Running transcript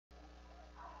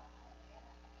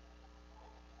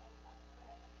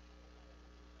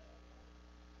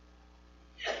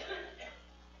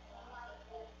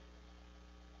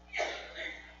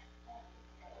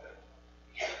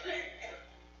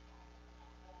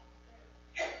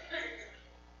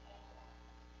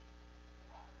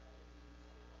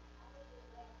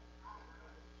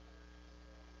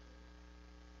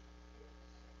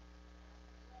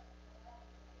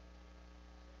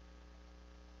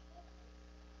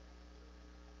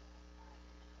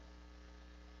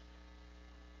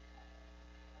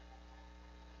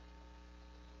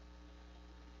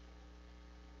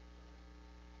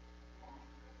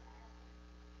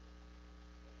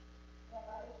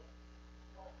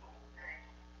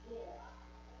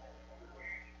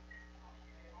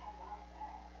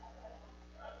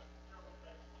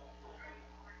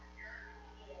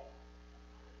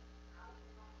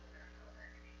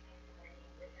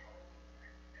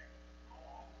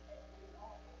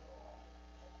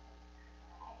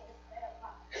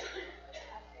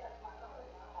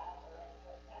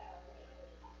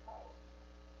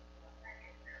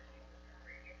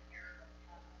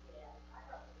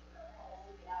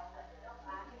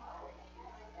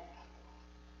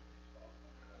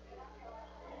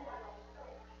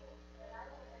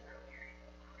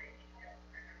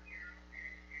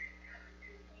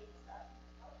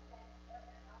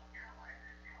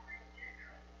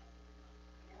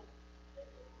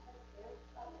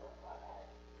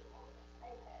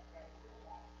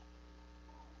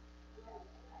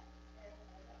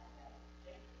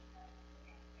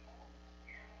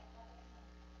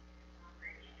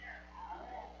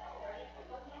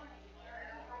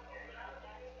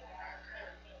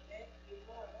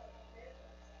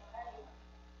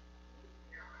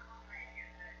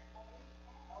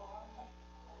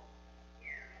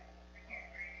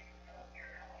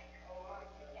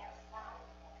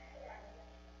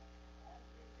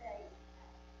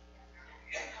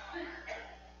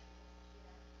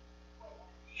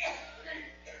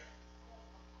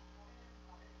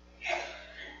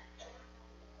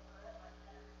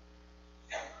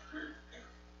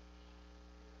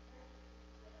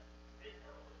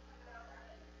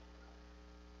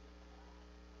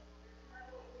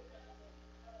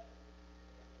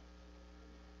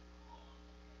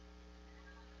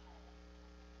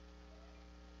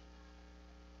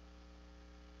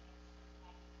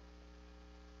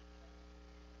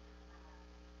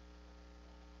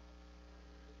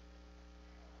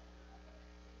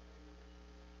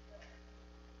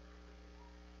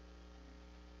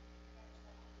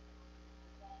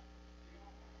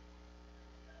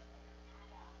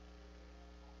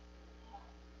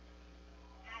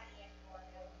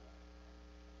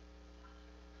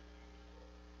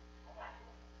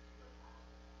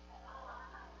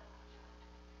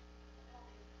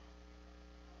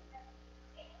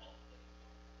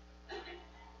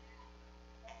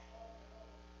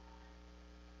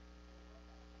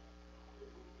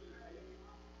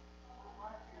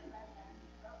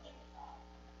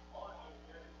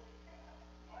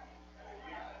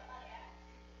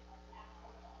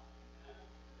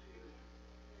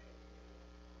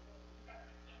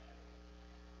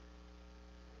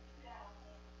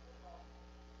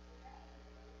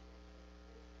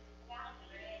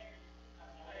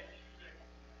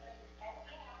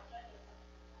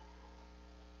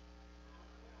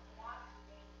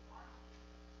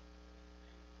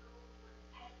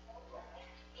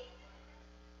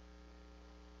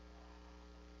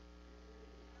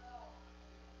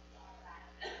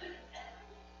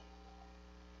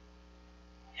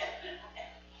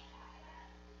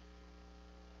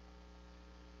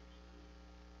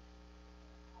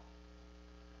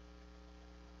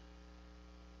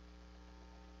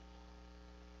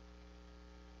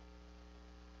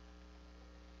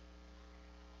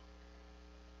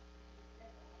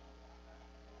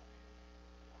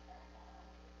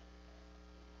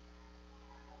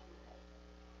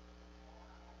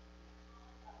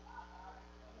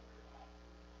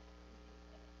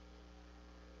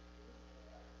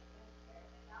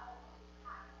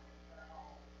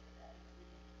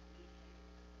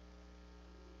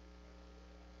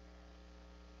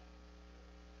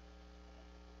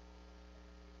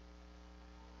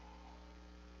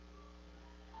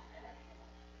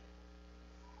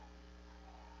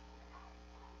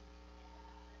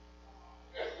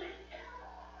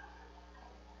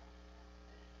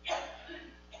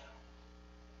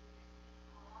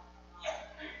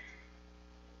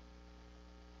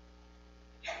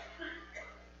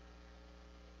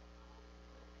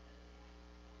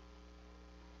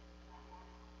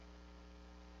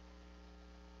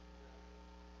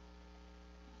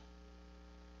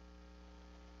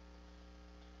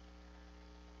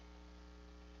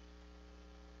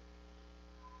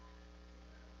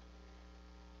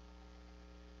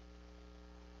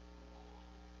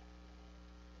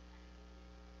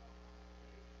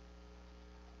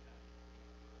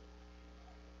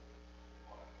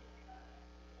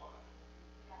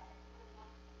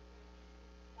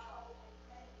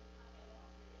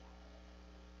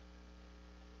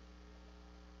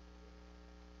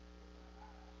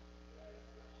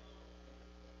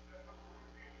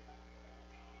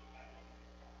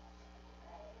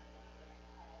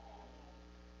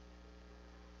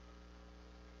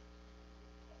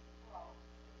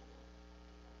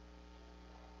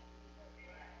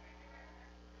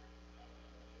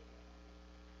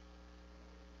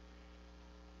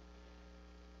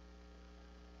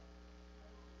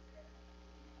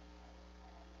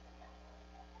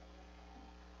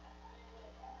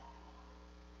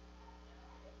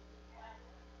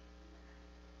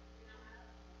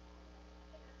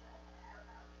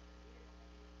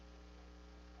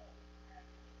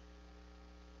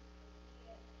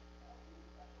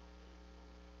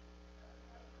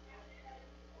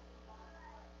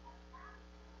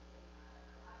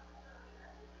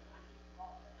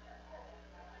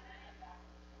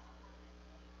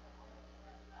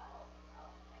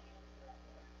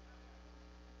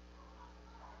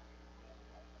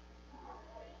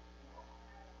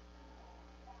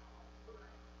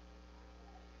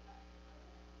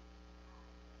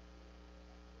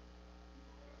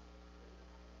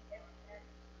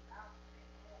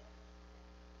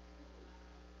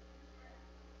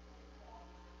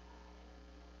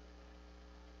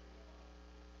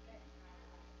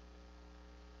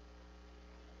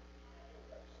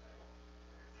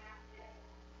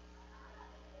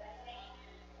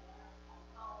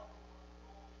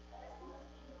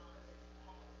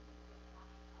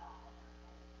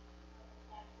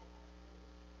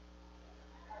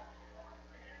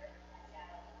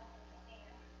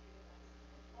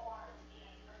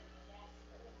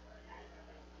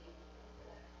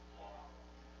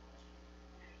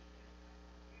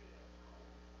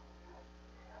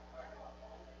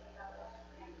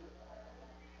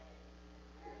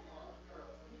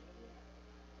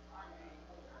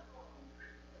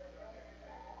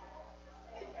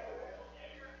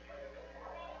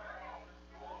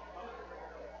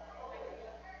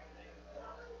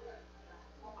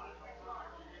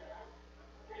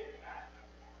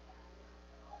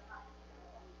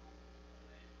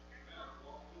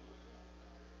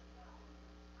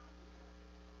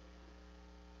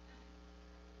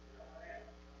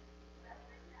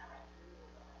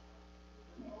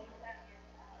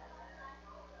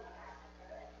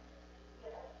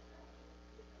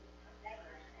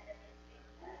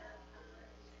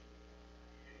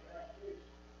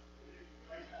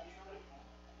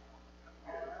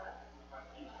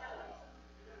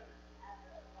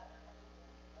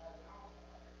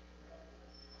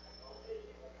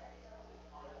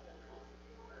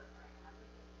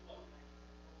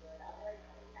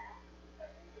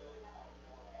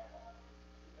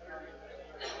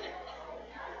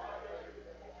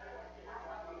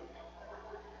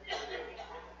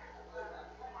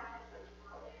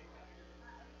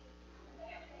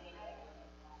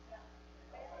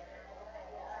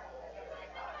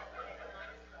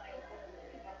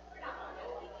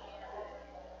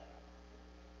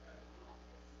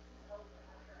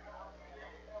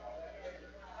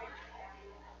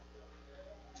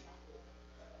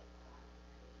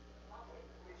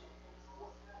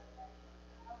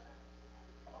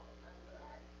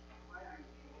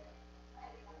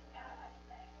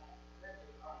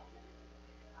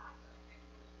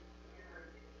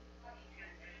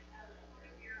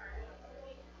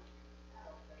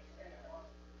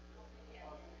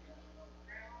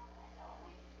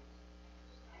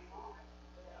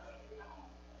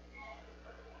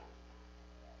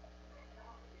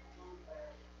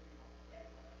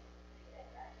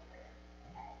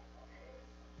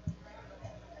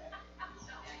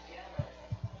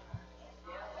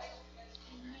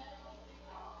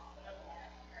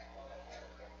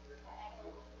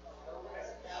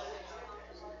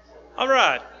All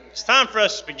right, it's time for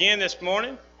us to begin this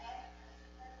morning.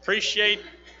 Appreciate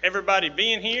everybody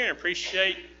being here and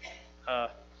appreciate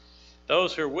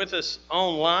those who are with us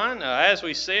online. As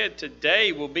we said,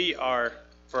 today will be our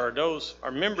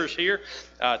members here,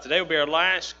 today will be our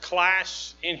last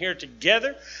class in here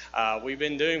together. We've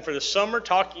been doing for the summer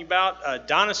talking about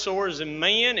dinosaurs and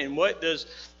man and what does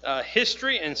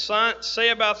history and science say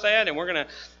about that, and we're going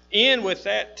to end with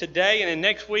that today. And then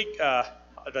next week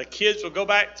the kids will go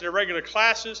back to their regular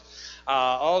classes.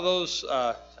 All those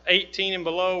 18 and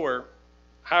below, or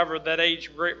however that age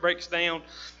breaks down,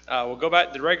 will go back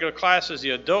to the regular classes.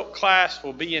 The adult class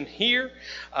will be in here.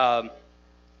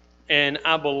 And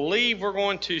I believe we're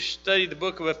going to study the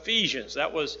book of Ephesians.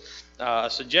 That was a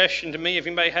suggestion to me. If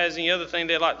anybody has any other thing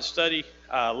they'd like to study,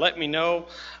 let me know.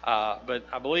 But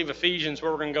I believe Ephesians is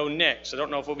where we're going to go next. I don't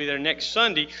know if we'll be there next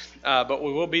Sunday, but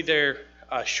we will be there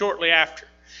shortly after.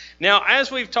 Now,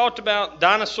 as we've talked about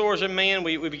dinosaurs and man,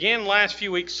 we began the last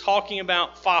few weeks talking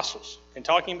about fossils and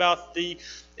talking about the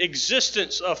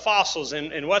existence of fossils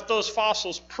and what those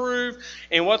fossils prove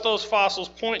and what those fossils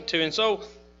point to. And so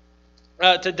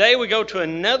today we go to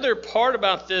another part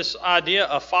about this idea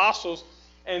of fossils,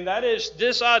 and that is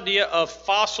this idea of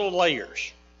fossil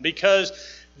layers, because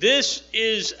this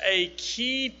is a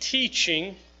key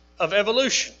teaching of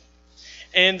evolution.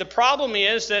 And the problem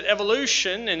is that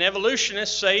evolution and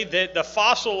evolutionists say that the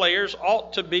fossil layers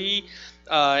ought to be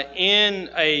in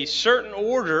a certain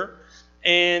order,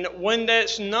 and when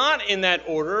that's not in that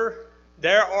order,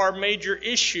 there are major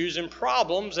issues and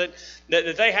problems that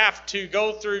they have to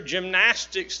go through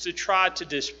gymnastics to try to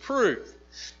disprove.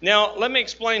 Now, let me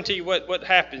explain to you what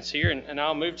happens here, and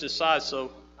I'll move to the side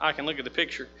so I can look at the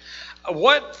picture.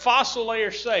 What fossil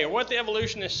layers say, or what the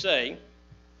evolutionists say,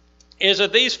 is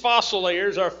that these fossil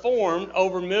layers are formed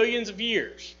over millions of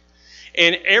years.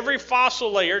 And every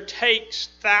fossil layer takes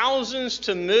thousands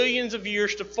to millions of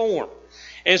years to form.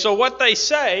 And so what they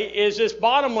say is this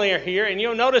bottom layer here, and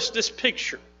you'll notice this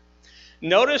picture.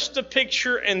 Notice the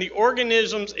picture and the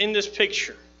organisms in this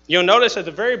picture. You'll notice at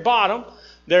the very bottom,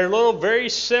 they're little, very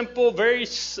simple, very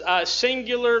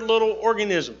singular little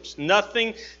organisms.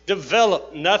 Nothing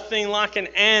developed, nothing like an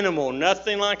animal,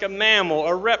 nothing like a mammal,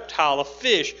 a reptile, a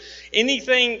fish,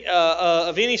 anything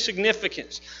of any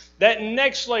significance. That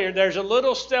next layer, there's a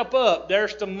little step up.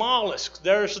 There's the mollusks.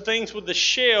 There's the things with the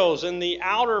shells and the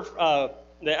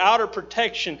outer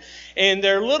protection. And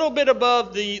they're a little bit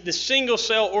above the single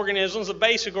cell organisms, the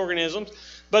basic organisms.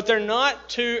 But they're not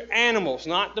to animals,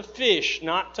 not to fish,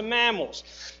 not to mammals.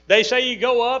 They say you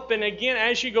go up, and again,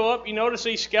 as you go up, you notice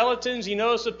these skeletons, you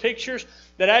notice the pictures,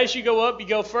 that as you go up, you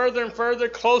go further and further,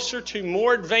 closer to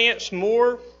more advanced,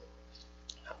 more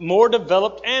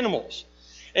developed animals.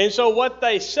 And so what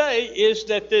they say is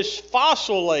that this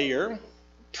fossil layer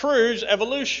proves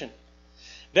evolution.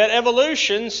 That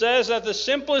evolution says that the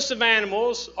simplest of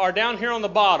animals are down here on the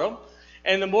bottom,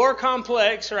 and the more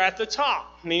complex are at the top,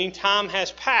 meaning time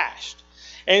has passed.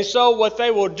 And so what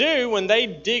they will do when they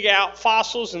dig out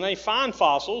fossils and they find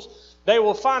fossils, they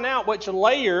will find out which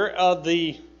layer of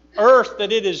the earth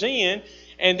that it is in,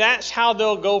 and that's how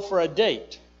they'll go for a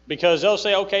date. Because they'll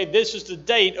say, okay, this is the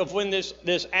date of when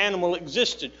this animal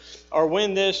existed, or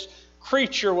when this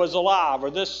creature was alive, or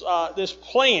this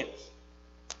plant.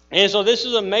 And so this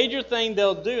is a major thing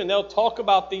they'll do, and they'll talk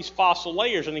about these fossil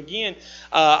layers. And again,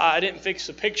 I didn't fix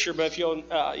the picture, but if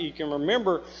you can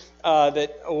remember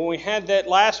that when we had that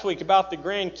last week about the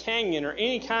Grand Canyon or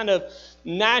any kind of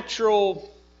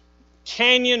natural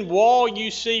canyon wall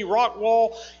you see, rock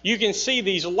wall, you can see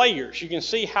these layers. You can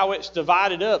see how it's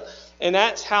divided up, and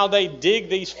that's how they dig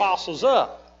these fossils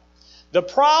up. The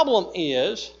problem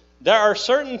is there are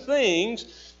certain things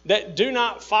that do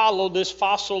not follow this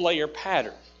fossil layer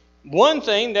pattern. One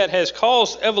thing that has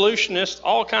caused evolutionists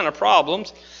all kind of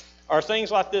problems are things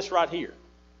like this right here.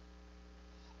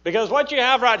 Because what you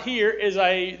have right here is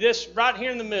this right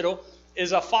here in the middle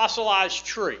is a fossilized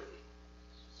tree.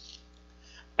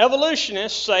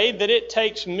 Evolutionists say that it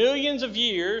takes millions of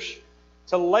years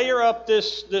to layer up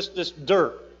this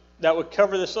dirt that would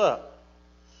cover this up.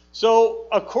 So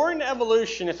according to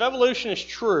evolution, if evolution is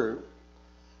true,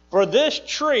 for this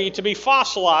tree to be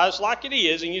fossilized like it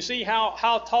is, and you see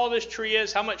how tall this tree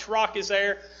is, how much rock is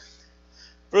there,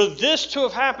 for this to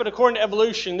have happened according to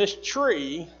evolution, this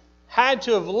tree had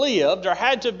to have lived or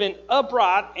had to have been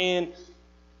upright and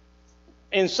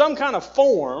in some kind of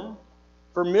form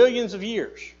for millions of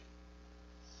years.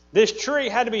 This tree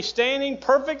had to be standing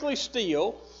perfectly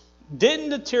still,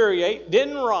 didn't deteriorate,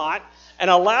 didn't rot, and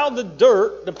allowed the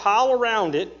dirt to pile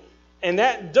around it, and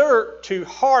that dirt to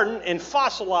harden and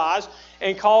fossilize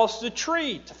and cause the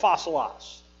tree to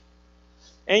fossilize.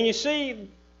 And you see,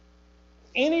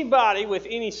 anybody with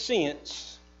any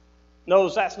sense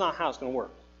knows that's not how it's going to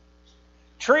work.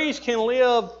 Trees can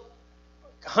live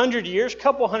 100 years, a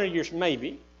couple hundred years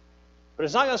maybe, but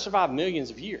it's not going to survive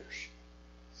millions of years.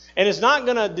 And it's not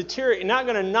going to deteriorate, not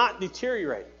going to not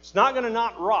deteriorate. It's not going to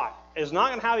not rot. It's not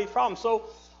going to have these problems. So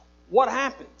what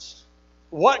happens?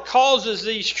 What causes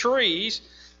these trees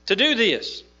to do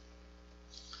this?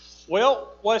 Well,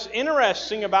 what's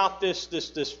interesting about this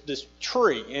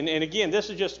tree, and again, this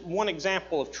is just one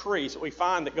example of trees that we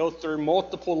find that go through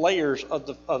multiple layers of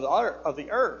the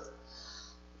earth,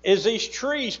 is these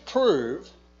trees prove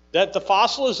that the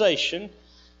fossilization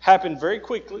happened very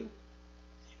quickly.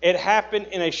 It happened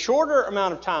in a shorter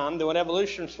amount of time than what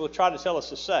evolutionists will try to tell us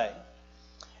to say.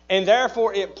 And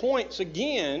therefore, it points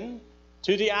again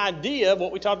to the idea of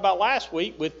what we talked about last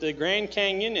week with the Grand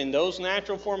Canyon and those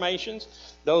natural formations,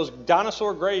 those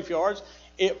dinosaur graveyards.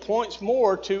 It points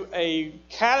more to a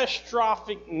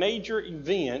catastrophic major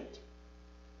event,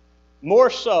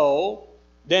 more so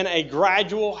than a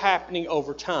gradual happening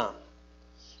over time.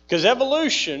 Because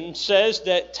evolution says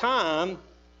that time,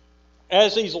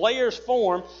 as these layers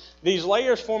form, we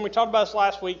talked about this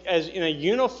last week, as in a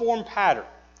uniform pattern.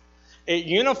 It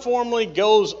uniformly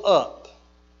goes up.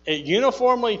 It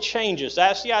uniformly changes.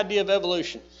 That's the idea of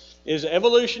evolution.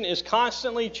 Evolution is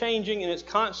constantly changing and it's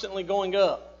constantly going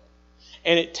up.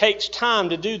 And it takes time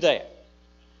to do that.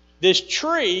 This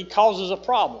tree causes a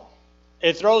problem.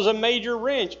 It throws a major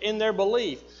wrench in their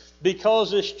belief because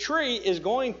this tree is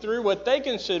going through what they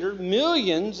consider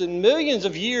millions and millions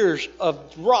of years of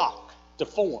rock to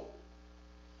form.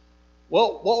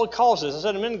 Well, what would cause this? I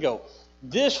said a minute ago,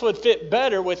 this would fit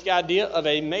better with the idea of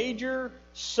a major,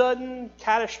 sudden,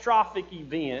 catastrophic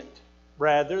event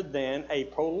rather than a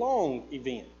prolonged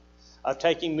event of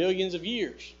taking millions of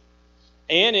years.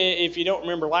 And if you don't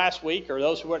remember last week, or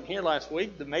those who weren't here last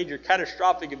week, the major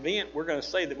catastrophic event we're going to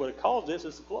say that would have caused this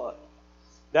is the flood.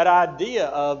 That idea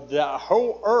of the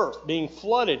whole earth being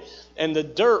flooded and the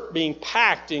dirt being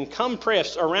packed and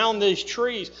compressed around these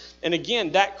trees. And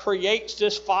again, that creates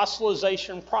this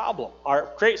fossilization problem. Or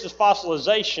it creates this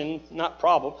fossilization, not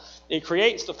problem. It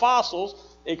creates the fossils.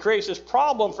 It creates this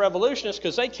problem for evolutionists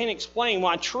because they can't explain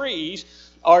why trees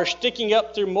are sticking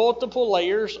up through multiple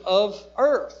layers of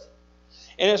earth.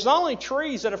 And it's not only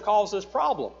trees that have caused this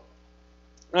problem.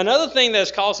 Another thing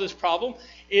that's caused this problem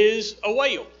is a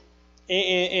whale.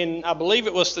 In I believe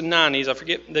it was the 90s, I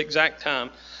forget the exact time,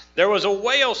 there was a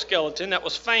whale skeleton that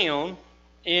was found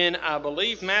in, I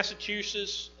believe,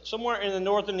 Massachusetts, somewhere in the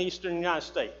northern eastern United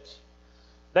States.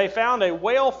 They found a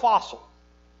whale fossil,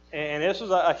 and this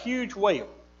is a huge whale.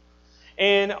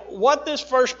 And what this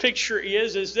first picture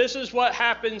is this is what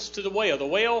happens to the whale. The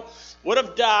whale would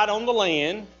have died on the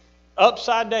land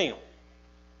upside down.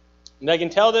 And they can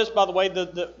tell this by the way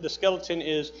the skeleton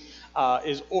is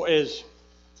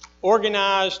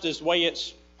organized, as the way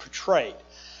it's portrayed.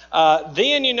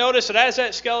 Then you notice that as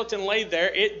that skeleton laid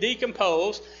there, it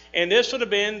decomposed, and this would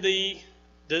have been the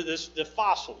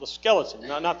fossil, the skeleton,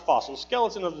 not the fossil, the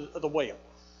skeleton of the whale.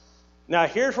 Now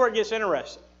here's where it gets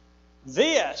interesting.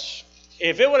 This,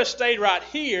 if it would have stayed right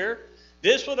here,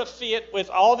 this would have fit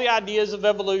with all the ideas of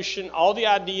evolution, all the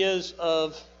ideas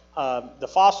of the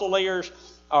fossil layers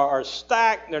are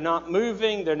stacked, they're not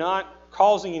moving, they're not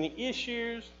causing any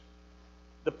issues.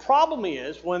 The problem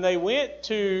is when they went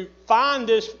to find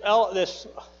this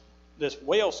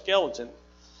whale skeleton,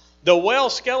 the whale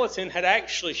skeleton had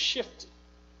actually shifted.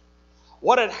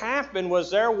 What had happened was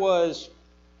there was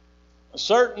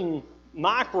certain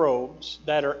microbes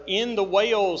that are in the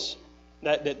whales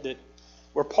that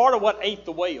were part of what ate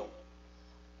the whale,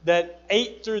 that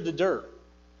ate through the dirt.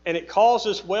 And it caused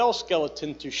this whale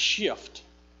skeleton to shift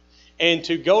and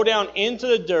to go down into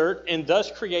the dirt and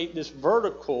thus create this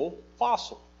vertical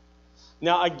fossil.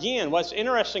 Now again, what's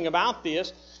interesting about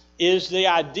this is the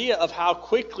idea of how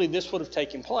quickly this would have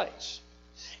taken place.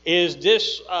 Is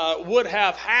this would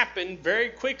have happened very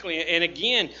quickly. And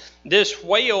again, this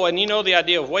whale, and you know the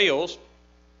idea of whales,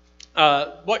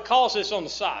 what caused this on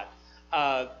the side?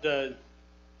 The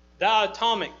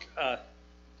diatomic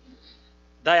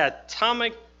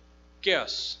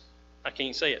gas. I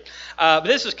can't say it. But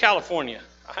this is California.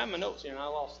 I have my notes here and I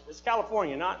lost it. It's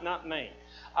California, not Maine.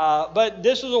 But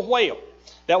this is a whale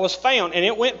that was found, and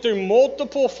it went through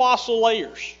multiple fossil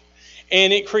layers.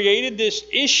 And it created this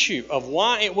issue of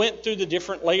why it went through the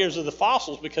different layers of the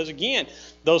fossils, because again,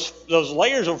 those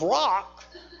layers of rock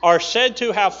are said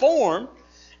to have formed,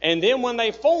 and then when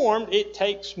they formed, it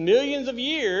takes millions of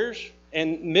years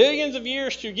and millions of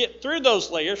years to get through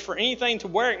those layers for anything to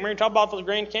work. Remember we talked about the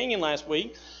Grand Canyon last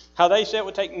week. How they said it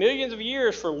would take millions of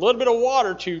years for a little bit of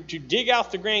water to dig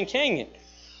out the Grand Canyon.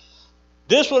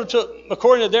 This would have took,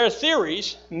 according to their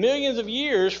theories, millions of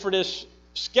years for this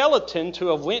skeleton to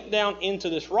have went down into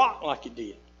this rock like it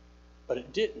did. But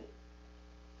it didn't.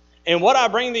 And what I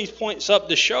bring these points up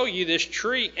to show you, this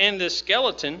tree and this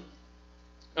skeleton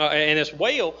and this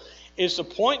whale, is to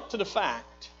point to the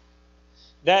fact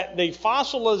that the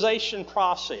fossilization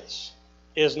process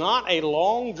is not a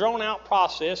long, drawn-out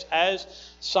process as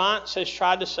science has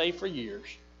tried to say for years,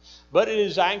 but it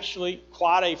is actually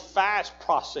quite a fast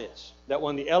process. That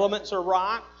when the elements are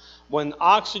right, when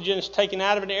oxygen is taken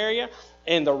out of an area,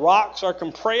 and the rocks are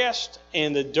compressed,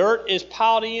 and the dirt is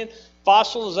piled in,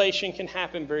 fossilization can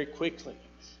happen very quickly.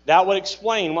 That would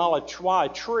explain why a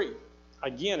tree,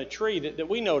 again, a tree that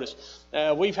we notice,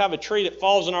 we have a tree that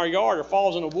falls in our yard or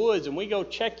falls in the woods, and we go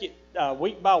check it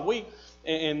week by week,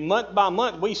 and month by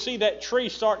month, we see that tree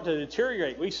start to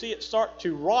deteriorate. We see it start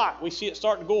to rot. We see it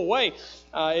start to go away.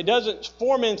 It doesn't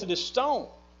form into this stone.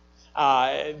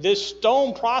 This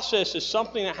stone process is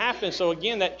something that happens. So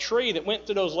again, that tree that went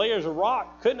through those layers of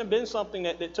rock couldn't have been something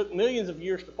that took millions of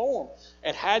years to form.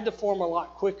 It had to form a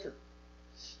lot quicker.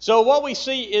 So what we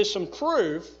see is some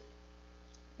proof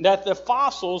that the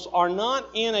fossils are not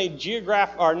in a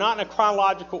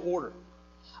chronological order.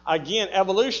 Again,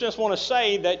 evolutionists want to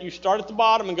say that you start at the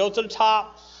bottom and go to the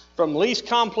top, from least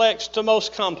complex to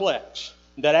most complex.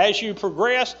 That as you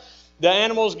progress, the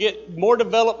animals get more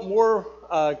developed, more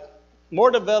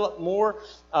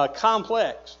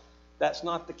complex. That's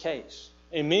not the case.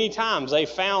 And many times they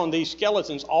found these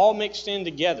skeletons all mixed in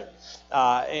together.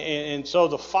 And so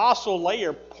the fossil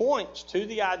layer points to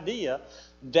the idea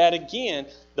that, again,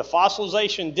 the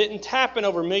fossilization didn't happen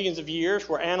over millions of years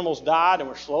where animals died and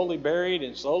were slowly buried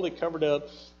and slowly covered up,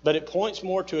 but it points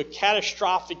more to a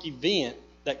catastrophic event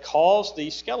that caused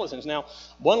these skeletons. Now,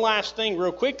 one last thing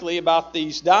real quickly about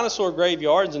these dinosaur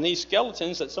graveyards and these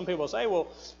skeletons that some people say, well,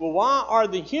 why are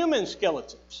the human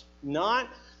skeletons not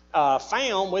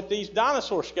found with these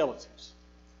dinosaur skeletons?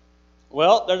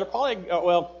 Well,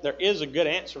 there is a good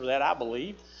answer for that, I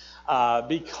believe.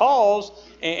 Because,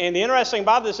 and the interesting thing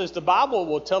about this is the Bible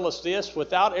will tell us this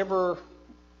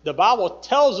the Bible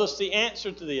tells us the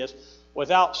answer to this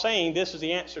without saying this is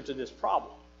the answer to this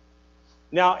problem.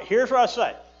 Now, here's what I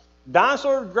say.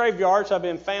 Dinosaur graveyards have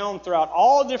been found throughout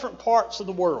all different parts of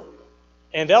the world.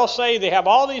 And they'll say they have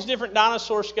all these different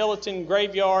dinosaur skeleton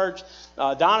graveyards,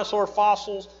 dinosaur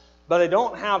fossils, but they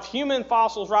don't have human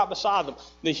fossils right beside them.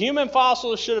 The human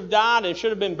fossils should have died and should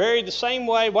have been buried the same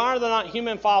way. Why are there not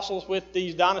human fossils with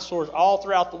these dinosaurs all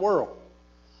throughout the world?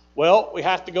 Well, we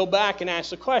have to go back and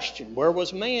ask the question, where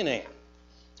was man at?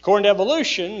 According to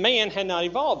evolution, man had not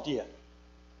evolved yet.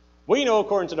 We know,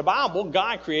 according to the Bible,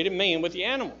 God created man with the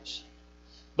animals.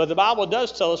 But the Bible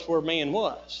does tell us where man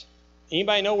was.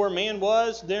 Anybody know where man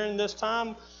was during this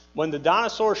time? When the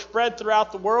dinosaurs spread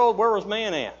throughout the world, where was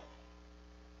man at?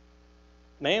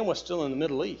 Man was still in the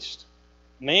Middle East.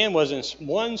 Man was in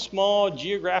one small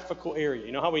geographical area.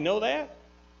 You know how we know that?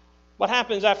 What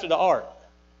happens after the ark?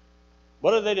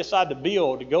 What do they decide to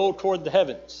build to go toward the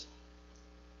heavens?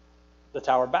 The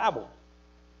Tower of Babel.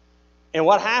 And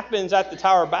what happens at the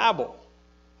Tower of Babel?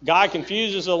 God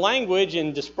confuses the language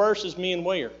and disperses men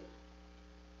where?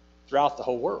 Throughout the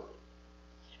whole world.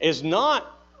 It's not,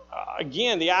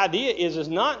 again, the idea is it's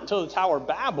not until the Tower of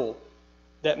Babel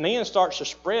that man starts to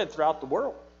spread throughout the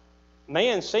world.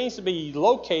 Man seems to be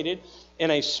located in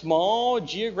a small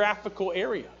geographical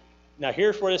area. Now,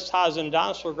 here's where this ties into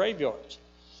dinosaur graveyards.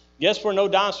 Guess where no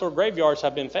dinosaur graveyards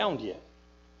have been found yet?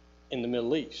 In the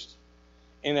Middle East.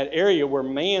 In that area where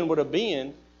man would have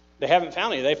been, they haven't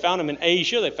found any. They found them in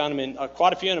Asia. They found them in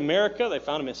quite a few in America. They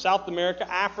found them in South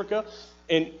America, Africa,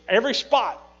 in every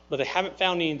spot, but they haven't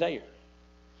found any there.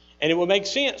 And it would make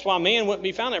sense why man wouldn't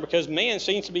be found there, because man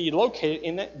seems to be located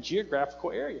in that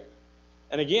geographical area.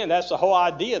 And again, that's the whole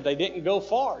idea. They didn't go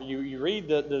far. You read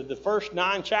the first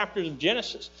 9 chapters of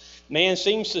Genesis. Man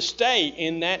seems to stay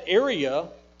in that area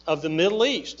of the Middle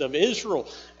East, of Israel,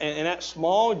 and that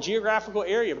small geographical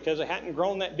area, because they hadn't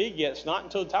grown that big yet. It's not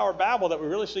until the Tower of Babel that we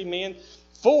really see man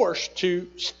forced to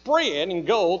spread and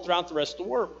go throughout the rest of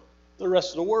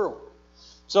the world.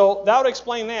 So that would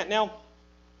explain that. Now,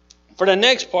 for the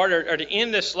next part, or to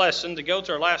end this lesson, to go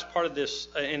to our last part of this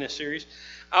in this series,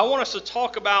 I want us to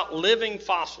talk about living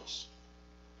fossils.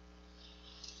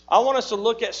 I want us to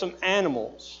look at some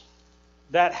animals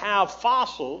that have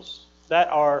fossils that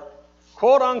are,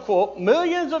 quote unquote,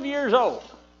 millions of years old.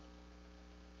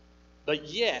 But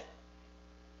yet,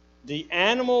 the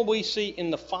animal we see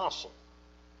in the fossil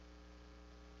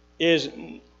is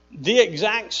the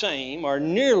exact same, or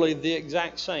nearly the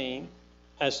exact same,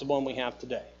 as the one we have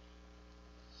today.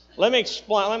 Let me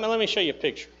explain. Let me show you a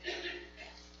picture.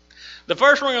 The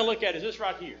first one we're going to look at is this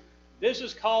right here. This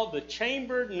is called the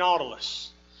chambered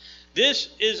nautilus. This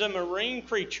is a marine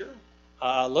creature,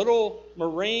 a little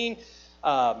marine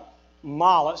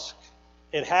mollusk.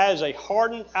 It has a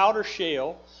hardened outer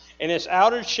shell, and its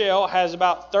outer shell has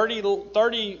about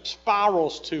 30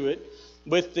 spirals to it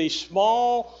with the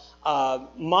small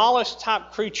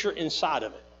mollusk-type creature inside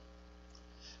of it.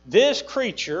 This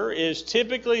creature is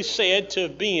typically said to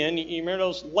have been, you remember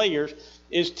those layers,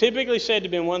 is typically said to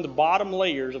have been one of the bottom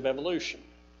layers of evolution.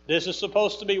 This is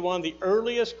supposed to be one of the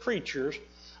earliest creatures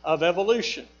of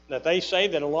evolution. That they say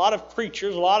that a lot of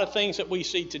creatures, a lot of things that we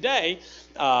see today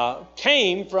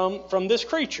came from this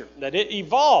creature, that it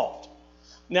evolved.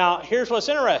 Now, here's what's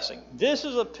interesting. This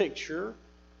is a picture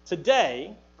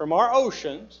today from our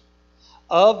oceans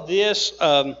of this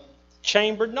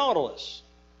chambered nautilus.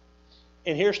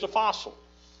 And here's the fossil.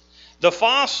 The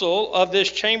fossil of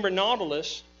this chambered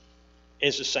nautilus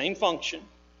is the same function,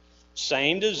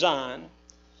 same design,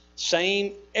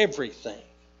 same everything.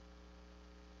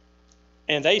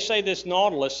 And they say this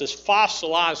nautilus, this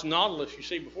fossilized nautilus you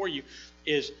see before you,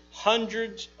 is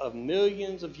hundreds of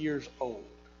millions of years old.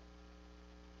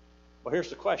 Well,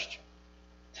 here's the question.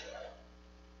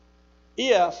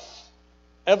 If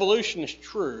evolution is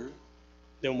true,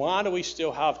 then why do we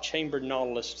still have chambered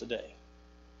nautilus today?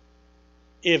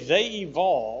 If they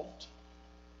evolved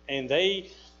and they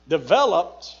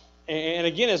developed, and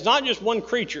again, it's not just one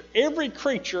creature. Every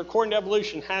creature, according to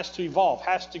evolution, has to evolve,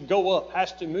 has to go up,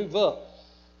 has to move up.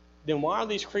 Then why are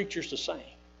these creatures the same?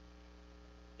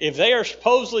 If they are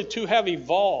supposedly to have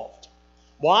evolved,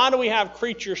 why do we have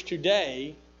creatures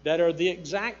today that are the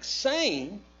exact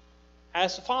same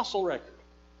as the fossil record?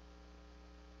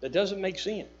 That doesn't make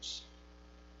sense.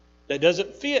 That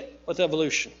doesn't fit with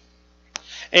evolution.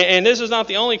 And this is not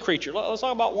the only creature. Let's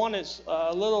talk about one that's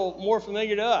a little more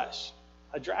familiar to us,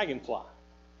 a dragonfly.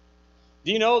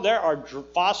 Do you know there are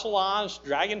fossilized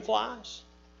dragonflies?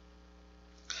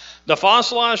 The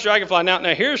fossilized dragonfly. Now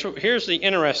here's the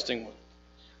interesting one.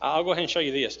 I'll go ahead and show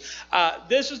you this.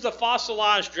 This is the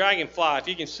fossilized dragonfly. If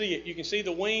you can see it, you can see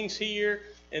the wings here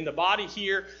and the body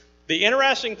here. The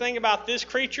interesting thing about this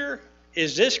creature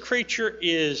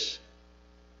is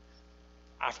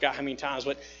I forgot how many times,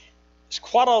 but it's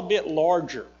quite a bit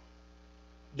larger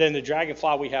than the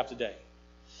dragonfly we have today.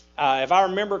 If I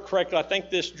remember correctly, I think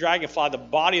this dragonfly, the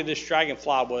body of this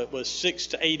dragonfly was 6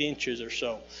 to 8 inches or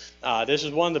so. This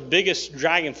is one of the biggest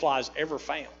dragonflies ever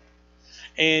found.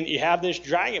 And you have this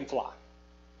dragonfly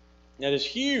that is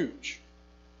huge.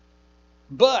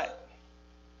 But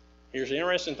here's the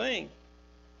interesting thing.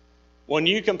 When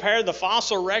you compare the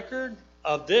fossil record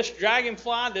of this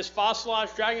dragonfly, this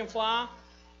fossilized dragonfly,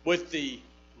 with the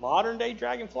modern day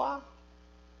dragonfly,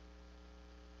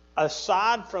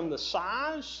 aside from the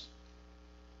size,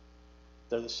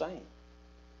 they're the same.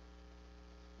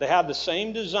 They have the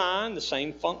same design, the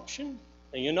same function.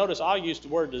 And you'll notice I'll use the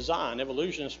word design.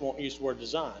 Evolutionists won't use the word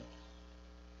design.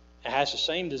 It has the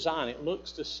same design. It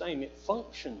looks the same. It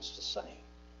functions the same.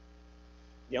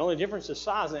 The only difference is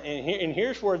size. And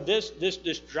here's where this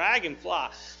dragonfly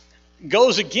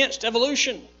goes against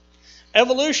evolution.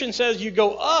 Evolution says you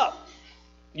go up,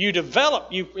 you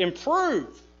develop, you improve.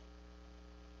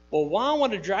 Well, why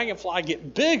would a dragonfly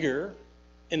get bigger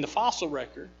in the fossil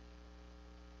record,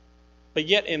 but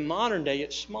yet in modern day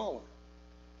it's smaller?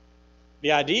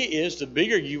 The idea is the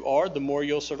bigger you are, the more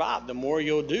you'll survive, the more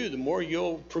you'll do, the more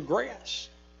you'll progress.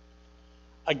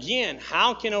 Again,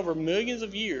 how can over millions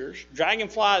of years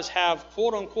dragonflies have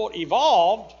quote-unquote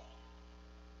evolved,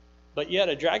 but yet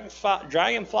a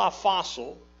dragonfly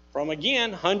fossil from,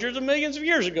 again, hundreds of millions of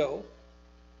years ago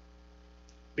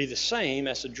be the same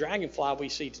as the dragonfly we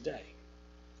see today?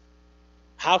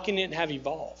 How can it have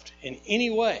evolved in any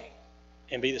way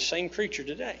and be the same creature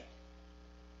today?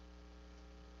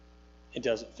 It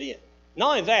doesn't fit.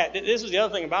 Not only that, this is the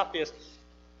other thing about this.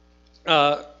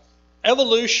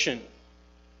 Evolution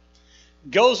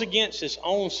goes against its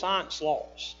own science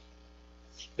laws.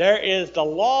 There is the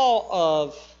law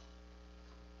of,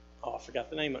 I forgot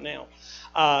the name of it now.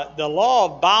 The law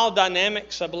of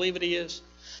biodynamics, I believe it is.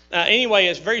 Anyway,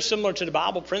 it's very similar to the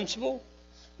Bible principle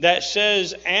that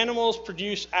says animals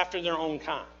produce after their own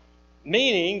kind.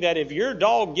 Meaning that if your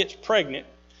dog gets pregnant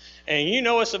and you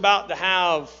know it's about to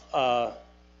have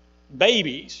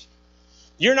babies,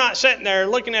 you're not sitting there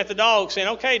looking at the dog saying,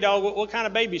 okay, dog, what kind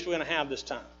of babies we're going to have this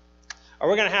time? Are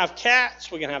we going to have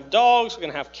cats? We're going to have dogs? We're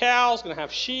going to have cows? We're going to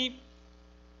have sheep?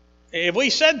 If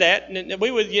we said that, we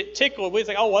would get tickled. We'd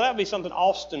think, oh, well, that would be something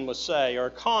Austin would say,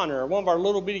 or Connor, or one of our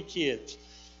little bitty kids.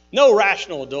 No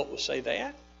rational adult would say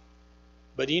that.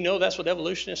 But do you know that's what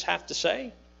evolutionists have to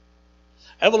say?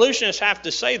 Evolutionists have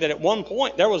to say that at one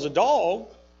point there was a dog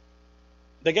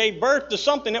that gave birth to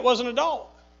something that wasn't a dog.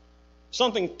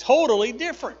 Something totally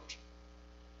different.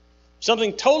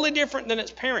 Something totally different than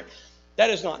its parent. That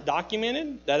is not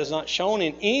documented. That is not shown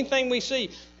in anything we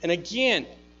see. And again,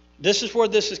 this is where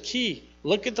this is key.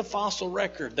 Look at the fossil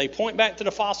record. They point back to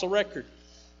the fossil record.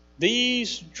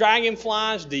 These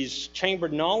dragonflies, these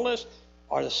chambered nautilus,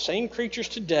 are the same creatures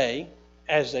today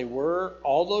as they were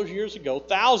all those years ago,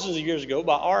 thousands of years ago,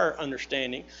 by our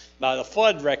understanding, by the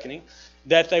flood reckoning,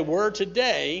 that they were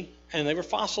today, and they were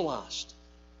fossilized.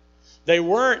 They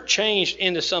weren't changed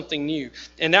into something new.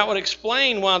 And that would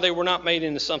explain why they were not made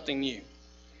into something new.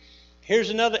 Here's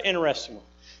another interesting one.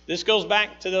 This goes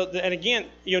back to and again,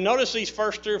 you'll notice these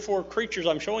first 3 or 4 creatures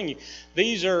I'm showing you.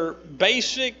 These are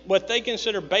basic, what they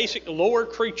consider basic lower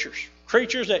creatures.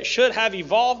 Creatures that should have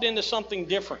evolved into something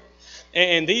different.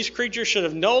 And these creatures should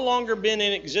have no longer been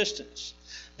in existence.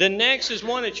 The next is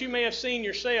one that you may have seen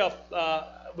yourself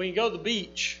when you go to the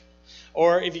beach,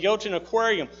 or if you go to an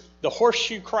aquarium, the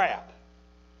horseshoe crab.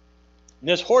 And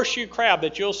this horseshoe crab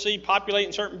that you'll see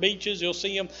populating certain beaches, you'll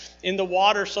see them in the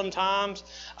water sometimes.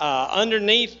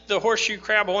 Underneath the horseshoe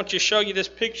crab, I want you to show you this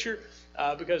picture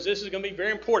because this is going to be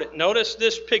very important. Notice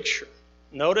this picture.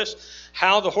 Notice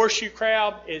how the horseshoe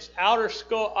crab, its outer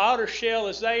shell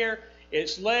is there,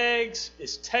 its legs,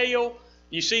 its tail.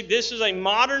 You see, this is a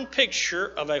modern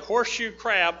picture of a horseshoe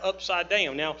crab upside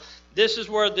down. Now, this is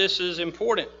where this is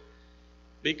important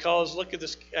because look at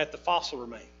this at the fossil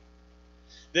remains.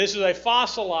 This is a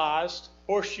fossilized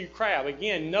horseshoe crab.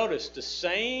 Again, notice the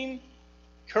same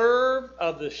curve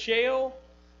of the shell,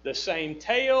 the same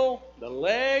tail, the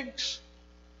legs.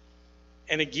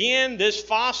 And again, this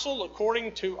fossil,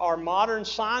 according to our modern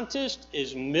scientists,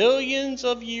 is millions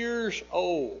of years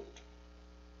old.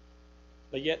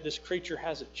 But yet this creature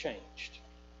hasn't changed.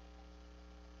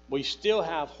 We still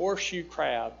have horseshoe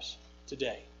crabs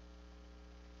today.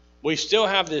 We still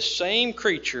have this same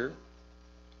creature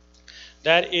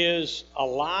that is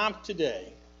alive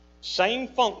today. Same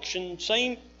function,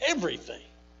 same everything.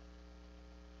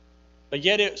 But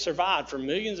yet it survived for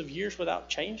millions of years without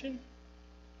changing.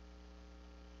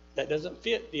 That doesn't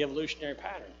fit the evolutionary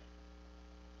pattern.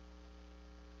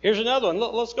 Here's another one.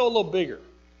 Let's go a little bigger.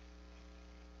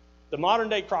 The modern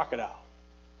day crocodile.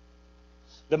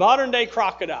 The modern day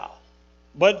crocodile,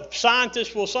 what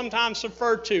scientists will sometimes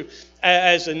refer to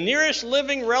as the nearest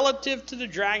living relative to the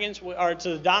dragons or to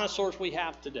the dinosaurs we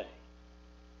have today.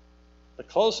 The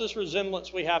closest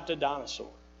resemblance we have to a dinosaur.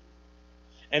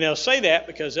 And they'll say that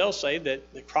because they'll say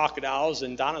that the crocodiles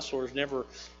and dinosaurs never,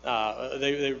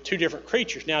 they were 2 different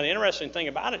creatures. Now, the interesting thing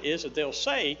about it is that they'll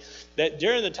say that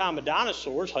during the time of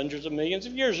dinosaurs, hundreds of millions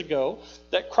of years ago,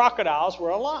 that crocodiles were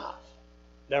alive.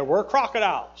 There were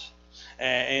crocodiles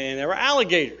and there were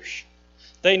alligators.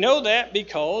 They know that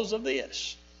because of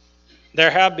this.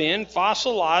 There have been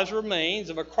fossilized remains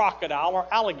of a crocodile or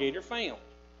alligator found.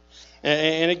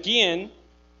 And again,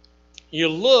 you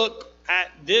look at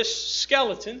this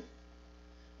skeleton.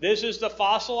 This is the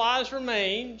fossilized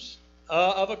remains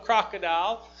of a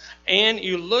crocodile. And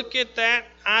you look at that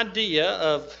idea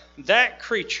of that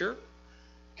creature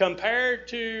compared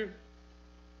to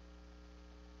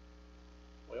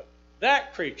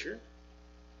that creature,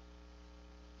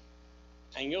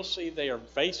 and you'll see they are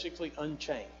basically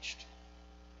unchanged.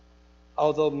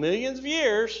 Although millions of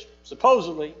years,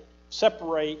 supposedly,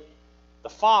 separate the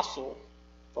fossil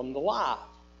from the live.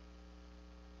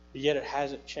 But yet it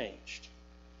hasn't changed.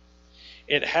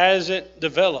 It hasn't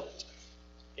developed.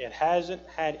 It hasn't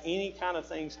had any kind of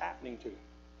things happening to it.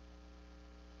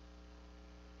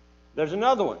 There's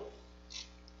another one.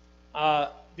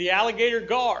 The alligator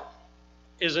gar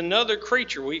is another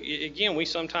creature. We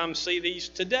sometimes see these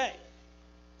today.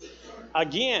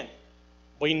 Again,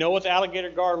 we know what the alligator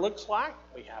gar looks like.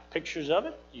 We have pictures of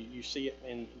it. You see it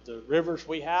in the rivers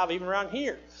we have, even around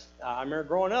here. I remember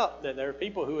growing up that there were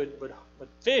people who would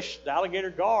fish the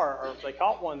alligator gar, or if they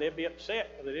caught one, they'd be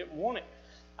upset because they didn't want it.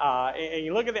 And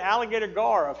you look at the alligator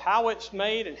gar of how it's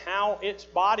made and how its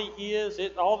body is,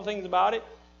 all the things about it.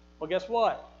 Well, guess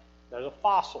what? There's a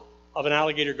fossil of an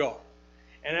alligator gar.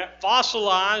 And that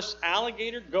fossilized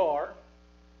alligator gar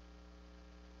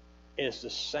is the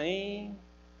same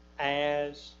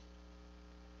as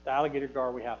the alligator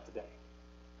gar we have today.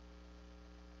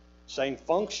 Same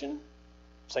function,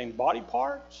 same body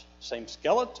parts, same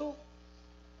skeletal.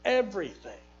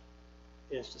 Everything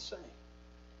is the same.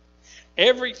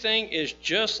 Everything is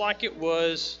just like it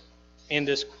was in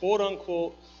this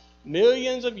quote-unquote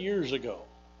millions of years ago.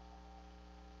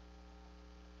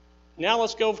 now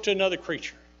let's go over to another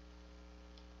creature.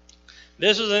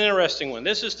 This is an interesting one.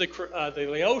 This is the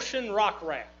Laotian rock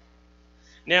rat.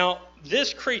 Now,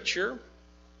 this creature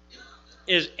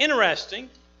is interesting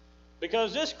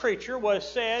because this creature was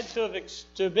said to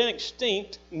have been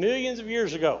extinct millions of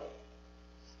years ago.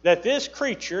 That this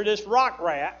creature, this rock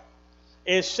rat,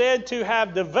 is said to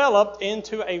have developed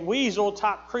into a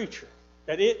weasel-type creature.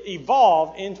 That it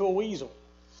evolved into a weasel.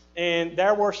 And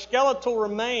there were skeletal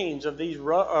remains of these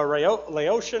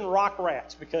Laotian rock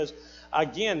rats because,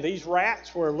 again, these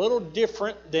rats were a little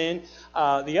different than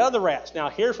the other rats. Now,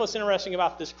 here's what's interesting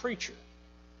about this creature.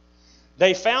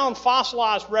 They found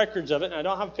fossilized records of it, and I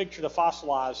don't have a picture to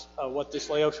fossilize what this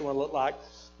Laotian would look like,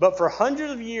 but for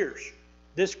hundreds of years,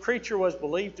 this creature was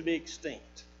believed to be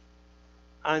extinct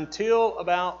until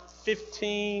about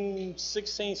 15,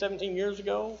 16, 17 years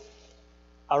ago.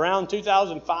 Around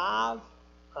 2005,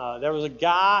 there was a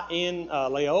guy in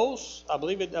Laos, I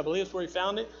believe it's where he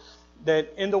found it,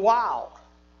 that in the wild,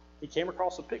 he came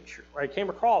across a picture, or he came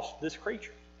across this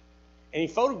creature, and he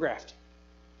photographed it.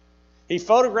 He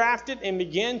photographed it and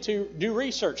began to do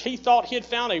research. He thought he had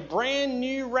found a brand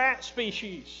new rat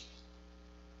species.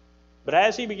 But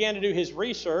as he began to do his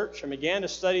research and began to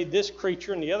study this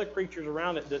creature and the other creatures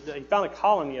around it, he found a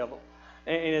colony of them.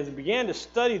 And as he began to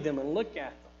study them and look at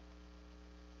them,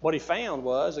 what he found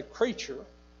was a creature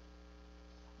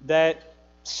that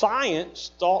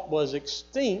science thought was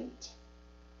extinct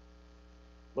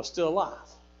was still alive.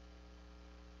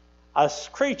 A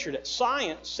creature that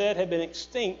science said had been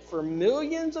extinct for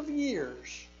millions of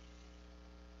years,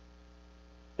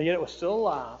 and yet it was still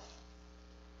alive,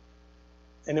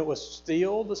 and it was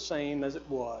still the same as it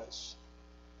was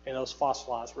in those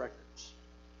fossilized records.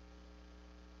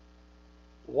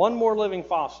 One more living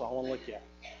fossil I want to look at.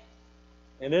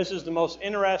 And this is the most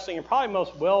interesting and probably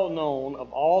most well-known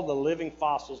of all the living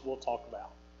fossils we'll talk about.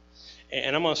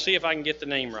 And I'm going to see if I can get the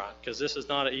name right, because this is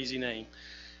not an easy name.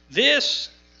 This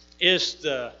is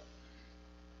the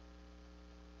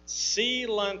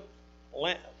coelacanth.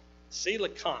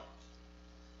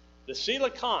 The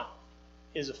coelacanth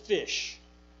is a fish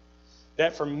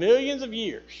that for millions of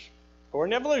years, according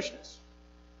to evolutionists,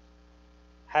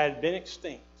 had been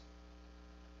extinct.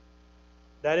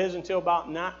 That is until about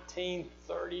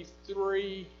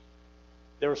 1933.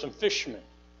 There were some fishermen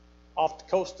off the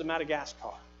coast of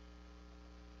Madagascar,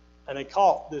 and they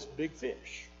caught this big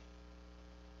fish.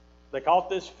 They caught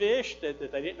this fish that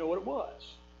they didn't know what it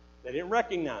was. They didn't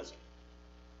recognize it.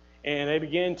 And they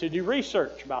began to do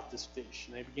research about this fish,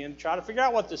 and they began to try to figure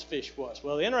out what this fish was.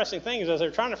 Well, the interesting thing is, as they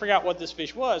were trying to figure out what this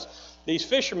fish was, these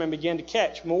fishermen began to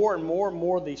catch more and more and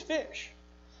more of these fish.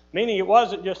 Meaning it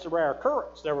wasn't just a rare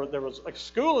occurrence. There was a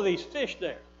school of these fish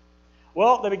there.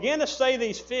 Well, they began to study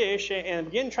these fish and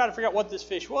began to try to figure out what this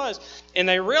fish was. And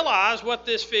they realized what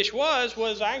this fish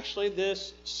was actually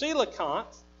this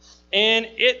coelacanth. And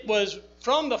it was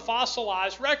from the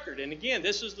fossilized record. And again,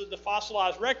 this is the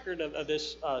fossilized record of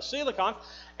this coelacanth.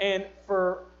 And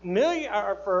for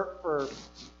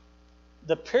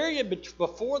the period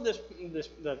before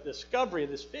the discovery of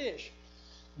this fish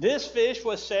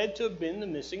was said to have been the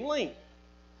missing link.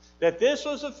 That this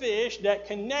was a fish that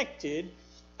connected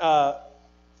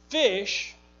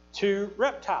fish to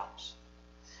reptiles.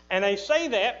 And they say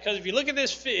that because if you look at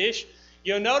this fish,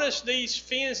 you'll notice these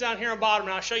fins down here on bottom,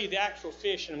 and I'll show you the actual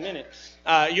fish in a minute.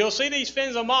 You'll see these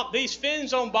fins on bottom. These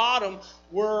fins on bottom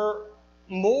were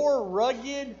more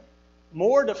rugged,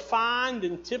 more defined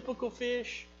than typical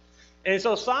fish. And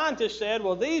so scientists said,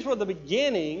 well, these were the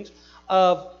beginnings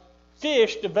of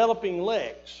fish developing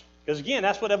legs. Because again,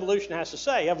 that's what evolution has to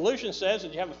say. Evolution says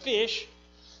that you have a fish,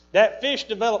 that fish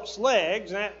develops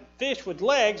legs, and that fish with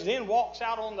legs then walks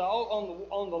out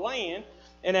on the land,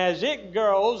 and as it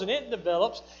grows and it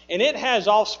develops, and it has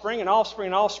offspring and offspring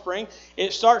and offspring,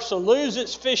 it starts to lose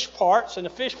its fish parts, and the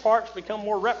fish parts become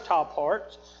more reptile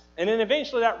parts, and then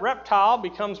eventually that reptile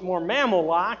becomes more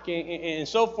mammal-like, and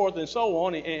so forth and so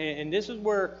on, and this is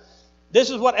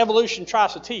what evolution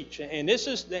tries to teach. And this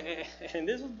is the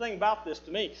thing about this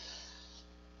to me.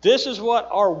 This is what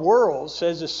our world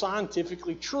says is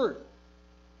scientifically true.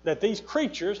 That these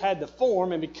creatures had to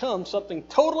form and become something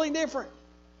totally different.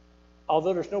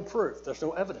 Although there's no proof, there's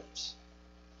no evidence.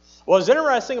 What's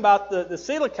interesting about the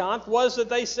coelacanth was that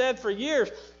they said for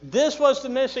years, this was the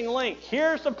missing link.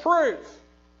 Here's the proof.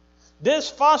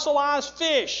 This fossilized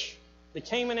fish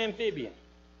became an amphibian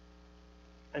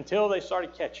until they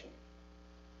started catching it.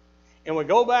 And we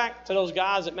go back to those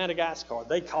guys at Madagascar.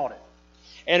 They caught it.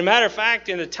 And a matter of fact,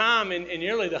 in the time, in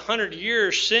nearly the 100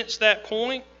 years since that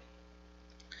point,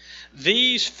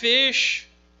 these fish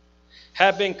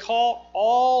have been caught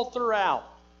all throughout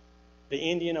the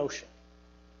Indian Ocean.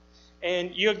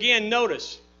 And you again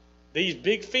notice these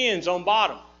big fins on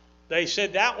bottom. They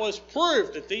said that was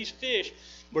proof that these fish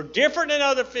were different than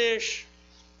other fish,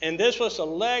 and this was the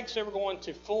legs they were going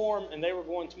to form and they were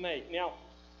going to make. Now,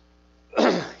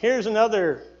 here's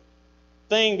another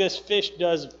thing this fish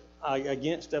does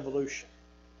against evolution.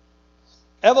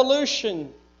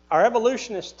 Our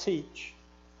evolutionists teach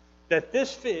that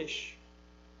this fish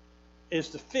is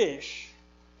the fish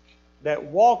that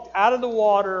walked out of the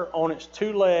water on its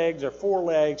 2 legs or 4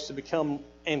 legs to become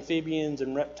amphibians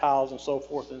and reptiles and so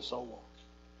forth and so on.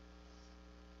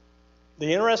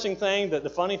 The interesting thing, the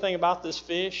funny thing about this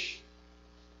fish,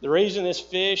 the reason this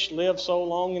fish lived so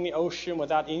long in the ocean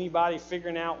without anybody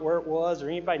figuring out where it was or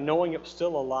anybody knowing it was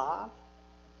still alive,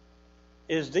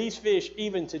 is these fish,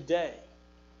 even today,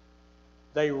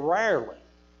 they rarely,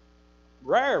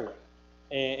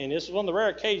 and this is one of the rare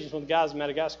occasions when the guys in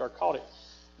Madagascar caught it,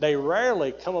 they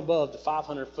rarely come above the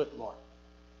 500-foot mark.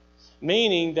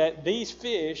 Meaning that these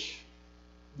fish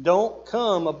don't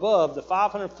come above the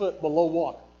 500 foot below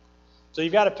water. So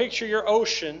you've got to picture your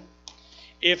ocean.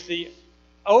 If the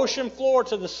ocean floor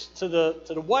to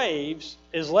the waves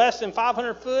is less than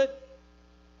 500 foot,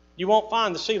 you won't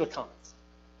find the coelacanths.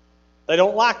 They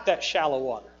don't like that shallow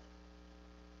water.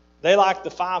 They like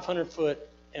the 500 foot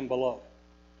and below.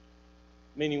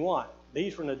 Meaning what?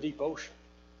 These were in a deep ocean.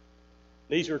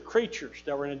 These were creatures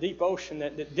that were in a deep ocean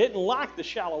that didn't like the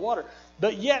shallow water.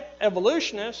 But yet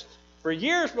evolutionists, for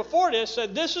years before this,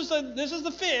 said this is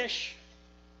the fish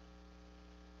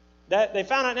that they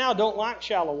found out now don't like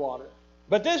shallow water.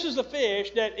 But this is the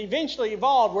fish that eventually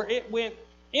evolved where it went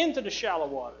into the shallow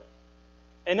water.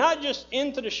 And not just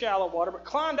into the shallow water, but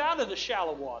climbed out of the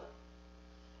shallow water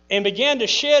and began to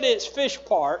shed its fish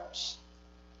parts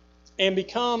and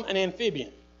become an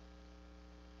amphibian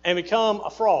and become a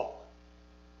frog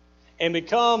and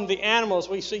become the animals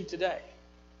we see today.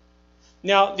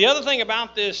 Now, the other thing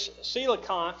about this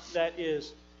coelacanth that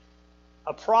is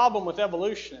a problem with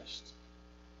evolutionists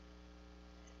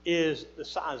is the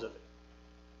size of it.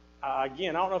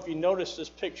 Again, I don't know if you noticed this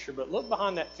picture, but look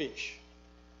behind that fish.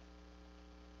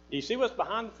 Do you see what's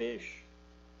behind the fish?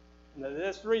 Now,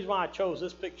 that's the reason why I chose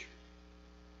this picture.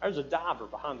 There's a diver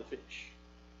behind the fish.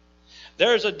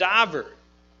 There's a diver.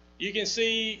 You can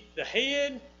see the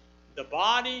head, the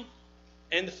body,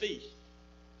 and the feet.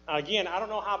 Again, I don't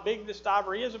know how big this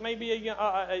diver is. It may be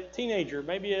a teenager.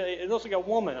 Maybe it looks like a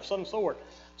woman of some sort.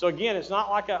 So again, it's not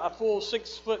like a full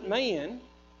 6 foot man.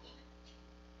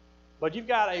 But you've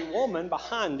got a woman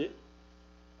behind it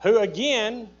who,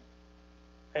 again,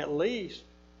 at least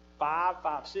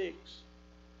 5'6".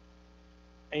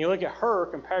 And you look at her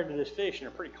compared to this fish, and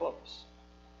they're pretty close.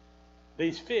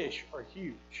 These fish are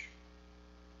huge.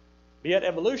 But yet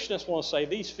evolutionists want to say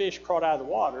these fish crawled out of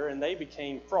the water and they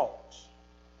became frogs.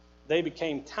 They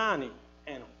became tiny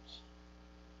animals.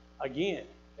 Again,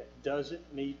 that doesn't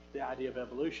meet the idea of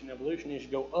evolution. Evolution is to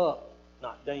go up,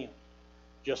 not down.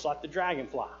 Just like the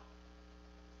dragonfly.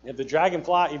 If the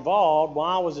dragonfly evolved,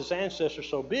 why was its ancestor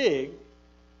so big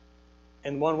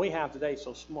and the one we have today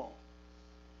so small?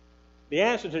 The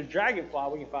answer to the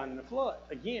dragonfly we can find in the flood.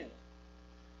 Again,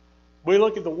 we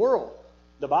look at the world.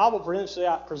 The Bible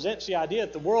presents the idea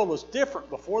that the world was different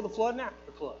before the flood and after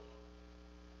the flood.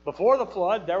 Before the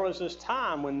flood, there was this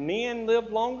time when men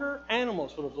lived longer,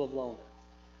 animals would have lived longer.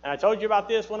 And I told you about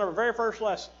this one of our very first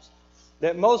lessons,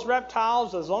 that most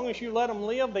reptiles, as long as you let them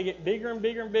live, they get bigger and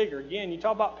bigger and bigger. Again, you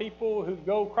talk about people who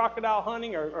go crocodile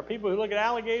hunting or people who look at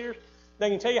alligators, they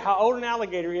can tell you how old an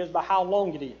alligator is by how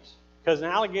long it is, because an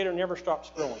alligator never stops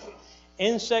growing.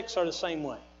 Insects are the same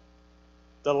way.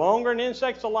 The longer an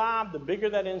insect's alive, the bigger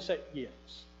that insect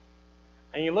gets.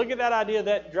 And you look at that idea of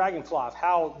that dragonfly,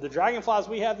 how the dragonflies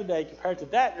we have today compared to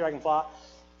that dragonfly,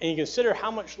 and you consider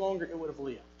how much longer it would have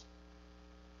lived.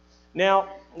 Now,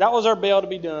 that was our bell to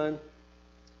be done.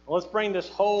 Let's bring this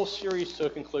whole series to a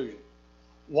conclusion.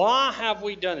 Why have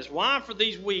we done this? Why for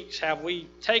these weeks have we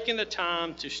taken the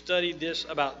time to study this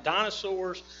about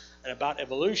dinosaurs and about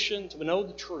evolution to know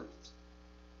the truth?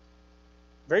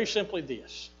 Very simply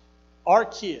this. Our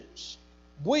kids,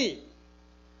 we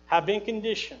have been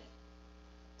conditioned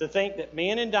to think that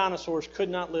man and dinosaurs could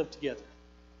not live together.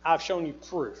 I've shown you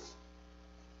proof.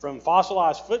 From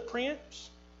fossilized footprints,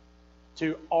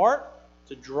 to art,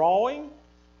 to drawing,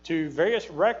 to various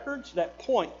records that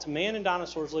point to man and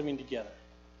dinosaurs living together.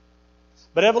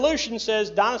 But evolution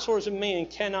says dinosaurs and man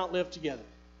cannot live together.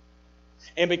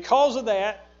 And because of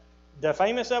that, the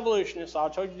famous evolutionist, I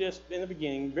told you this in the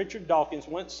beginning, Richard Dawkins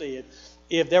once said,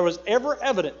 if there was ever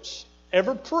evidence,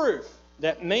 ever proof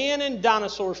that man and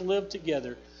dinosaurs lived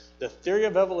together, the theory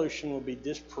of evolution would be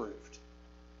disproved.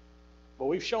 But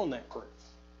we've shown that proof.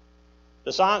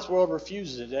 The science world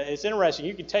refuses it. It's interesting.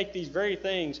 You can take these very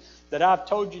things that I've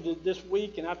told you this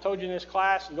week and I've told you in this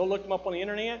class and go look them up on the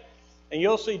internet, and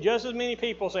you'll see just as many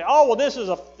people say, "Oh, well, this is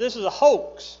a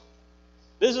hoax.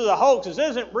 This is a hoax. This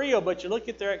isn't real." But you look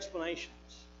at their explanations.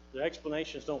 Their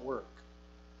explanations don't work.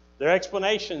 Their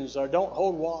explanations don't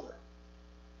hold water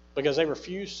because they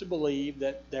refuse to believe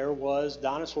that there was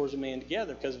dinosaurs and man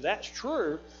together. Because if that's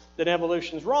true, then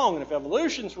evolution's wrong, and if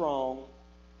evolution's wrong,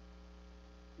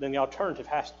 then the alternative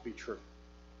has to be true.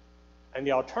 And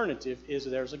the alternative is that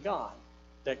there's a God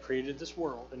that created this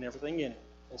world and everything in it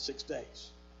in 6 days.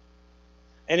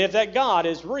 And if that God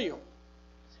is real,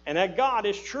 and that God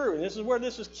is true, and this is where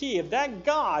this is key, if that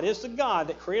God is the God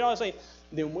that created all these things,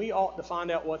 then we ought to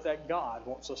find out what that God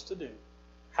wants us to do,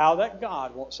 how that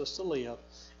God wants us to live,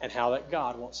 and how that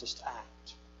God wants us to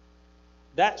act.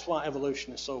 That's why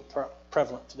evolution is so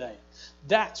prevalent today.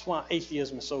 That's why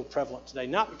atheism is so prevalent today.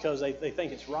 Not because they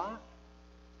think it's right,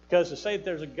 because to say that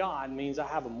there's a God means I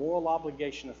have a moral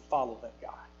obligation to follow that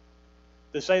God.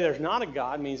 To say there's not a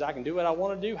God means I can do what I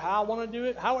want to do, how I want to do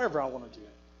it, however I want to do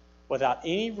it, without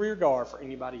any regard for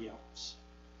anybody else.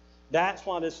 That's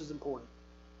why this is important.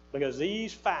 Because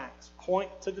these facts point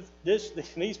to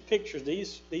these pictures,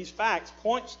 these facts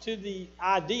points to the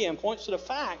idea and points to the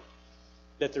fact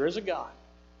that there is a God.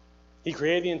 He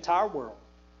created the entire world,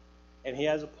 and He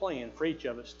has a plan for each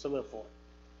of us to live for it.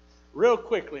 Real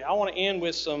quickly, I want to end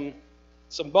with some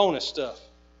bonus stuff.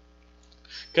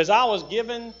 Because I was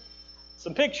given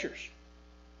some pictures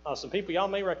of some people y'all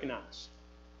may recognize.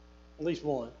 At least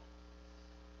one.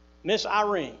 Miss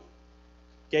Irene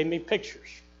gave me pictures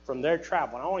from their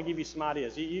travel. And I want to give you some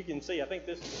ideas. You can see, I think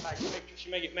this is a packed picture. She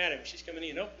may get mad at me. She's coming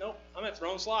in. Nope, I'm at the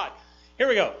wrong slide. Here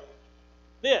we go.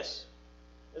 This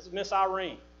is Miss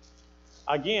Irene.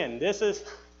 Again, this is,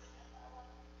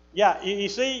 yeah, you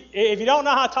see, if you don't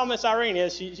know how tall Miss Irene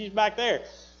is, she's back there.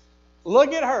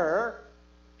 Look at her,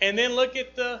 and then look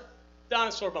at the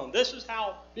dinosaur bone. This is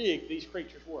how big these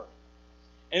creatures were.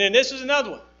 And then this is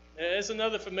another one. It's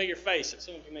another familiar face that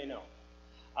some of you may know.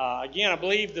 Again, I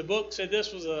believe the book said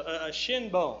this was a shin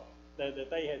bone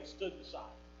that they had stood beside.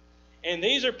 And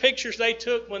these are pictures they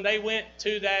took when they went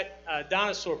to that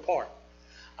dinosaur park.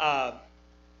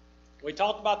 We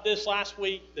talked about this last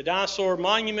week, the dinosaur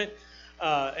monument.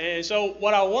 And so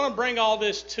what I want to bring all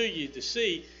this to you to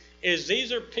see is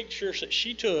these are pictures that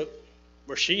she took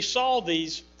where she saw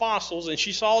these fossils and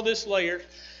she saw this layer.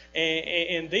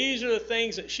 And these are the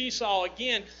things that she saw,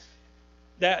 again,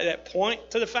 that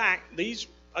point to the fact these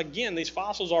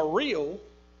fossils are real,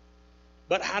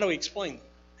 but how do we explain them?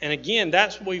 And again,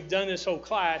 that's what we've done this whole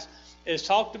class, is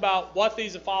talked about what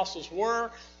these fossils were,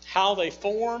 how they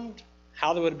formed,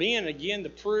 how they would be, and again, to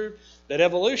prove that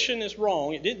evolution is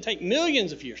wrong. It didn't take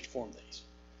millions of years to form these.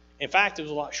 In fact, it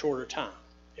was a lot shorter time.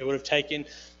 It would have taken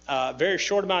a very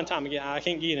short amount of time. Again, I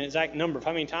can't give you an exact number of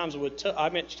how many times it would how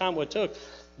much time it would took,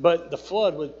 but the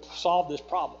flood would solve this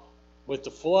problem. With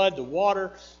the flood, the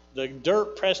water, the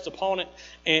dirt pressed upon it.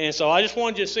 And so I just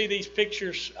wanted you to see these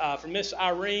pictures from Miss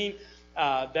Irene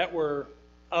that were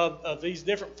of these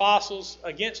different fossils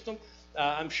against them.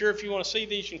 I'm sure if you want to see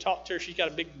these, you can talk to her. She's got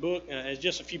a big book, and it's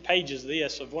just a few pages of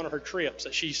this, of one of her trips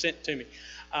that she sent to me.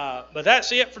 But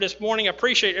that's it for this morning. I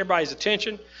appreciate everybody's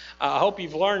attention. I hope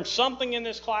you've learned something in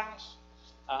this class.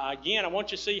 Again, I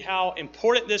want you to see how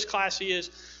important this class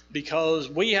is, because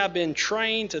we have been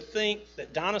trained to think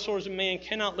that dinosaurs and man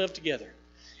cannot live together.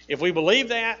 If we believe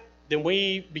that, then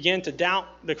we begin to doubt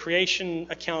the creation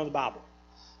account of the Bible.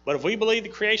 But if we believe the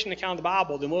creation account of the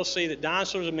Bible, then we'll see that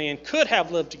dinosaurs and man could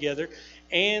have lived together,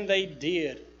 and they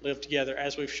did live together,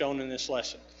 as we've shown in this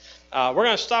lesson. We're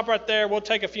going to stop right there. We'll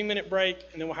take a few-minute break,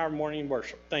 and then we'll have morning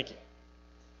worship. Thank you.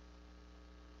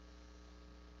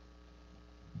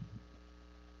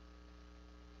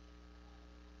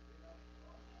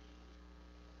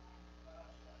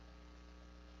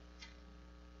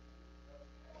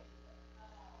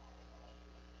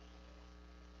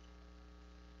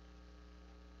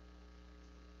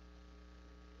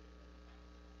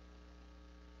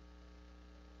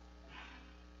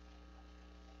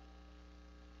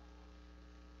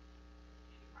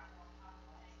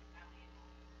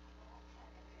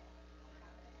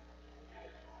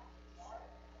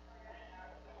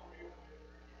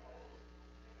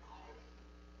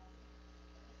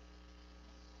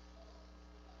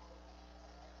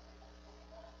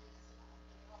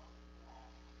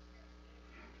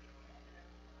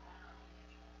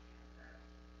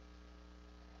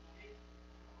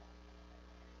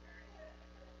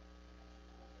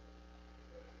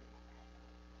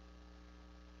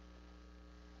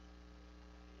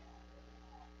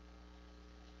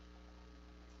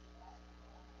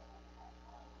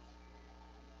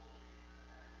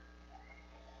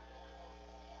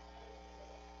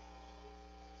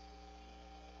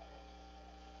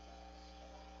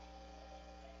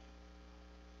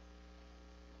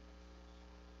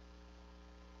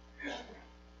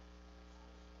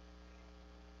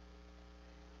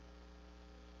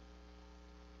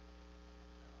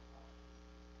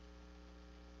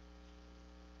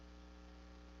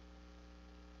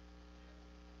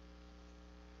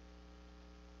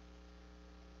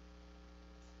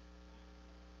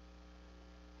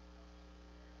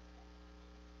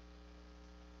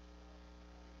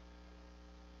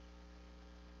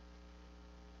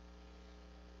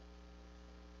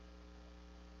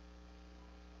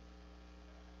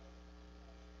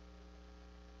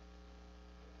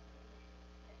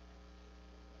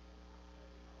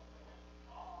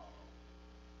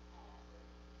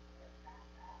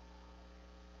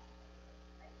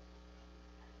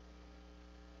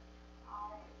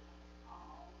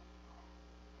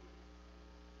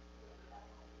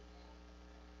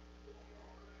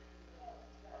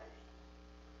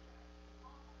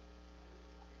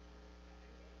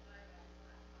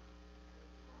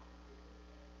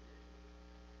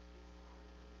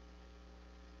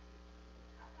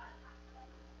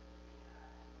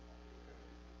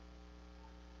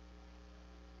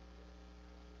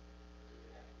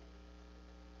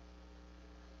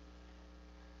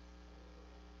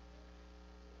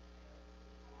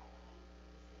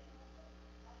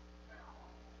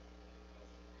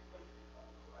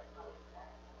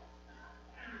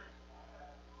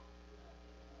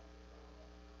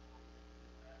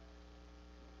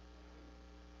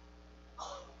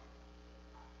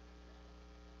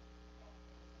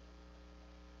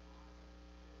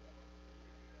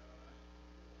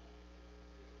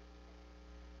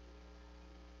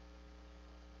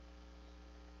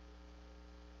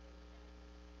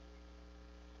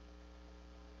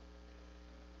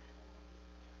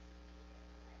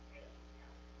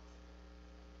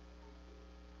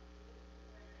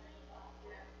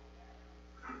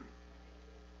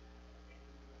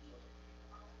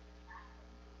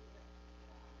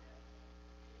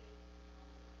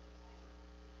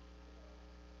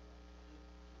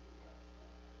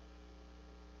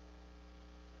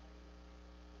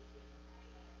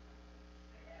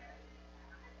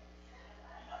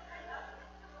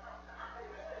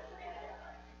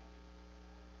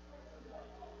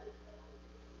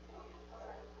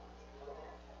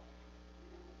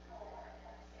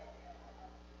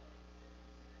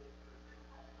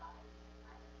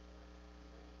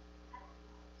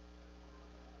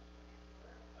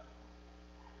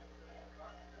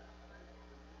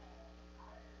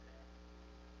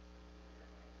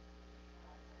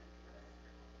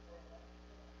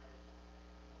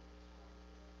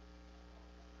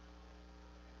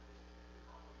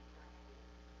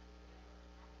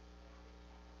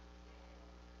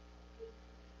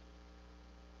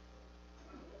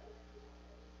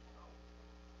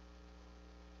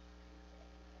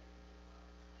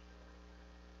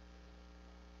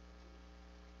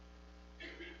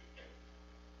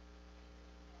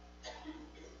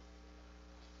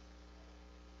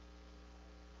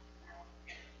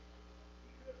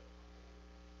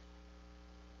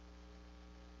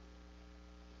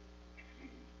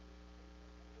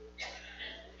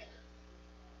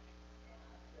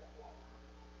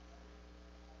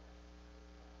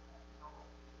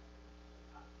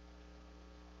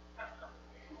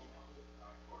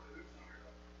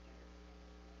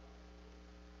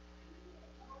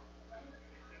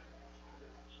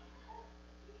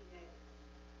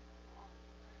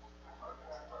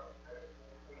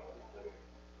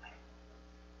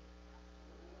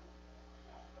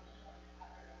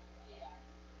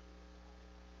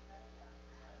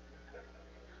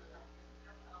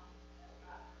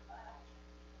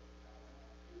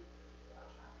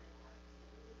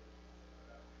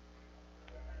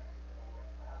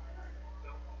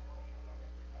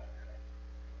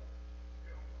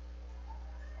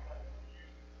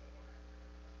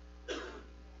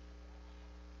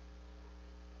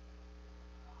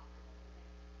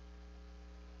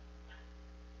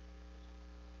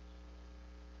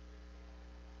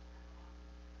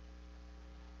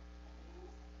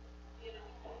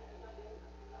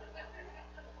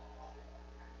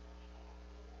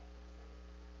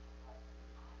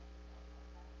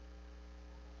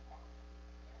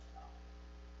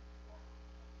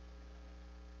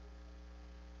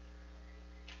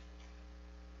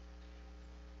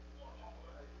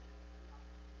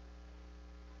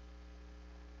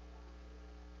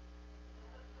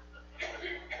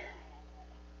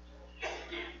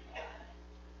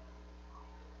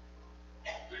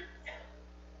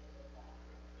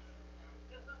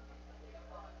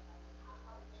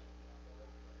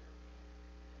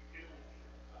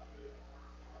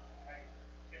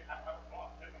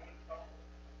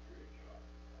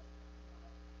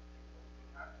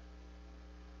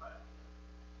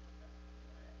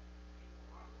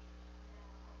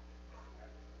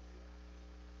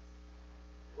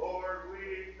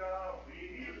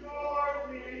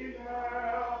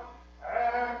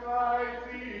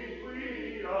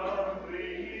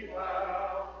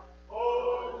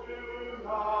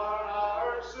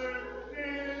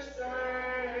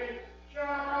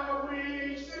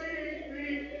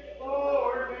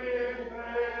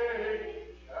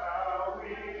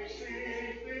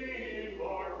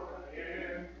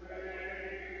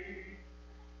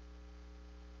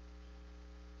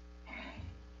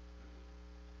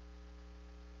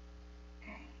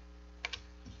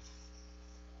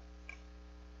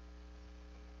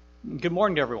 Good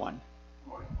morning to everyone.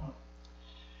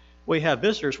 We have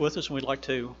visitors with us, and we'd like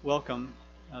to welcome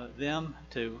them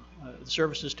to the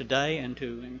services today and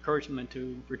to encourage them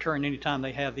to return anytime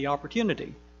they have the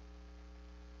opportunity.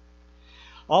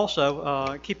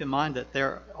 Also, keep in mind that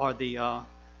there are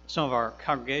some of our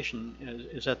congregation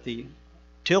is at the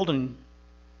Tilden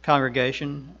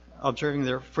congregation observing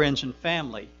their Friends and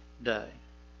Family Day.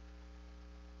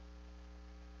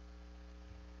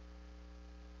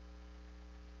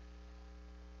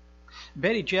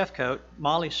 Betty Jeffcoat,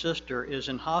 Molly's sister, is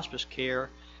in hospice care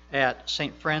at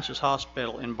St. Francis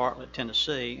Hospital in Bartlett,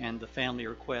 Tennessee, and the family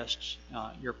requests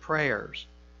your prayers.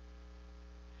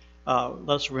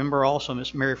 Let's remember also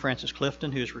Miss Mary Frances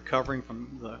Clifton, who's recovering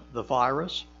from the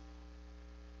virus.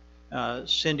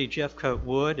 Cindy Jeffcoat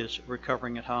Wood is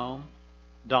recovering at home.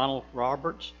 Donald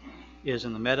Roberts is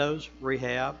in the Meadows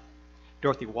rehab.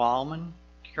 Dorothy Wildman,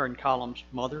 Karen Collins'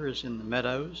 mother, is in the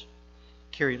Meadows.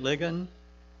 Carrie Ligon,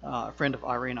 a friend of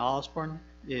Irene Osborne,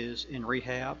 is in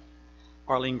rehab.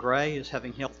 Arlene Gray is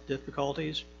having health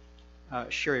difficulties.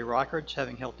 Sherry Reichert's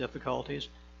having health difficulties.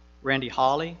 Randy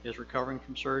Holly is recovering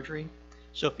from surgery.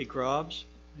 Sophie Grubbs,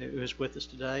 who is with us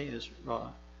today, is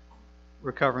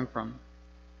recovering from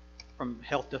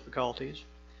health difficulties.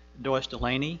 Doyce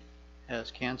Delaney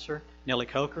has cancer. Nellie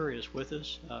Coker is with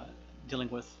us, dealing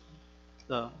with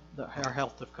her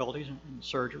health difficulties and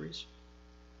surgeries.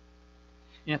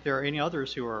 And if there are any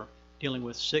others who are dealing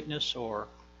with sickness or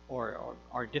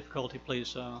difficulty,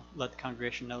 please let the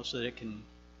congregation know so that it can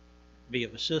be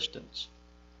of assistance.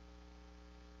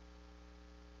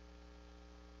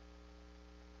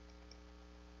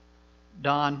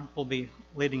 Don will be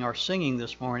leading our singing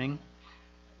this morning.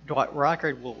 Dwight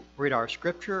Reichert will read our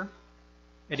scripture.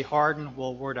 Eddie Harden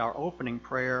will word our opening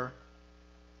prayer.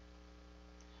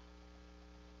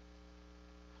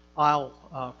 I'll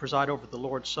preside over the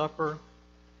Lord's Supper,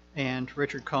 and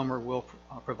Richard Comer will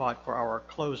provide for our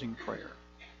closing prayer.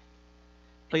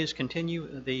 Please continue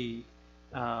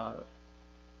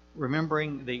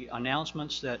remembering the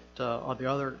announcements that are the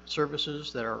other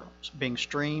services that are being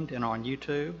streamed and on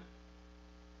YouTube.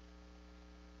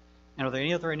 And are there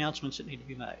any other announcements that need to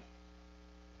be made?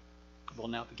 We'll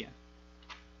now begin.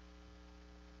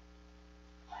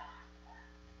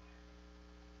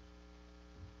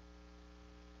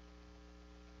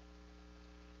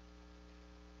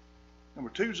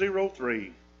 Number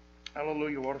 203,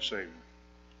 Hallelujah, what a Savior.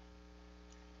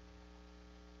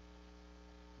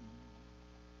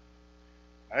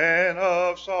 Man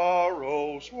of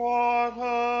sorrows, what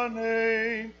a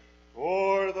name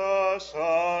for the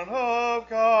Son of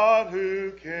God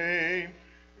who came,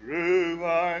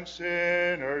 ruined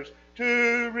sinners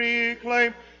to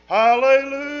reclaim.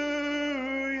 Hallelujah,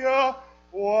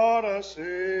 what a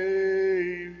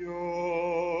Savior.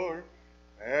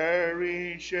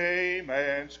 Bearing shame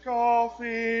and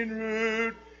scoffing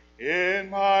rude, in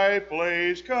my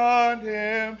place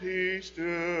condemned he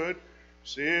stood,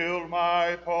 sealed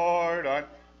my pardon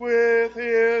with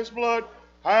his blood.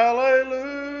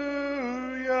 Hallelujah,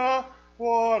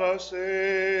 what a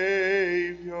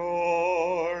Savior.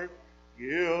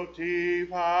 Guilty,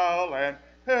 foul, and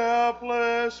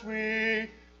helpless we,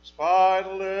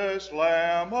 spotless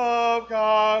Lamb of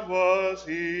God was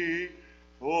he.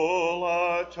 Full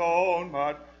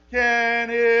atonement can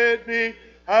it be?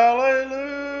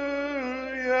 Hallelujah,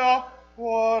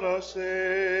 what a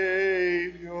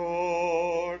Savior.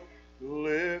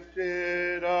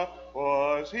 Lifted up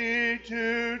was he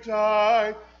to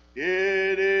die.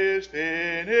 It is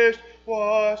finished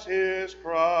was his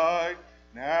cry.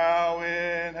 Now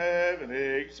in heaven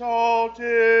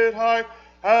exalted high.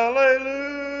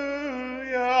 Hallelujah,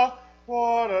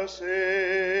 what a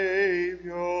Savior.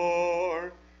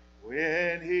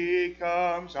 When he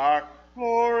comes, our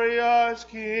glorious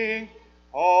King,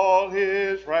 all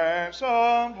his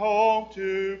ransomed home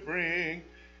to bring,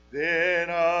 then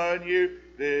anew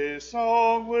this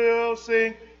song we'll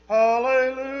sing.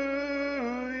 Hallelujah,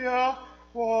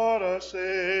 what a Savior.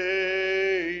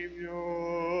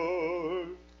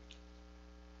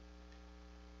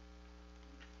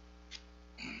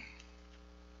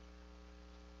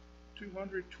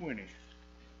 $220.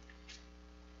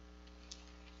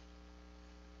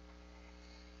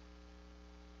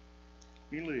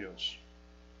 He lives.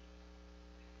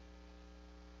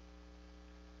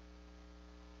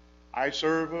 I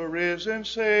serve a risen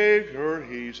Savior,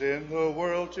 he's in the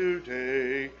world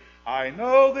today. I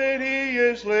know that he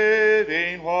is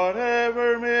living,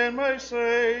 whatever men may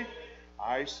say.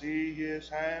 I see his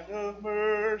hand of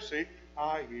mercy,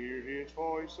 I hear his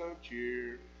voice of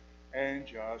cheer. And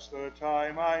just the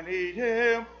time I need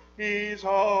him, he's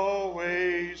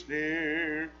always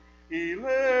near. He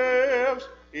lives,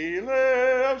 He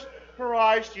lives.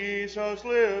 Christ Jesus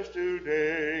lives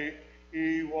today.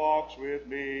 He walks with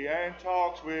me and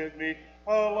talks with me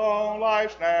along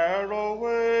life's narrow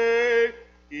way.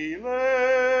 He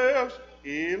lives,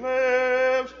 He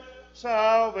lives.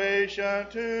 Salvation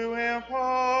to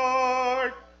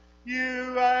impart.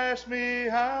 You ask me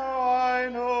how I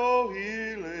know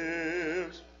He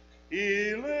lives.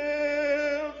 He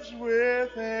lives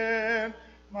within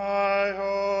my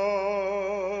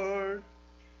heart.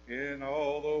 In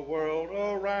all the world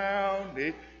around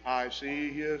me, I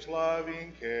see His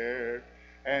loving care.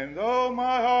 And though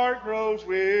my heart grows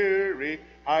weary,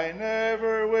 I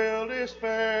never will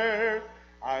despair.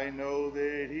 I know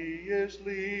that He is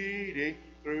leading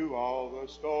through all the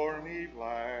stormy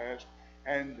blast,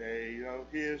 and day of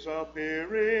His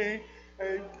appearing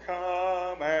had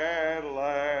come at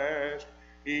last.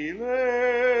 He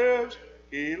lives,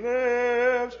 He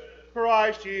lives.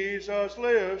 Christ Jesus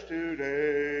lives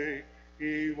today.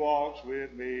 He walks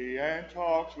with me and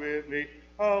talks with me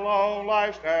along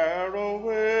life's narrow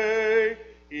way.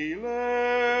 He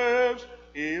lives,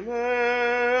 He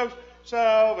lives.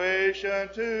 Salvation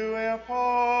to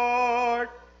impart.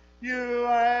 You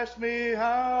ask me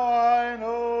how I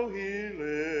know He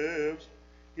lives.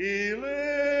 He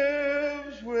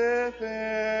lives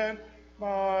within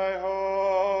my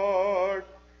heart.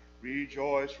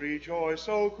 Rejoice, rejoice,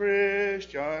 O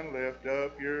Christian, lift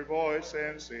up your voice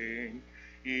and sing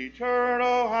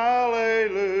eternal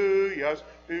hallelujahs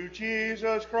to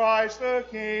Jesus Christ the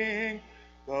King,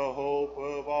 the hope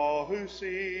of all who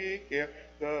seek Him,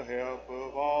 the help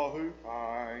of all who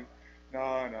find.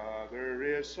 None other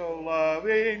is so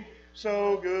loving,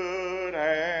 so good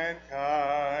and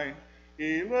kind.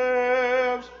 He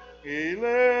lives, He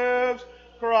lives.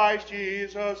 Christ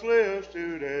Jesus lives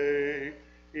today.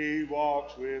 He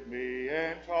walks with me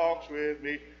and talks with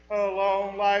me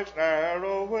along life's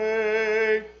narrow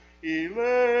way. He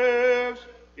lives,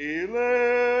 He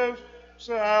lives.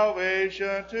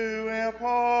 Salvation to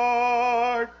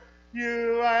impart.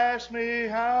 You ask me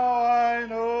how I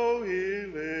know He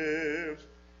lives.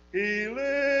 He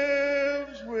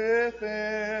lives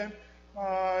within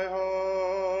my heart.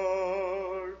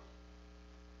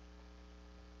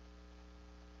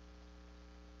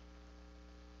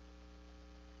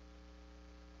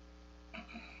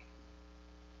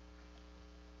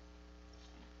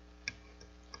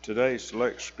 Today's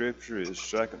select scripture is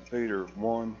 2 Peter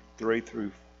 1, 3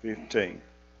 through 15.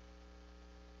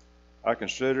 I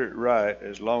consider it right,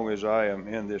 as long as I am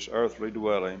in this earthly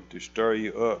dwelling, to stir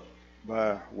you up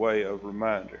by way of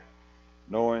reminder,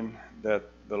 knowing that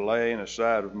the laying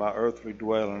aside of my earthly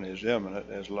dwelling is imminent,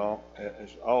 as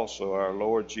also our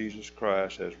Lord Jesus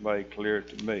Christ has made clear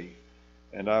to me.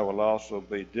 And I will also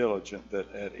be diligent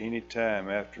that at any time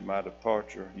after my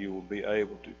departure you will be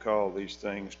able to call these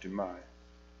things to mind.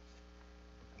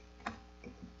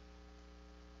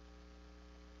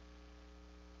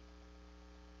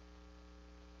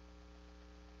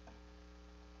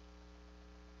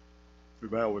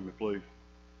 Bow with me, please.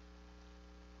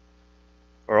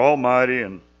 Our almighty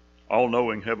and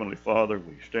all-knowing Heavenly Father,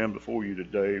 we stand before you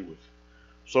today with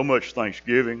so much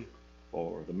thanksgiving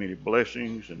for the many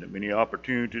blessings and the many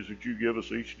opportunities that you give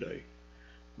us each day.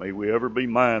 May we ever be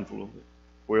mindful of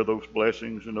where those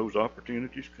blessings and those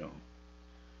opportunities come.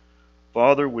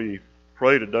 Father, we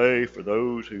pray today for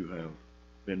those who have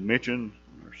been mentioned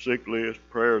on our sick list,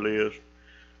 prayer list,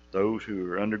 those who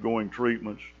are undergoing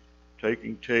treatments,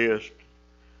 taking tests,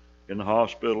 in the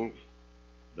hospital,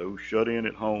 those shut in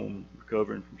at home,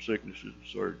 recovering from sicknesses and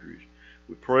surgeries.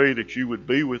 We pray that you would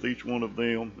be with each one of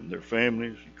them and their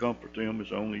families and comfort them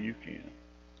as only you can.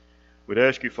 We'd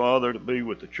ask you, Father, to be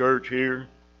with the church here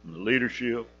and the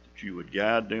leadership, that you would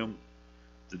guide them,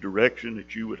 the direction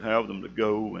that you would have them to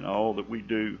go, and all that we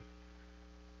do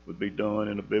would be done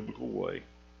in a biblical way.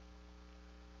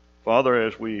 Father,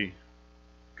 as we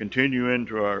continue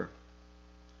into our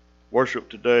worship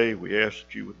today, we ask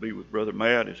that you would be with Brother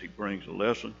Matt as he brings a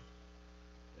lesson,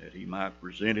 that he might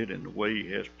present it in the way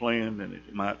he has planned, and that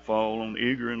it might fall on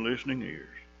eager and listening ears.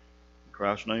 In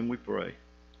Christ's name we pray.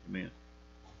 Amen.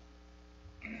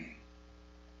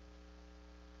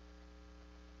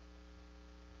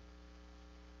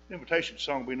 The invitation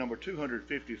song will be number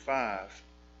 255.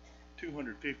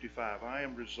 255, I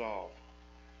Am Resolved.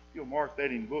 You'll mark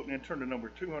that in book and then turn to number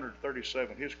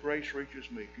 237, His Grace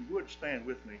Reaches Me. If you would stand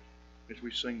with me as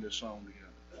we sing this song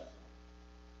together.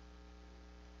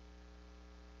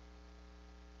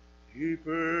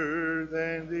 Deeper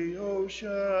than the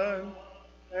ocean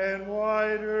and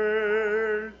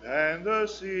wider than the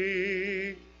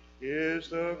sea is is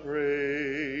the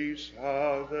grace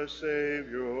of the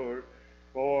Savior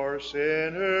for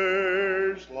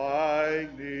sinners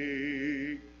like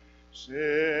me,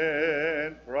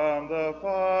 sent from the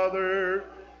Father,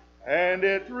 and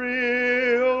it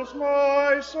thrills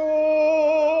my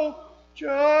soul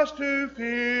just to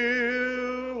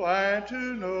feel and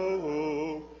to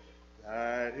know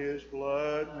that His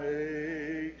blood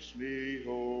makes me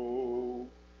whole.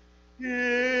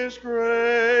 His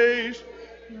grace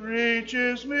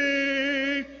reaches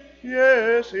me,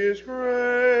 yes, His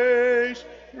grace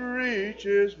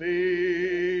reaches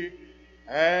me,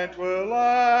 and 'twill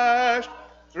last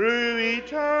through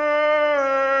eternity.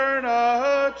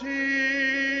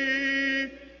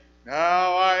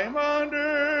 Now I'm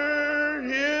under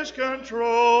His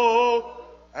control,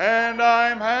 and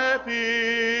I'm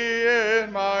happy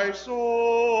in my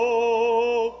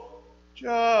soul,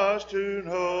 just to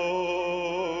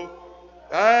know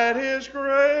that His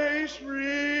grace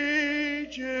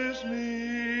reaches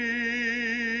me.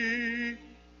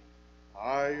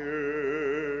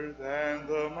 Higher than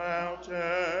the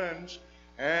mountains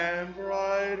and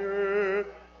brighter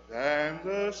than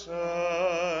the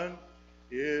sun,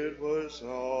 it was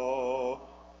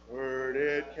offered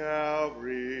at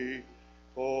Calvary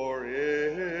for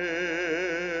everyone.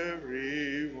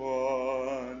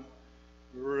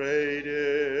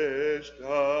 Greatest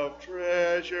of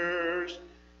treasures,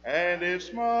 and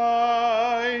it's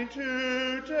mine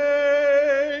to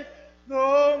take,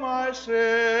 though my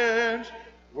sins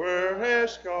were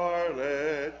as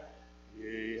scarlet,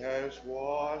 He has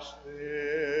washed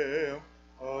them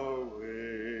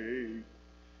away.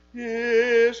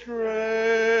 His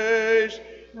grace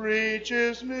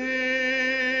reaches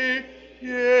me,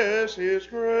 yes, His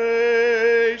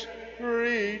grace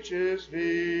reaches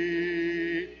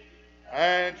me,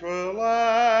 and 'twill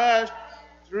last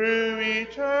through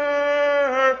eternity.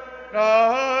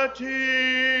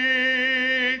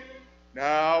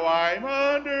 Now I'm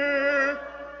under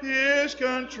His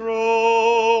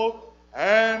control,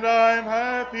 and I'm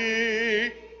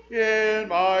happy in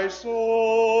my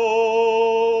soul,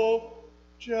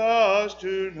 just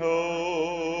to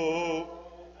know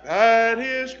that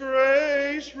His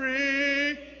grace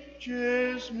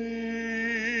reaches me.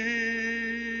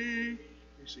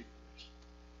 You see.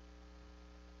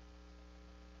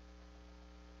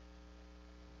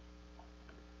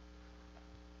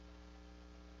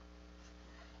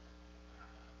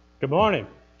 Good morning.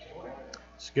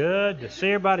 It's good to see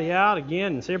everybody out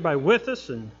again and see everybody with us,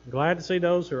 and glad to see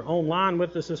those who are online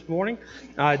with us this morning.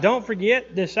 Don't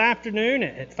forget, this afternoon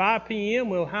at 5 p.m.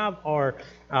 we'll have our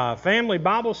family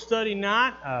Bible study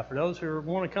night. For those who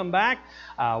want to come back,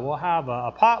 we'll have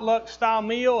a potluck style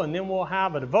meal, and then we'll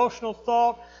have a devotional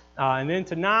thought. And then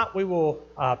tonight we will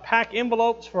pack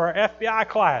envelopes for our FBI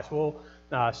class. We'll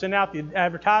send out the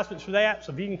advertisements for that,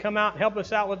 so if you can come out and help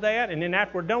us out with that. And then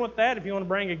after we're done with that, if you want to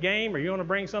bring a game or you want to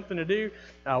bring something to do,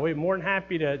 we're more than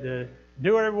happy to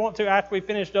do whatever we want to after we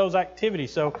finish those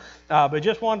activities. So, but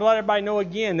just wanted to let everybody know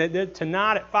again that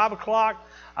tonight at 5 o'clock,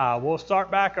 we'll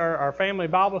start back our family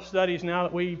Bible studies now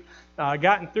that we've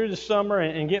gotten through the summer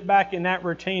and get back in that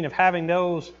routine of having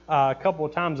those a couple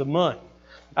of times a month.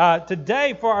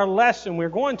 Today for our lesson, we're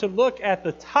going to look at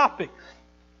the topic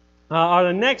or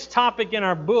the next topic in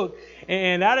our book,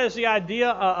 and that is the idea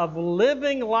of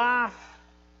living life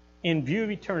in view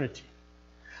of eternity.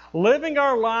 Living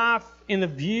our life in the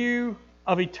view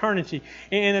of eternity,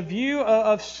 in a view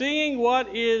of seeing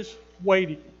what is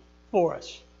waiting for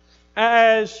us.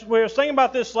 As we were thinking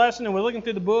about this lesson and we're looking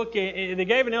through the book, they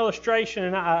gave an illustration,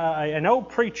 an old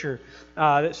preacher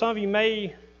that some of you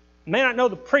may not know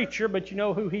the preacher, but you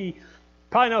know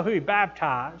probably know who he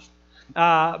baptized.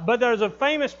 But there's a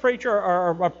famous preacher,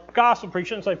 or a gospel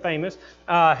preacher, I shouldn't say famous,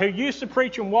 who used to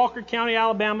preach in Walker County,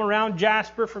 Alabama, around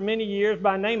Jasper for many years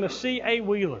by the name of C.A.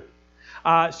 Wheeler.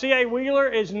 C.A. Wheeler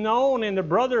is known in the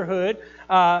Brotherhood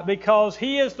because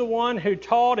he is the one who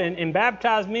taught and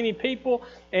baptized many people,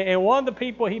 and one of the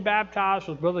people he baptized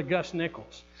was Brother Gus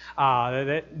Nichols,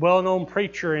 that well-known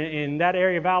preacher in that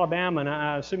area of Alabama, and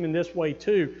I assume in this way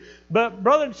too. But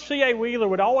Brother C.A. Wheeler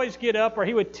would always get up, or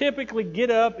he would typically get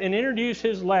up and introduce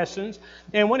his lessons,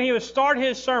 and when he would start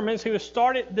his sermons, he would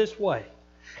start it this way.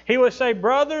 He would say,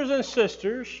 "Brothers and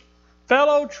sisters,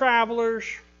 fellow travelers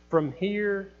from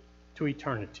here to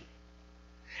eternity."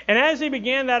 And as he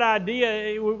began that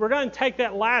idea, we're going to take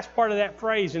that last part of that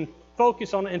phrase and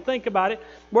focus on it and think about it,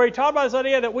 where he talked about this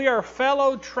idea that we are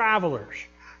fellow travelers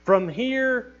from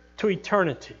here to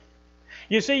eternity.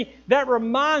 You see, that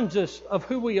reminds us of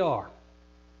who we are.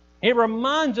 It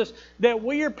reminds us that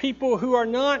we are people who are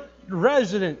not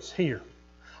residents here.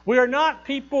 We are not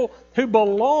people who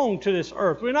belong to this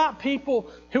earth. We're not people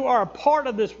who are a part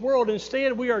of this world.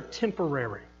 Instead, we are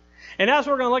temporary. And that's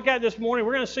what we're going to look at this morning.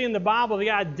 We're going to see in the Bible the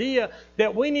idea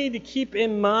that we need to keep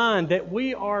in mind that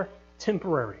we are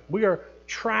temporary. We are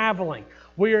traveling.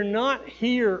 We are not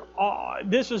here.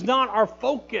 This is not our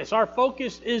focus. Our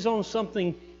focus is on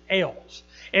something else.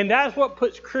 And that's what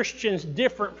puts Christians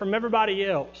different from everybody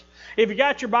else. If you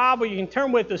got your Bible, you can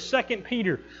turn with us 2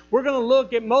 Peter. We're going to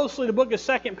look at mostly the book of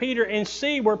 2 Peter and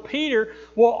see where Peter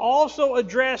will also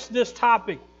address this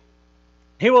topic.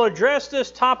 He will address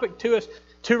this topic to us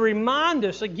to remind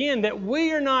us again that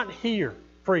we are not here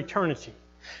for eternity.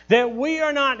 That we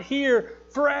are not here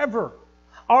forever.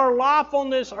 Our life on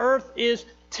this earth is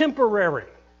temporary.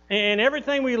 And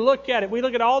everything we look at it, we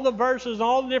look at all the verses and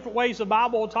all the different ways the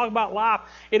Bible will talk about life.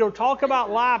 It'll talk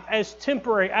about life as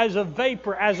temporary, as a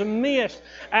vapor, as a mist,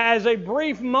 as a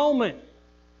brief moment.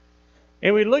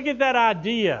 And we look at that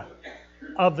idea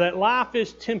of that life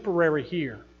is temporary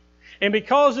here. And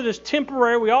because it is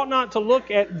temporary, we ought not to look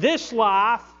at this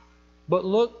life, but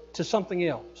look to something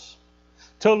else.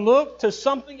 To look to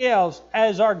something else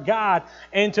as our guide,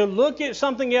 and to look at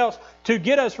something else to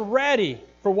get us ready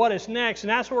for what is next. And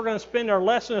that's what we're going to spend our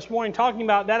lesson this morning talking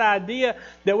about, that idea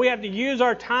that we have to use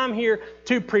our time here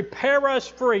to prepare us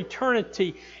for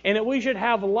eternity, and that we should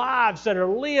have lives that are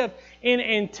lived in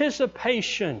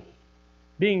anticipation,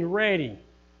 being ready,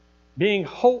 being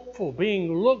hopeful,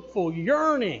 being lookful,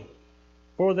 yearning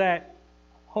for that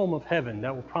home of heaven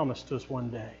that will promise to us one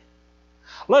day.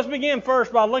 Let's begin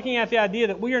first by looking at the idea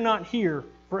that we are not here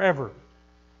forever.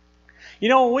 You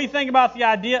know, when we think about the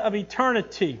idea of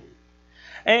eternity,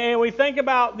 and we think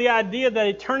about the idea that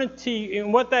eternity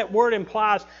and what that word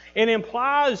implies, it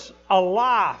implies a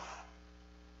life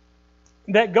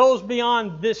that goes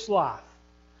beyond this life.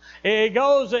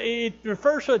 It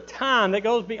refers to a time that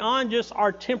goes beyond just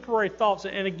our temporary thoughts.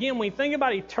 And again, when you think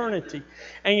about eternity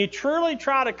and you truly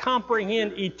try to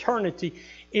comprehend eternity,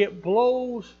 it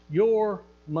blows your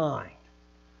mind.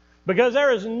 Because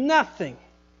there is nothing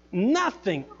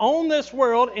on this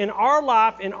world, in our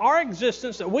life, in our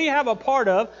existence that we have a part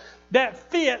of that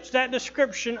fits that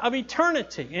description of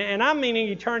eternity. And I'm meaning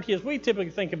eternity as we typically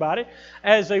think about it,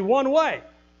 as a one-way.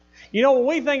 You know, when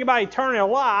we think about eternal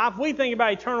life, we think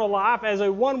about eternal life as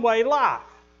a one-way life.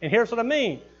 And here's what I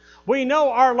mean. We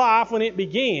know our life when it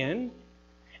began,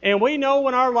 and we know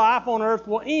when our life on earth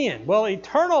will end. Well,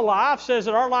 eternal life says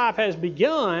that our life has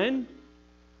begun,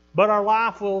 but our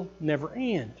life will never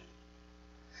end.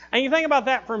 And you think about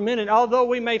that for a minute. Although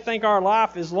we may think our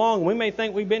life is long, we may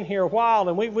think we've been here a while,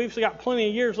 and we've got plenty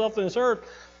of years left on this earth,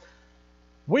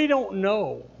 we don't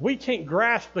know. We can't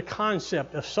grasp the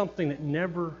concept of something that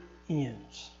never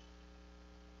ends.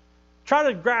 Try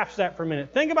to grasp that for a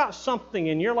minute. Think about something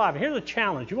in your life. Here's a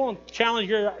challenge. You want to challenge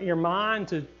your mind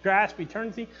to grasp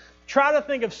eternity? Try to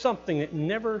think of something that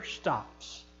never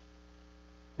stops.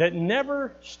 That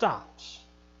never stops.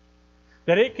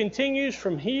 That it continues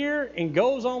from here and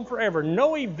goes on forever.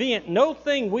 No event, no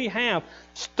thing we have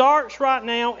starts right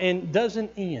now and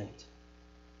doesn't end.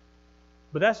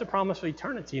 But that's the promise of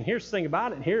eternity. And here's the thing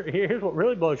about it. Here's what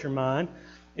really blows your mind.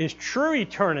 Is true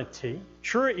eternity,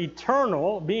 true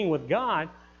eternal being with God,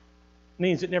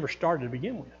 means it never started to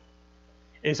begin with.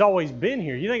 It's always been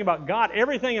here. You think about God,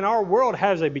 everything in our world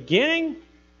has a beginning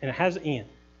and it has an end.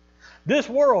 This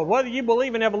world, whether you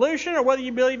believe in evolution or whether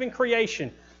you believe in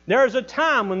creation, there is a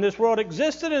time when this world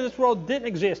existed and this world didn't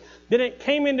exist. Then it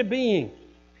came into being.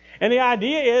 And the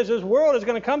idea is this world is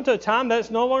going to come to a time that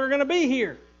it's no longer going to be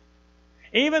here.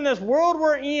 Even this world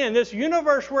we're in, this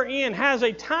universe we're in, has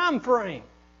a time frame.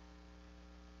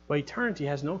 But eternity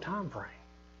has no time frame.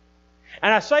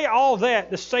 And I say all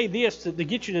that to say this, to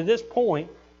get you to this point,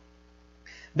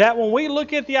 that when we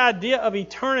look at the idea of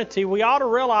eternity, we ought to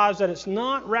realize that it's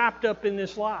not wrapped up in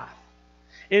this life.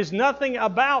 It's nothing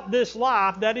about this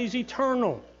life that is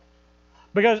eternal.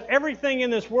 Because everything in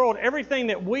this world, everything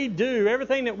that we do,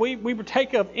 everything that we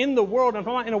partake of in the world, and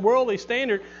in a worldly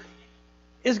standard,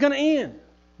 is going to end.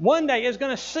 One day it's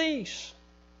going to cease.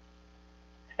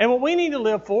 And what we need to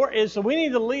live for is that we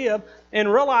need to live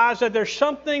and realize that there's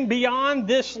something beyond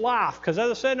this life. Because as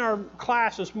I said in our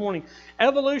class this morning,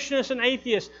 evolutionists and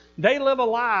atheists, they live a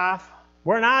life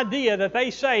where an idea that they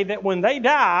say that when they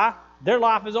die, their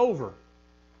life is over.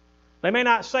 They may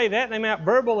not say that, they may not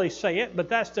verbally say it, but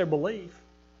that's their belief.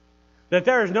 That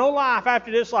there is no life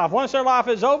after this life. Once their life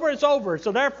is over, it's over.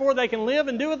 So therefore they can live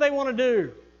and do what they want to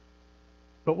do.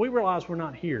 But we realize we're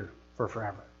not here for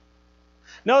forever.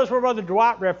 Notice where Brother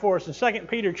Dwight read for us in 2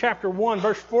 Peter chapter 1,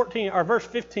 verse 14 or verse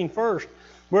 15 first.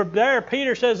 Where there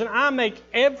Peter says, "And I make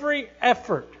every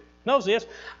effort Notice this.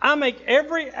 I make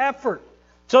every effort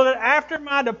so that after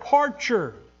my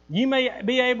departure, you may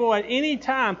be able at any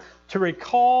time to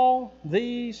recall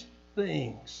these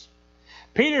things.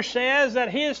 Peter says that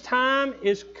his time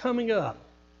is coming up.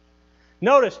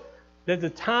 Notice that the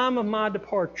time of my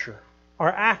departure, or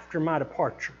after my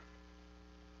departure,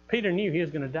 Peter knew he was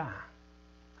going to die.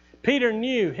 Peter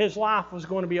knew his life was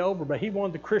going to be over, but he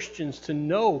wanted the Christians to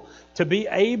know, to be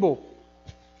able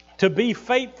to be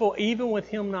faithful even with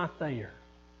him not there.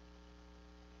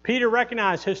 Peter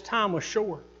recognized his time was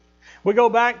short. We go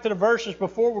back to the verses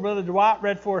before where Brother Dwight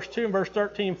read for us too, in verse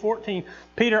 13 and 14.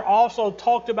 Peter also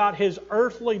talked about his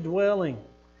earthly dwelling.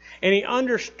 And he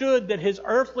understood that his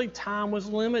earthly time was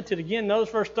limited. Again,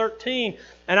 notice verse 13.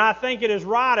 And I think it is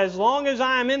right, as long as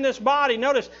I am in this body.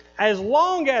 Notice, as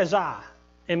long as I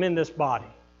am in this body.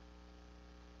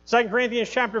 2 Corinthians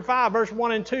chapter 5, verse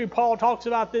 1 and 2, Paul talks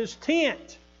about this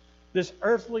tent, this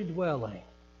earthly dwelling.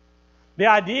 The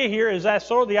idea here is that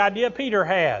sort of the idea Peter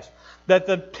has. That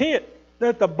the tent,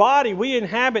 that the body we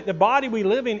inhabit, the body we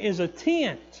live in is a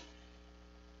tent.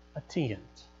 A tent.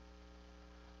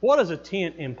 What does a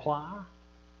tent imply?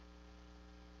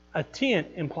 A tent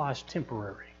implies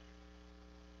temporary.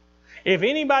 If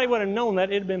anybody would have known that,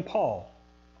 it would have been Paul.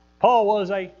 Paul was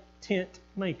a tent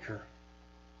maker.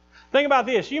 Think about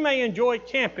this. You may enjoy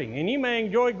camping, and you may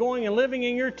enjoy going and living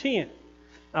in your tent.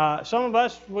 Some of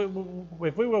us,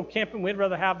 if we go camping, we'd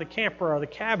rather have the camper or the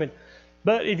cabin.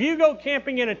 But if you go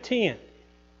camping in a tent,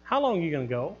 how long are you going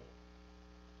to go?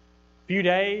 A few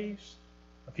days?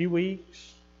 A few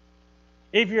weeks?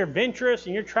 If you're adventurous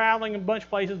and you're traveling a bunch of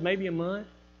places, maybe a month.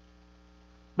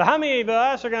 But how many of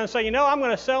us are going to say, you know, I'm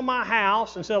going to sell my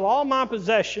house and sell all my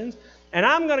possessions, and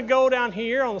I'm going to go down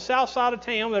here on the south side of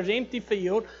town, there's an empty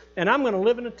field, and I'm going to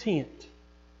live in a tent.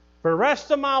 For the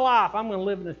rest of my life, I'm going to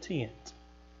live in a tent.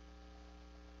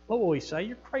 What will we say?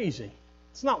 You're crazy.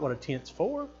 It's not what a tent's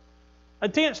for. A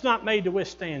tent's not made to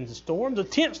withstand the storms. A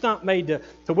tent's not made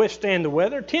to withstand the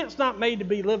weather. A tent's not made to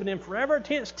be living in forever. A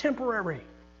tent's temporary.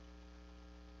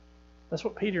 That's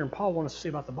what Peter and Paul want us to see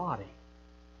about the body.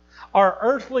 Our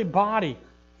earthly body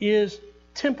is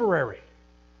temporary.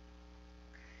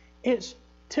 It's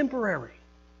temporary.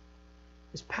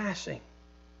 It's passing.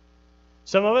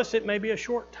 Some of us, it may be a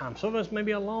short time. Some of us, may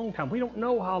be a long time. We don't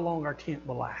know how long our tent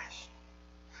will last.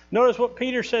 Notice what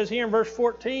Peter says here in verse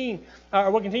 14.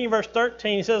 We'll continue in verse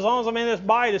 13. He says, as long as I'm in this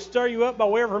body, to stir you up by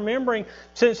way of remembering,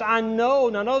 since I know,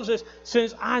 now notice this,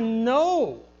 since I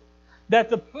know that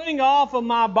the putting off of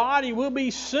my body will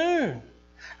be soon,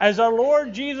 as our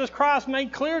Lord Jesus Christ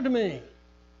made clear to me.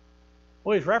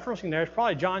 Well, he's referencing there, it's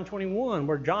probably John 21,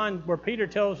 where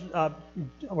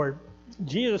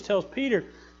Jesus tells Peter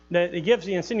that he gives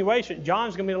the insinuation,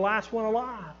 John's going to be the last one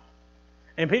alive.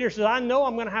 And Peter says, I know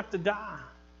I'm going to have to die.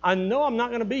 I know I'm not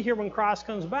going to be here when Christ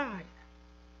comes back.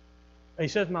 He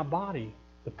says, my body,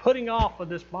 the putting off of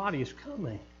this body is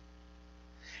coming.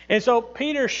 And so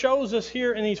Peter shows us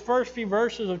here in these first few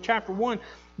verses of chapter 1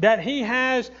 that he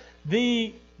has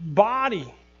the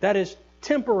body that is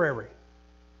temporary.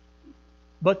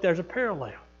 But there's a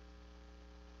parallel.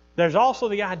 There's also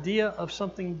the idea of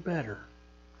something better.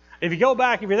 If you go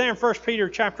back, if you're there in 2 Peter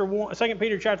chapter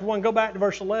 1, go back to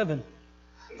verse 11.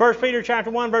 1 Peter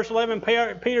chapter 1, verse 11,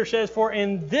 Peter says, for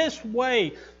in this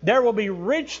way there will be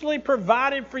richly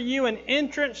provided for you an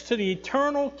entrance to the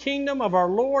eternal kingdom of our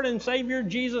Lord and Savior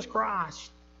Jesus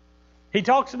Christ. He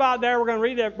talks about there, we're going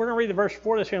to read the verse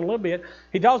before this here in a little bit.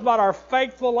 He talks about our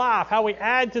faithful life, how we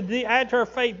add to our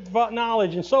faith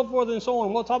knowledge, and so forth and so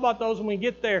on. We'll talk about those when we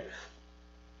get there.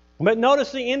 But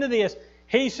notice the end of this.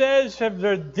 He says,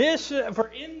 for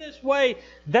in this way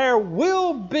there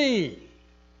will be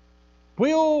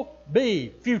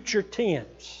future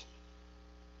tense,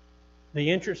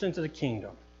 the entrance into the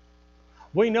kingdom.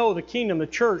 We know the kingdom, the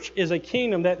church, is a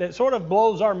kingdom that sort of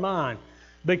blows our mind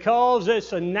because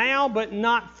it's a now but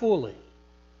not fully.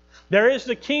 There is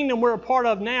the kingdom we're a part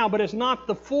of now, but it's not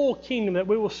the full kingdom that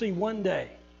we will see one day.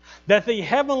 That the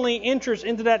heavenly entrance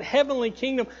into that heavenly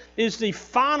kingdom is the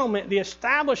finalment, the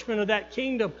establishment of that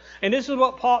kingdom. And this is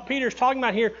what Peter's talking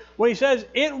about here when he says,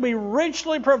 it will be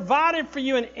richly provided for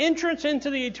you an entrance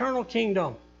into the eternal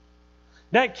kingdom.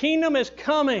 That kingdom is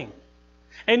coming.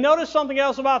 And notice something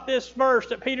else about this verse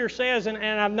that Peter says, and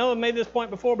I know I've made this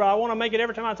point before, but I want to make it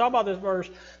every time I talk about this verse.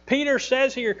 Peter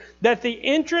says here that the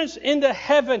entrance into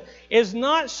heaven is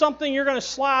not something you're going to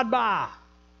slide by.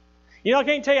 You know, I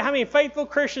can't tell you how many faithful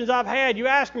Christians I've had. You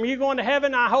ask them, are you going to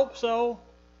heaven? I hope so.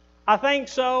 I think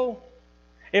so.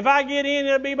 If I get in,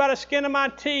 it'll be by the skin of my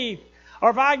teeth. Or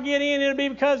if I get in, it'll be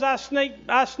because I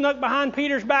snuck behind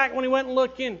Peter's back when he wasn't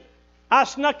looking. I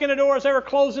snuck in the door as they were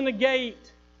closing the gate.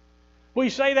 We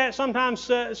say that sometimes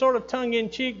sort of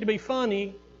tongue-in-cheek to be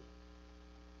funny.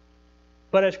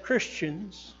 But as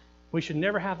Christians, we should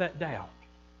never have that doubt.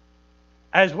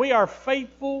 As we are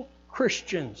faithful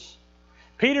Christians,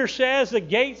 Peter says the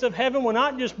gates of heaven will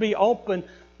not just be open,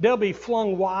 they'll be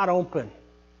flung wide open.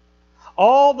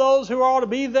 All those who are to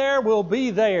be there will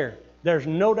be there. There's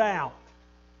no doubt.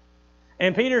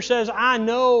 And Peter says, I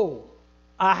know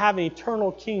I have an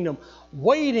eternal kingdom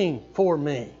waiting for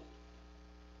me.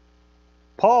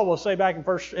 Paul will say back in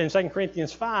 2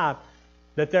 Corinthians 5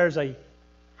 that there's a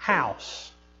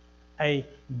house, a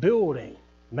building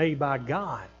made by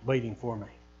God waiting for me.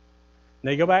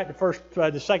 Now you go back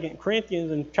to 2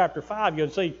 Corinthians in chapter 5, you'll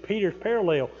see Peter's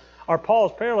parallel, or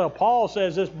Paul's parallel. Paul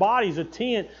says this body's a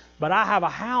tent, but I have a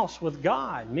house with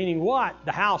God. Meaning what?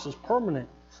 The house is permanent.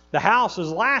 The house is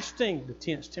lasting. The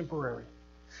tent's temporary.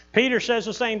 Peter says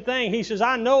the same thing. He says,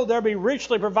 I know there'll be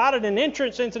richly provided an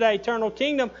entrance into the eternal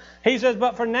kingdom. He says,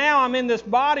 but for now I'm in this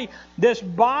body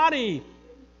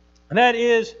that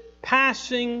is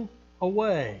passing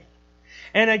away.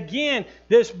 And again,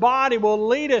 this body will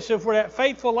lead us, if we're that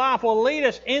faithful life, will lead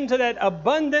us into that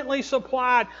abundantly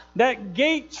supplied, that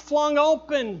gates flung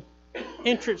open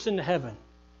entrance into heaven.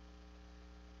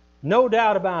 No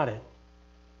doubt about it.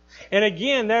 And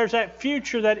again, there's that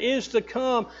future that is to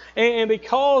come. And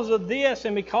because of this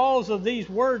and because of these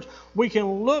words, we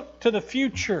can look to the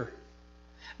future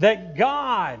that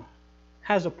God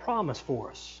has a promise for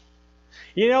us.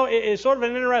 You know, it's sort of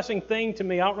an interesting thing to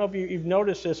me. I don't know if you've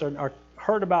noticed this or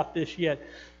heard about this yet,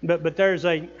 but there's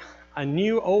a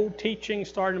new old teaching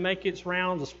starting to make its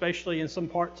rounds, especially in some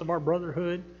parts of our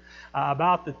brotherhood,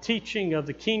 about the teaching of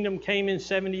the kingdom came in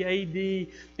 70 A.D.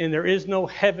 and there is no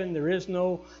heaven, there is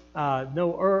no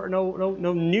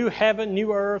new heaven,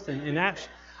 new earth, and that's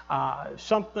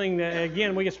something that,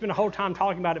 again, we could spend a whole time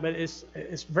talking about it, but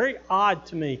it's very odd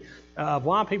to me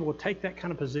why people would take that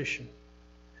kind of position.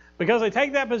 Because they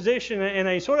take that position and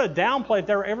they sort of downplay if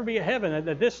there will ever be a heaven,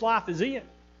 that this life is it.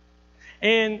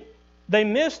 And they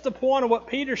miss the point of what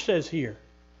Peter says here.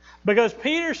 Because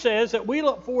Peter says that we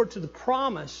look forward to the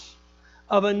promise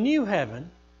of a new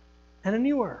heaven and a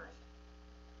new earth.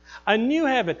 A new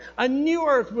heaven, a new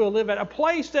earth we'll live at. A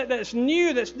place that's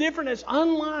new, that's different, that's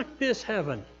unlike this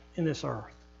heaven and this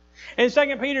earth. In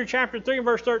 2 Peter chapter 3,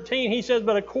 verse 13, he says,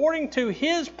 but according to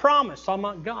his promise, talking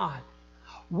about God,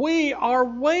 we are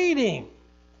waiting.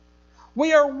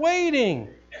 We are waiting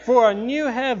for a new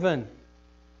heaven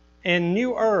and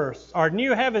new earth, or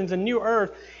new heavens and new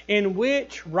earth, in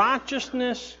which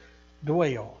righteousness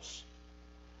dwells.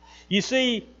 You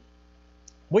see,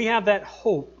 we have that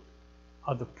hope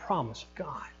of the promise of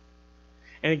God.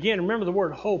 And again, remember the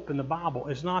word hope in the Bible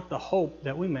is not the hope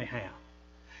that we may have.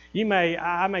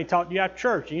 I may talk to you at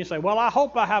church and you say, well, I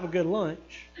hope I have a good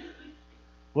lunch.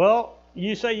 Well,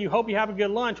 you say you hope you have a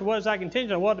good lunch. What is that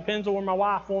contingent on? Well, it depends on where my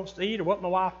wife wants to eat or what my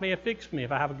wife may have fixed me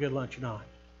if I have a good lunch or not.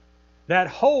 That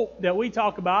hope that we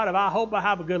talk about, if I hope I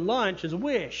have a good lunch, is a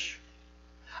wish.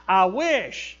 I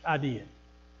wish I did.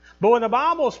 But when the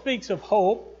Bible speaks of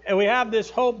hope, and we have this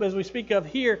hope as we speak of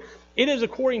here, it is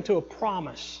according to a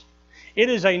promise. It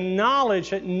is a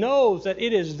knowledge that knows that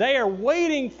it is there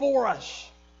waiting for us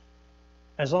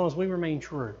as long as we remain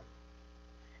true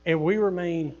and we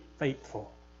remain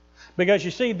faithful. Because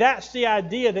you see, that's the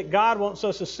idea that God wants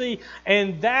us to see,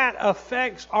 and that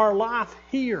affects our life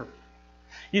here.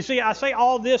 You see, I say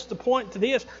all this to point to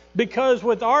this because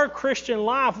with our Christian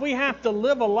life, we have to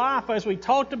live a life, as we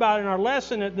talked about in our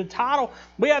lesson at the title,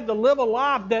 we have to live a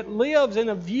life that lives in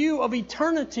a view of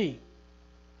eternity.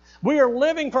 We are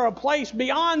living for a place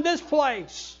beyond this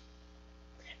place.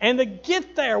 And to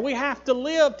get there, we have to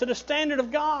live to the standard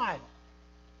of God.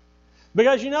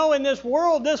 Because, you know, in this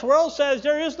world says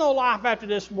there is no life after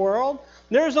this world.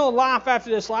 There is no life after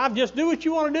this life. Just do what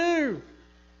you want to do.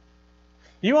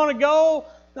 You want to go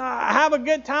have a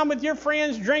good time with your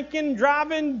friends, drinking,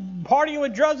 driving, partying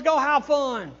with drugs, go have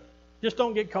fun. Just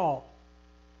don't get caught.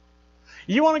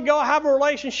 You want to go have a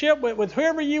relationship with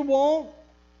whoever you want,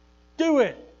 do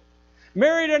it.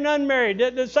 Married and unmarried,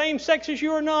 the same sex as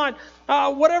you or not,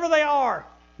 whatever they are,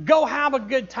 go have a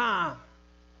good time.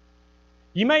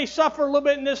 You may suffer a little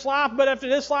bit in this life, but after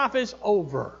this life is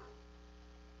over.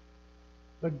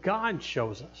 But God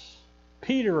shows us,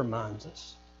 Peter reminds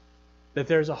us, that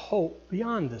there's a hope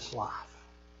beyond this life.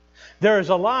 There is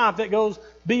a life that goes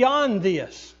beyond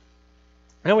this.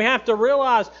 And we have to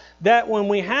realize that when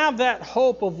we have that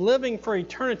hope of living for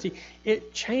eternity,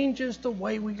 it changes the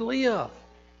way we live.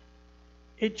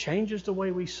 It changes the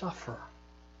way we suffer.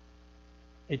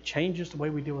 It changes the way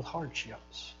we deal with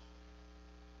hardships.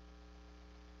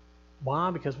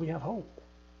 Why? Because we have hope.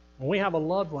 when we have a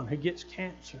loved one who gets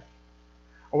cancer,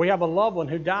 or we have a loved one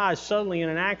who dies suddenly in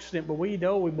an accident, but we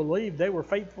know, we believe they were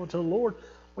faithful to the Lord,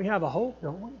 we have a hope,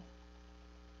 don't we?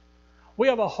 We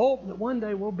have a hope that one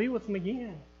day we'll be with them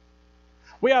again.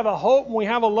 We have a hope when we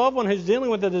have a loved one who's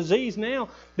dealing with a disease now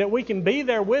that we can be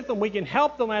there with them. We can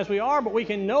help them as we are, but we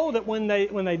can know that when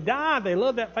they die, they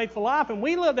live that faithful life, and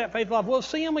we live that faithful life. We'll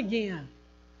see them again.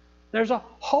 There's a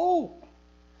hope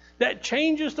that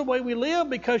changes the way we live,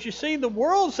 because you see, the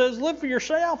world says live for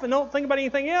yourself and don't think about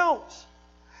anything else.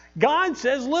 God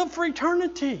says live for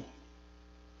eternity.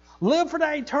 Live for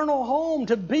that eternal home,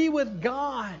 to be with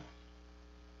God,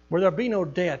 where there'll be no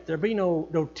death, there'll be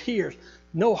no tears,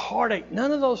 no heartache,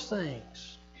 none of those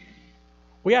things.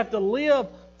 We have to live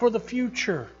for the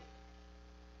future.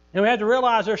 And we have to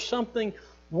realize there's something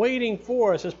waiting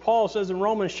for us, as Paul says in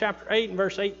Romans chapter 8 and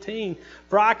verse 18,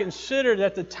 for I consider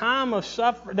that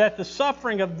the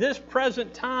suffering of this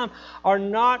present time are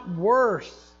not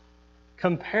worth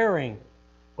comparing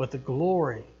with the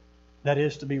glory that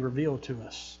is to be revealed to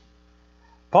us.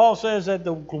 Paul says that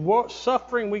the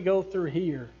suffering we go through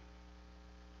here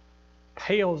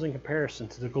pales in comparison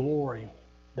to the glory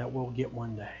that we'll get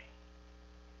one day.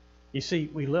 You see,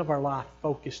 we live our life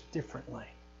focused differently.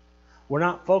 We're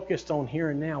not focused on here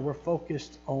and now. We're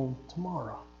focused on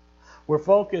tomorrow. We're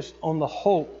focused on the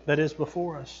hope that is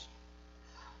before us.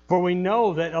 For we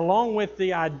know that along with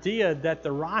the idea that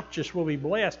the righteous will be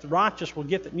blessed, the righteous will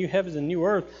get the new heavens and new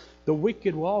earth, the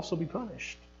wicked will also be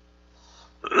punished.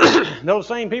 Those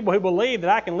same people who believe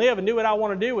that I can live and do what I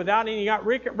want to do without any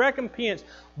recompense,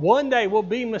 one day will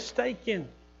be mistaken.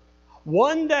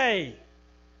 One day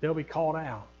they'll be called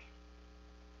out.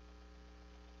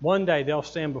 One day they'll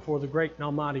stand before the great and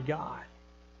almighty God.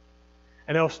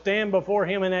 And they'll stand before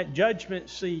Him in that judgment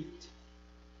seat.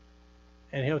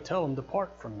 And He'll tell them,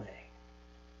 depart from me.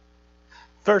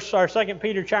 2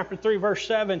 Peter chapter 3, verse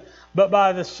 7, but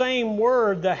by the same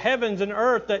word, the heavens and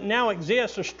earth that now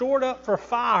exist are stored up for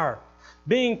fire,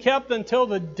 being kept until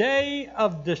the day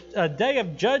of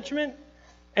judgment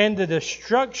and the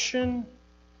destruction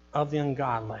of the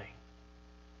ungodly.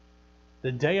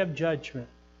 The day of judgment,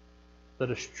 the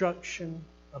destruction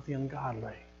of the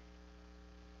ungodly.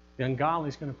 The ungodly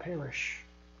is going to perish.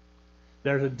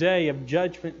 There's a day of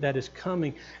judgment that is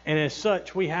coming, and as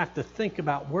such, we have to think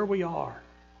about where we are.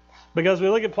 Because we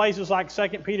look at places like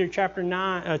 2 Peter chapter 2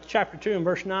 and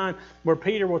verse 9, where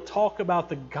Peter will talk about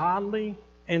the godly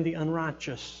and the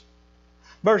unrighteous.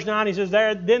 Verse 9, he says,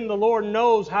 then the Lord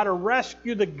knows how to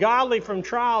rescue the godly from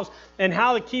trials and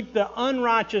how to keep the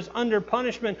unrighteous under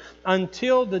punishment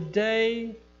until the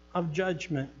day of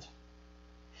judgment.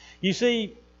 You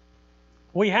see,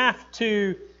 we have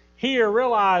to here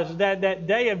realize that that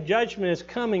day of judgment is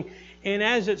coming, and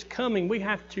as it's coming, we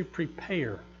have to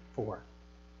prepare for it.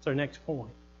 That's our next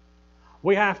point.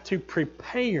 We have to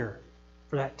prepare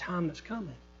for that time that's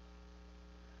coming.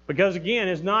 Because again,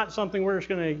 it's not something we're just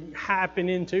going to happen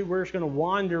into. We're just going to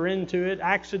wander into it,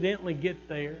 accidentally get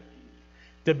there.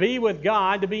 To be with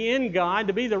God, to be in God,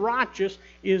 to be the righteous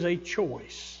is a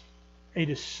choice, a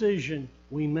decision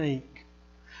we make.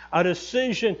 A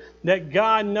decision that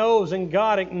God knows and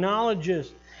God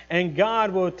acknowledges, and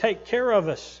God will take care of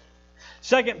us.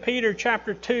 2 Peter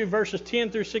chapter 2, verses 10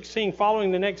 through 16,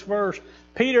 following the next verse,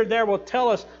 Peter there will tell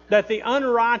us that the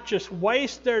unrighteous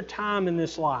waste their time in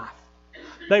this life.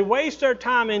 They waste their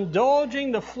time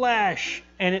indulging the flesh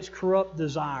and its corrupt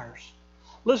desires.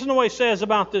 Listen to what he says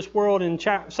about this world in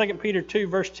 2 Peter 2,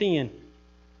 verse 10.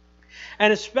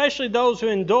 And especially those who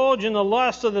indulge in the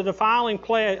lust of the defiling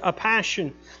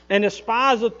passion and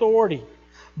despise authority.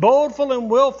 Boldful and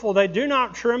willful, they do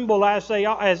not tremble as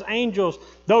angels,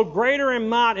 though greater in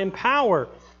might and power.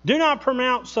 Do not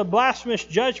pronounce a blasphemous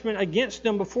judgment against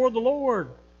them before the Lord.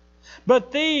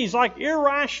 But these, like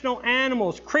irrational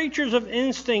animals, creatures of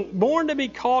instinct, born to be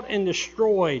caught and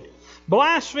destroyed,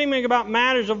 blaspheming about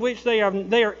matters of which they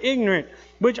are ignorant,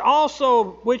 which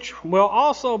will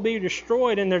also be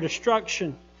destroyed in their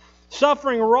destruction.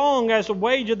 Suffering wrong as the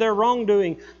wage of their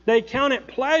wrongdoing, they count it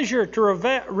pleasure to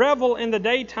revel in the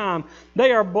daytime.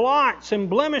 They are blots and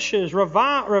blemishes,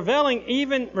 reveling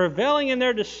in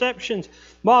their deceptions,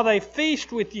 while they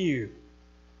feast with you.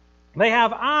 They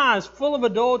have eyes full of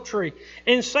adultery,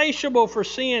 insatiable for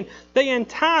sin. They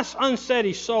entice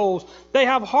unsteady souls. They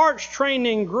have hearts trained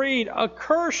in greed,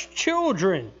 accursed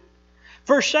children.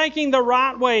 Forsaking the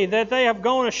right way, that they have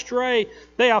gone astray,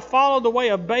 they have followed the way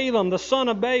of Balaam, the son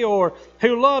of Beor,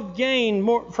 who loved gain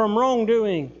from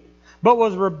wrongdoing, but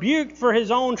was rebuked for his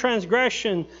own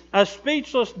transgression. A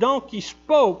speechless donkey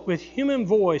spoke with human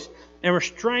voice and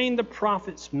restrained the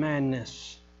prophet's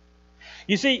madness.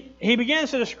 You see, he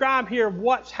begins to describe here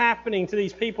what's happening to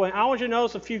these people. And I want you to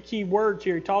notice a few key words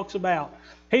here he talks about.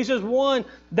 He says, one,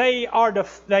 they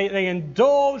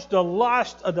indulge the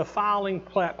lust of defiling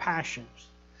passions.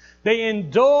 They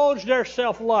indulge their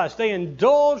self-lust. They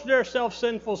indulge their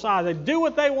self-sinful side. They do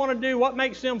what they want to do, what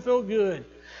makes them feel good.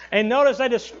 And notice they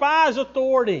despise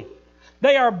authority.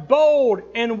 They are bold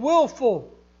and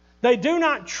willful. They do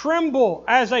not tremble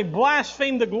as they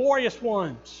blaspheme the glorious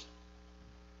ones.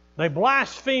 They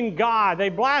blaspheme God. They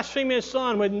blaspheme His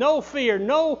Son with no fear,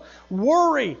 no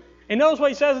worry. And notice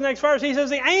what he says in the next verse. He says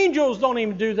the angels don't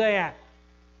even do that.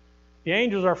 The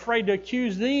angels are afraid to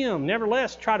accuse them.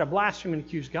 Nevertheless, try to blaspheme and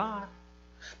accuse God.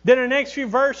 Then in the next few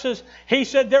verses, he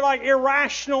said they're like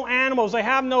irrational animals. They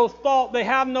have no thought. They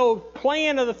have no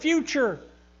plan of the future.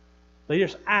 They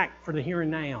just act for the here and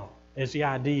now is the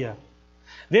idea.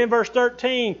 Then verse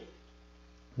 13,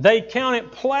 they count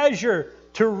it pleasure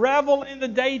to revel in the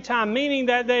daytime, meaning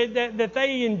that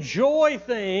they enjoy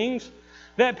things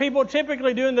that people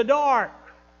typically do in the dark.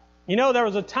 You know, there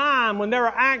was a time when there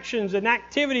were actions and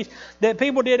activities that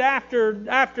people did after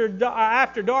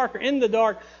dark or in the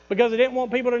dark because they didn't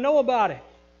want people to know about it.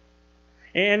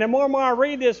 And the more and more I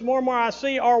read this, the more and more I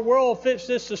see our world fits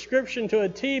this description to a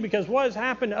T, because what has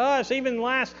happened to us, even in the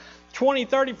last 20,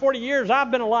 30, 40 years I've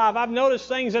been alive, I've noticed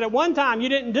things that at one time you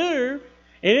didn't do,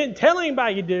 and you didn't tell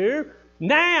anybody you do.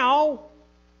 Now,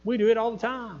 we do it all the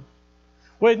time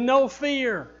with no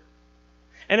fear.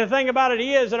 And the thing about it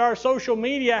is that our social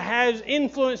media has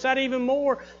influenced that even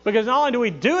more, because not only do we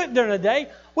do it during the day,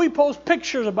 we post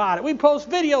pictures about it. We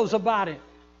post videos about it.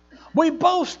 We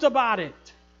boast about it.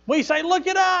 We say, look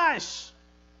at us.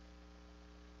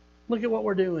 Look at what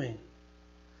we're doing.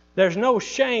 There's no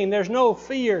shame. There's no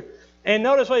fear. And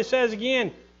notice what he says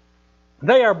again.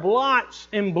 They are blots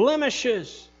and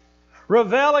blemishes,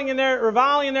 reveling in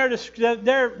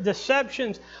their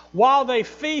deceptions while they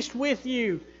feast with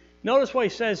you. Notice what he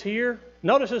says here.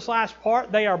 Notice this last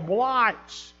part. They are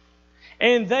blots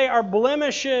and they are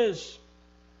blemishes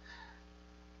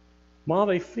while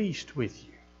they feast with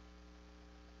you.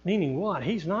 Meaning what?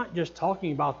 He's not just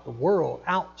talking about the world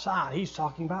outside. He's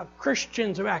talking about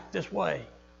Christians who act this way.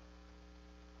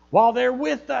 While they're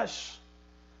with us,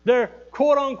 they're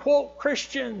quote-unquote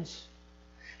Christians.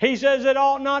 He says it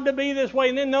ought not to be this way.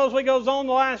 And then notice what goes on in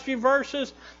the last few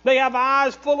verses. They have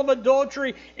eyes full of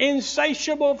adultery,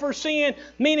 insatiable for sin,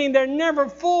 meaning they're never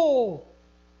full.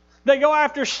 They go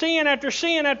after sin, after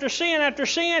sin, after sin, after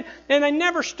sin, and they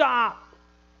never stop.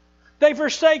 They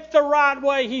forsake the right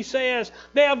way, he says.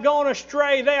 They have gone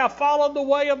astray. They have followed the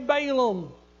way of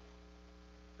Balaam,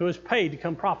 who was paid to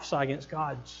come prophesy against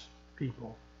God's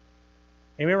people.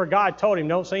 And remember, God told him,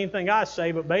 don't say anything I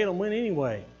say, but Balaam went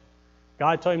anyway.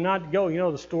 God told him not to go. You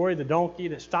know the story, the donkey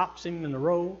that stops him in the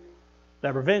road,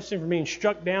 that prevents him from being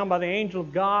struck down by the angel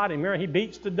of God. And remember, he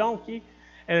beats the donkey,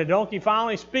 and the donkey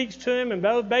finally speaks to him, and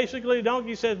basically the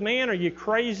donkey says, man, are you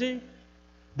crazy?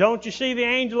 Don't you see the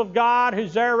angel of God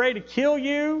who's there ready to kill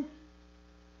you?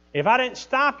 If I didn't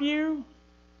stop you?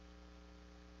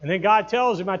 And then God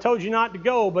tells him, I told you not to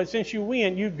go, but since you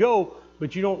went, you go,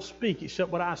 but you don't speak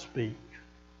except what I speak.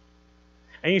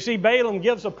 And you see, Balaam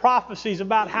gives the prophecies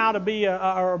about how to be,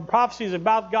 or prophecies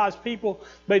about God's people,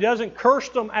 but he doesn't curse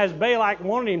them as Balak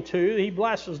wanted him to. He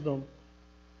blesses them.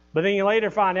 But then you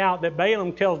later find out that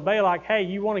Balaam tells Balak, hey,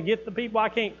 you want to get the people? I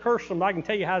can't curse them, but I can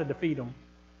tell you how to defeat them.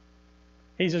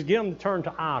 He says, get them to turn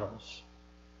to idols.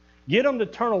 Get them to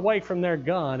turn away from their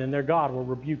God, and their God will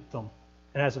rebuke them.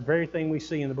 And that's the very thing we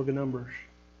see in the book of Numbers.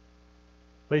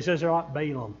 But he says they're like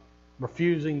Balaam,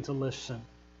 refusing to listen,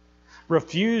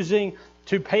 refusing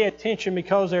to pay attention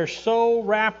because they're so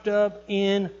wrapped up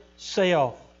in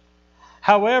self.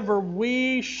 However,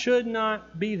 we should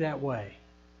not be that way.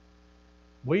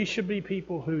 We should be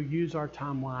people who use our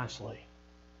time wisely,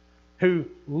 who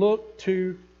look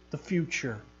to the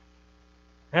future.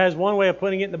 As one way of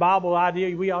putting it in the Bible, the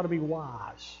idea we ought to be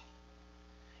wise.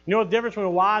 You know what the difference between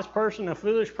a wise person and a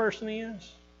foolish person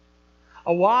is?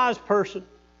 A wise person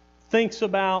thinks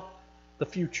about the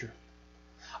future.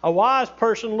 A wise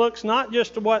person looks not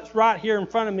just to what's right here in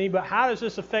front of me, but how does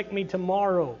this affect me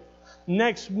tomorrow,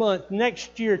 next month,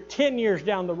 next year, 10 years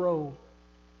down the road?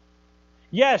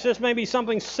 Yes, this may be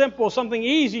something simple, something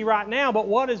easy right now, but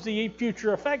what is the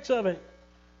future effects of it?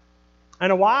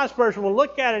 And a wise person will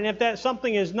look at it, and if that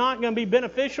something is not going to be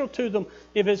beneficial to them,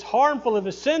 if it's harmful, if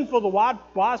it's sinful, the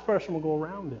wise person will go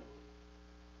around it.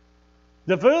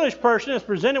 The foolish person is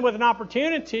presented with an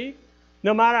opportunity,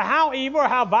 no matter how evil or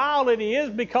how vile it is,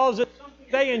 because it's something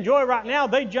they enjoy right now,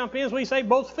 they jump in, as we say,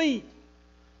 both feet.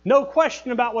 No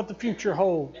question about what the future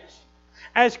holds.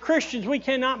 As Christians, we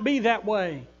cannot be that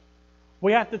way.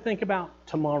 We have to think about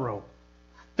tomorrow.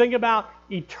 Think about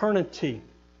eternity.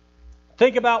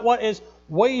 Think about what is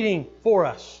waiting for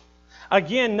us.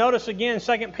 Again, notice again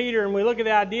 2 Peter, and we look at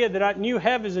the idea that our new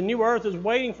heavens and new earth is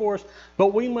waiting for us,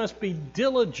 but we must be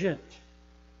diligent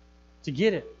to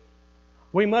get it.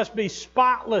 We must be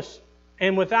spotless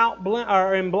and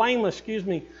blameless.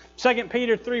 2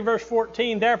 Peter 3 verse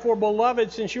 14, therefore,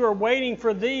 beloved, since you are waiting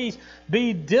for these,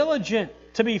 be diligent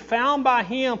to be found by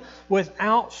Him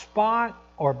without spot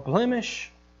or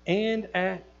blemish and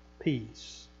at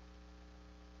peace.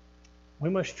 We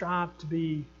must strive to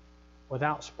be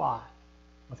without spot,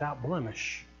 without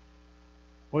blemish.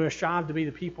 We must strive to be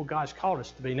the people God's called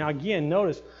us to be. Now again,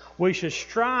 notice, we should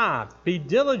strive, be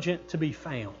diligent to be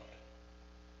found.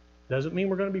 Doesn't mean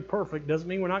we're going to be perfect. Doesn't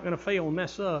mean we're not going to fail and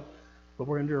mess up. But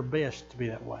we're going to do our best to be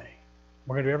that way.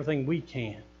 We're going to do everything we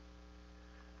can.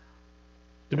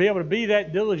 To be able to be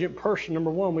that diligent person,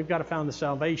 number one, we've got to find the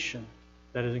salvation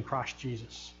that is in Christ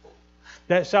Jesus.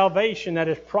 That salvation that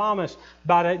is promised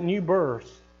by that new birth.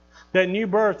 That new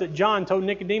birth that John told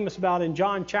Nicodemus about in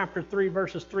John chapter 3,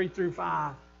 verses 3 through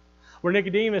 5. Where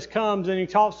Nicodemus comes and he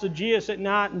talks to Jesus at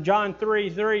night in John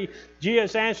 3:3.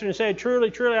 Jesus answered and said, truly,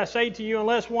 truly, I say to you,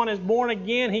 unless one is born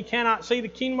again, he cannot see the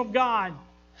kingdom of God.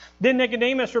 Then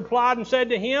Nicodemus replied and said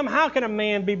to him, how can a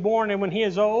man be born when he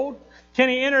is old? Can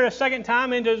he enter a second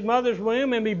time into his mother's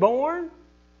womb and be born?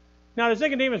 Now, does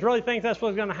Nicodemus really think that's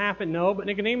what's going to happen? No, but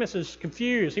Nicodemus is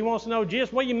confused. He wants to know,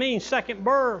 Jesus, what do you mean second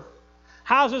birth?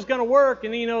 How's this going to work?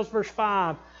 And he knows verse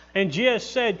 5. And Jesus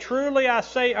said, truly,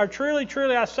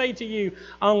 truly, I say to you,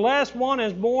 unless one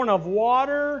is born of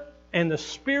water and the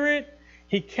Spirit,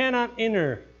 he cannot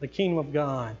enter the kingdom of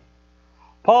God.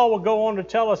 Paul will go on to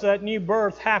tell us that new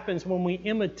birth happens when we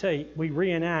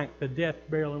reenact the death,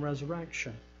 burial, and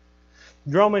resurrection.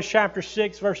 Romans chapter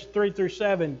 6, verses 3 through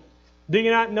 7. Do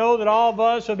you not know that all of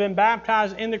us who have been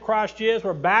baptized into Christ Jesus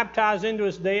were baptized into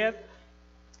His death?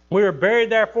 We were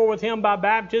buried therefore with Him by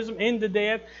baptism into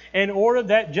death, in order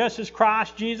that just as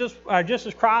Christ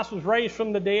was raised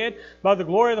from the dead by the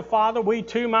glory of the Father, we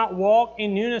too might walk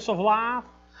in newness of life.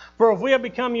 For if we have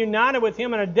become united with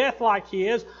Him in a death like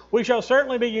His, we shall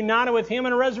certainly be united with Him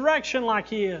in a resurrection like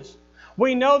His.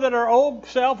 We know that our old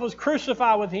self was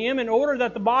crucified with Him in order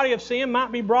that the body of sin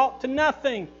might be brought to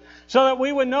nothing, so that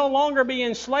we would no longer be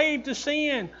enslaved to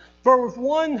sin. For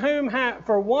one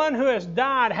who has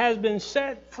died has been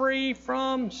set free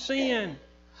from sin.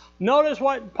 Notice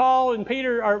what Paul and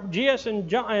Peter, or Jesus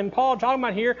and Paul are talking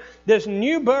about here. This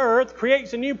new birth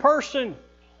creates a new person.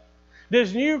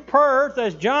 This new birth,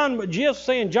 as Jesus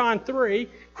saying in John 3,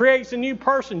 creates a new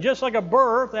person. Just like a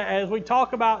birth, as we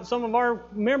talk about some of our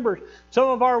members, some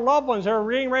of our loved ones that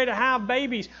are getting ready to have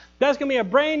babies. That's going to be a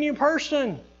brand new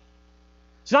person.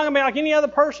 It's not going to be like any other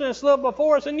person that's lived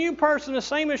before. It's a new person. The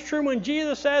same is true when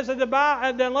Jesus says that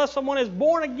unless someone is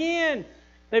born again,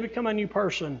 they become a new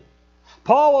person.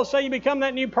 Paul will say you become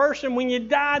that new person when you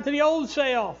die to the old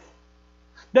self.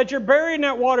 That you're buried in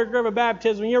that water grave of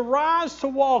baptism. You rise to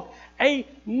walk a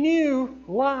new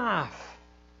life.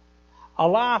 A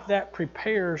life that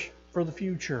prepares for the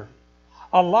future.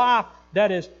 A life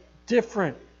that is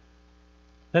different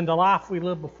than the life we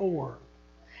lived before.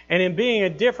 And in being a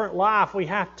different life, we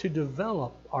have to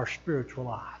develop our spiritual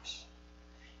lives.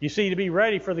 You see, to be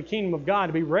ready for the kingdom of God,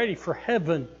 to be ready for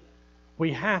heaven,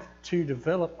 we have to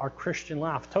develop our Christian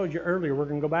life. I told you earlier, we're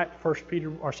going to go back to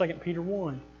 2 Peter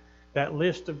 1, that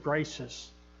list of graces.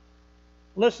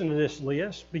 Listen to this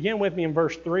list. Begin with me in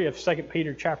verse 3 of 2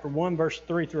 Peter chapter 1, verse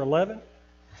 3 through 11.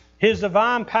 His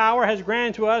divine power has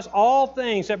granted to us all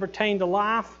things that pertain to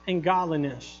life and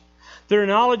godliness, through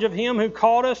knowledge of Him who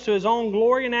called us to His own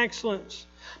glory and excellence,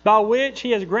 by which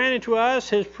He has granted to us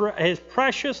His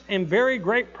precious and very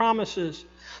great promises,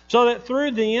 so that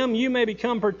through them you may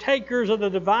become partakers of the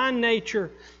divine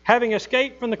nature, having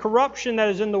escaped from the corruption that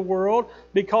is in the world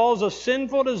because of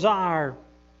sinful desire.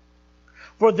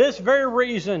 For this very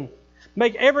reason,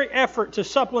 make every effort to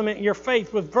supplement your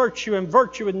faith with virtue, and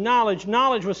virtue with knowledge,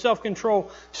 knowledge with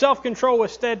self-control, self-control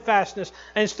with steadfastness,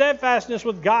 and steadfastness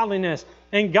with godliness,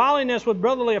 and godliness with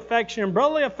brotherly affection, and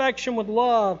brotherly affection with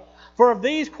love. For if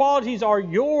these qualities are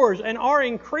yours and are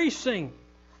increasing,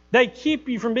 they keep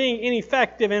you from being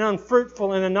ineffective and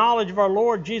unfruitful in the knowledge of our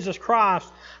Lord Jesus Christ.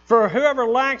 For whoever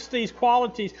lacks these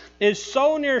qualities is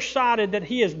so nearsighted that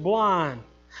he is blind,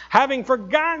 having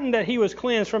forgotten that he was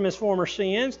cleansed from his former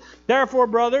sins. Therefore,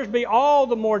 brothers, be all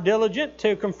the more diligent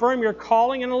to confirm your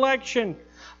calling and election.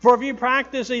 For if you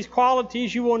practice these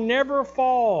qualities, you will never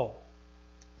fall.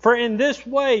 For in this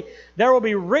way there will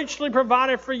be richly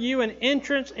provided for you an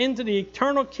entrance into the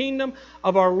eternal kingdom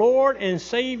of our Lord and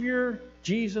Savior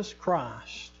Jesus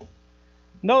Christ.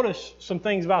 Notice some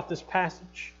things about this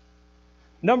passage.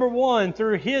 Number one,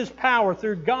 through His power,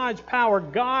 through God's power,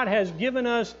 God has given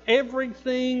us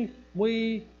everything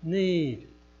we need.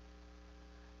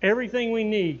 Everything we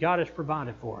need, God has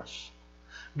provided for us.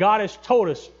 God has told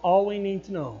us all we need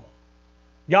to know.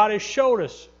 God has showed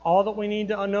us all that we need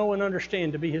to know and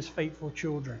understand to be His faithful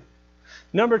children.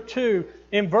 Number two,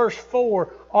 in verse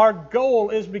 4, our goal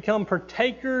is to become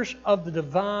partakers of the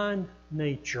divine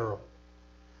nature.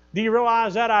 Do you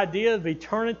realize that idea of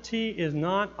eternity is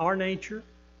not our nature?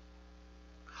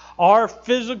 Our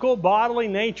physical bodily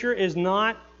nature is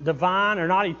not divine or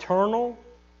not eternal.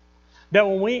 That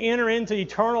when we enter into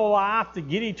eternal life, to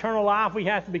get eternal life, we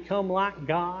have to become like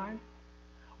God.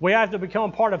 We have to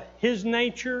become part of His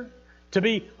nature, to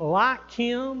be like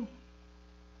Him.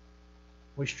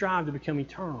 We strive to become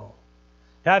eternal,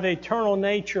 to have an eternal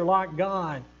nature like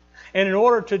God. And in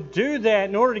order to do that,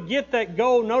 in order to get that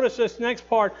goal, notice this next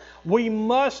part, we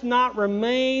must not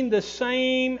remain the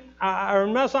same, or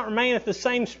must not remain at the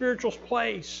same spiritual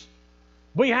place.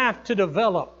 We have to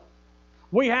develop.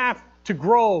 We have to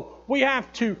grow. We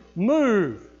have to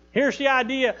move. Here's the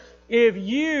idea. If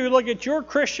you look at your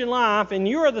Christian life and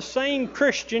you are the same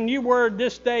Christian you were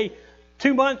this day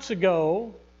 2 months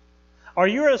ago, or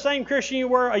you are the same Christian you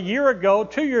were a year ago,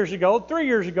 2 years ago, 3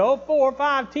 years ago, 4,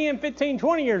 5, 10, 15,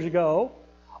 20 years ago,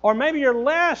 or maybe you're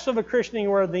less of a Christian than you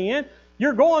were then,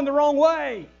 you're going the wrong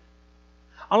way.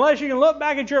 Unless you can look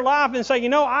back at your life and say, you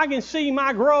know, I can see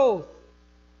my growth.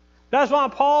 That's why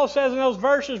Paul says in those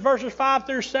verses 5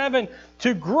 through 7,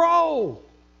 to grow.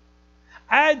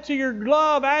 Add to your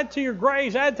love, add to your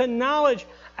grace, add to knowledge,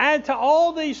 add to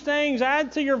all these things,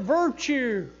 add to your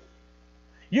virtue.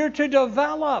 You're to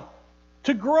develop,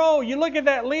 to grow. You look at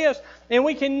that list, and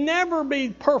we can never be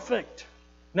perfect.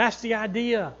 And that's the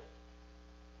idea.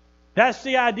 That's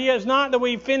the idea. It's not that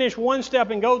we finish one step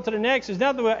and go to the next. It's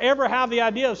not that we ever have the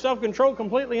idea of self-control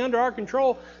completely under our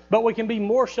control, but we can be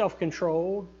more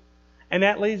self-controlled. And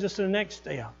that leads us to the next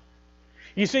step.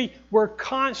 You see, we're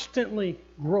constantly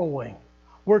growing.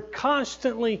 We're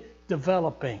constantly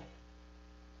developing.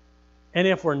 And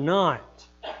if we're not,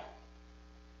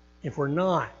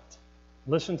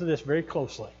 listen to this very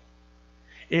closely.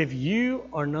 If you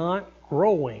are not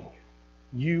growing,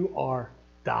 you are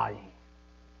dying.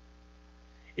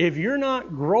 If you're not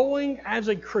growing as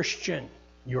a Christian,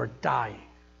 you're dying.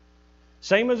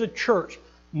 Same as a church.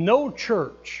 No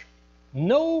church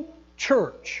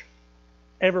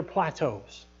ever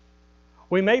plateaus.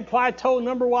 We may plateau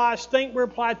number-wise, think we're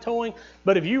plateauing,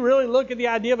 but if you really look at the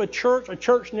idea of a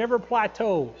church never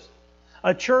plateaus.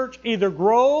 A church either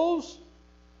grows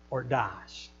or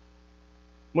dies.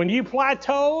 When you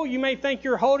plateau, you may think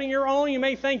you're holding your own, you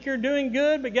may think you're doing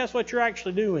good, but guess what you're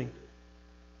actually doing?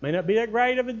 May not be that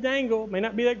great of a dangle, may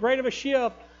not be that great of a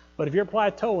shift, but if you're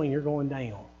plateauing, you're going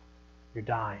down. You're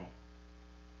dying.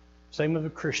 Same with a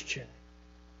Christian.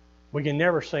 We can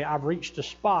never say, I've reached a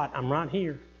spot, I'm right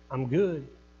here, I'm good.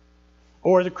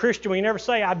 Or as a Christian, we can never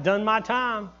say, I've done my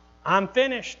time, I'm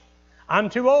finished, I'm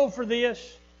too old for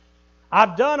this,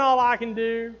 I've done all I can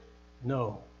do.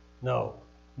 No.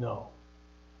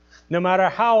 No matter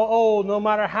how old, no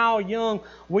matter how young,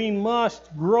 we must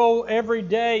grow every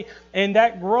day. And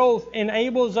that growth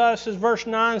enables us, as verse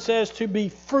 9 says, to be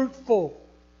fruitful,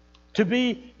 to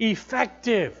be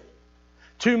effective,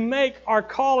 to make our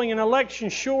calling and election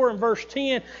sure in verse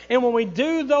 10. And when we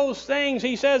do those things,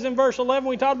 he says in verse 11,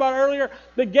 we talked about earlier,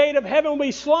 the gate of heaven will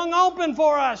be slung open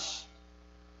for us.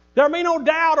 There'll be no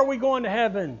doubt, are we going to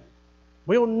heaven?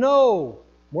 We'll know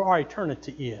where our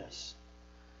eternity is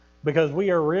because we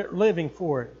are living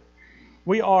for it.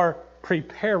 We are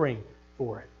preparing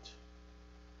for it.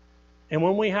 And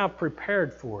when we have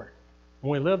prepared for it,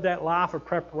 when we live that life of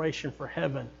preparation for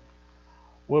heaven,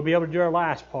 we'll be able to do our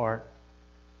last part.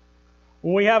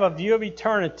 When we have a view of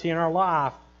eternity in our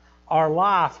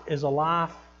life is a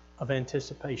life of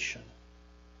anticipation.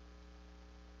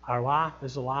 Our life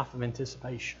is a life of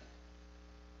anticipation.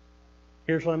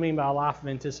 Here's what I mean by a life of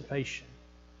anticipation.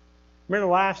 Remember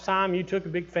the last time you took a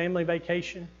big family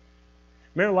vacation?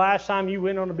 Remember the last time you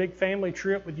went on a big family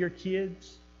trip with your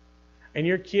kids? And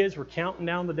your kids were counting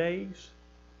down the days?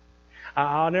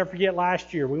 I'll never forget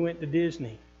last year we went to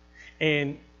Disney.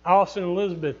 And Austin and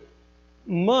Elizabeth,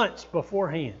 months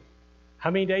beforehand. How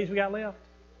many days we got left?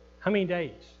 How many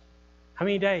days? How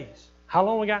many days? How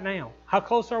long we got now? How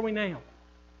close are we now?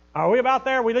 Are we about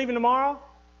there? Are we leaving tomorrow?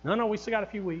 No, we still got a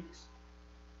few weeks.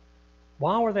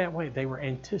 Why were they that way? They were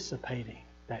anticipating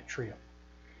that trip.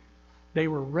 They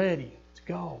were ready to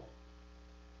go.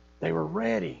 They were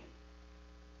ready.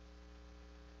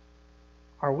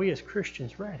 Are we as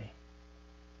Christians ready?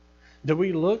 Do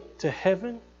we look to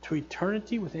heaven, to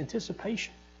eternity with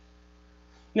anticipation?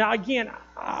 Now, again,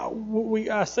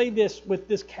 I say this with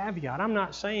this caveat. I'm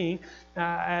not saying,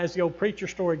 as the old preacher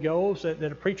story goes, that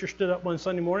a preacher stood up one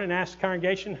Sunday morning and asked the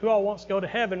congregation, who all wants to go to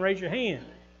heaven, raise your hand.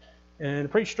 And the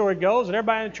preacher story goes that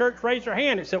everybody in the church raised their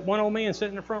hand except one old man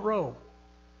sitting in the front row.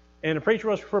 And the preacher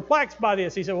was perplexed by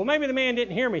this. He said, well, maybe the man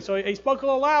didn't hear me. So he spoke a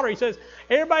little louder. He says,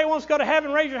 everybody wants to go to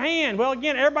heaven, raise your hand. Well,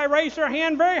 again, everybody raised their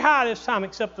hand very high this time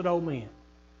except the old man.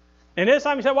 And this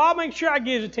time he said, well, I'll make sure I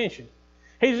get his attention.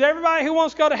 He said, everybody who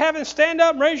wants to go to heaven, stand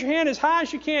up and raise your hand as high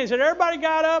as you can. He said, everybody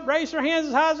got up, raised their hands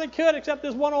as high as they could except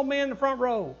this one old man in the front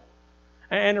row.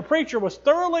 And the preacher was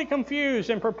thoroughly confused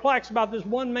and perplexed about this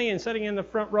one man sitting in the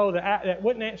front row that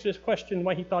wouldn't answer this question the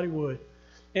way he thought he would.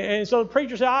 And so the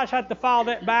preacher said, I just had to file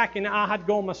that back and I had to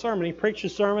go on my sermon. He preached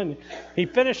his sermon. He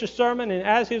finished his sermon, and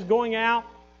as he was going out,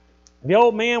 the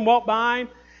old man walked by him,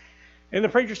 and the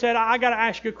preacher said, I got to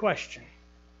ask you a question.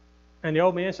 And the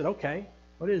old man said, okay,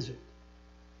 what is it?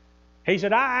 He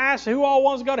said, I asked who all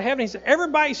wants to go to heaven. He said,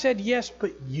 everybody said yes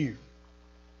but you.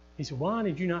 He said, why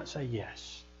did you not say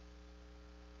yes?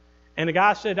 And the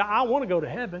guy said, I want to go to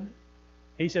heaven.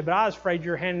 He said, but I was afraid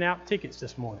you were handing out tickets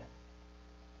this morning.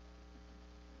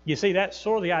 You see, that's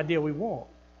sort of the idea we want.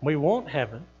 We want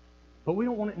heaven, but we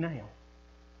don't want it now.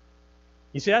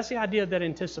 You see, that's the idea of that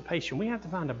anticipation. We have to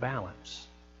find a balance.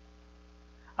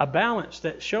 A balance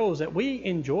that shows that we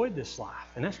enjoyed this life,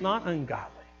 and that's not ungodly.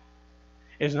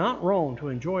 It's not wrong to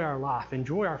enjoy our life,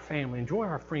 enjoy our family, enjoy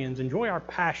our friends, enjoy our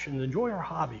passions, enjoy our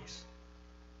hobbies.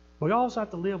 We also have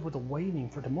to live with a waiting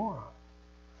for tomorrow.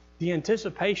 The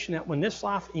anticipation that when this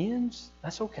life ends,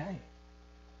 that's okay.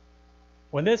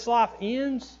 When this life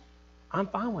ends, I'm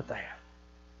fine with that.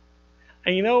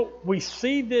 And you know, we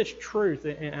see this truth,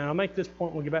 and I'll make this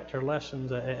point when we get back to our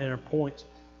lessons and our points.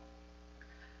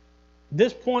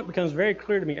 This point becomes very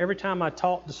clear to me every time I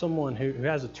talk to someone who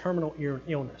has a terminal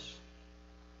illness.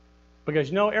 Because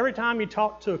you know, every time you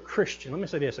talk to a Christian, let me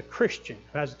say this, a Christian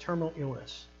who has a terminal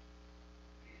illness,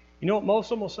 you know what most of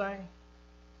them will say?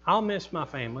 I'll miss my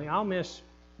family, I'll miss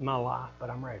my life, but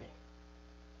I'm ready.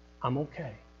 I'm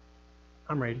okay.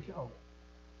 I'm ready to go.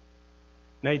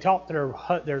 Now you talk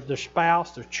to their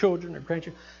spouse, their children, their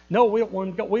grandchildren. No, we don't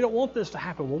want to go. We don't want this to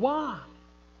happen. Well, why?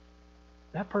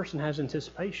 That person has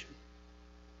anticipation.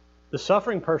 The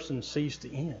suffering person sees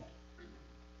the end.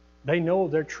 They know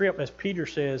their trip, as Peter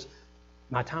says,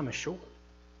 my time is short.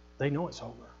 They know it's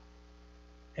over.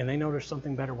 And they know there's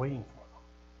something better waiting for them.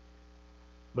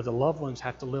 But the loved ones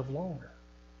have to live longer.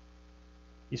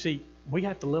 You see, we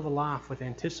have to live a life with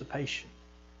anticipation.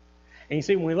 And you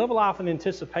see, when we live a life with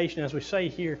anticipation, as we say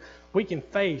here, we can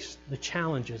face the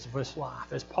challenges of this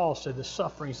life. As Paul said, the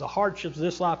sufferings, the hardships of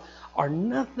this life are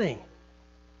nothing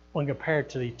when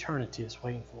compared to the eternity that's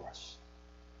waiting for us.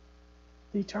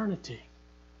 The eternity.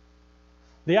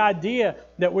 The idea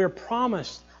that we're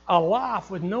promised a life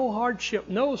with no hardship,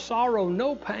 no sorrow,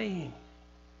 no pain,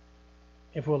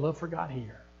 if we'll live for God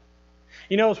here.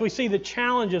 You know, as we see the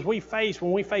challenges we face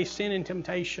when we face sin and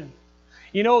temptation,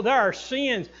 you know, there are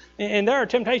sins and there are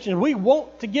temptations we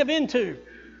want to give into.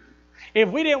 If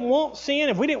we didn't want sin,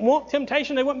 if we didn't want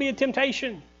temptation, there wouldn't be a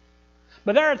temptation.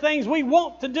 But there are things we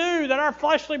want to do that our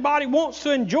fleshly body wants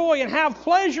to enjoy and have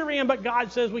pleasure in, but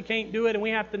God says we can't do it, and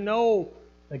we have to know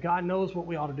that God knows what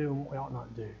we ought to do and what we ought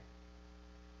not to do.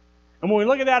 And when we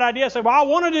look at that idea, say, well, I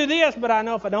want to do this, but I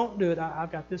know if I don't do it,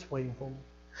 I've got this waiting for me.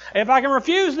 If I can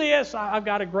refuse this, I've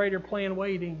got a greater plan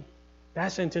waiting.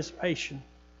 That's anticipation.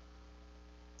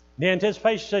 The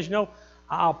anticipation says, you know,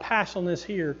 I'll pass on this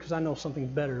here because I know something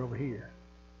better over here.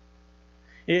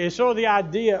 It's sort of the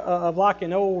idea of like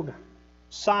an old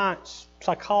science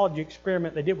psychology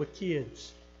experiment they did with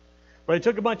kids, where they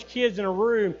took a bunch of kids in a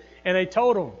room and they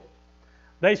told them,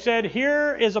 they said,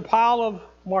 here is a pile of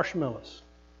marshmallows.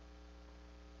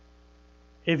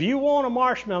 If you want a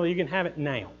marshmallow, you can have it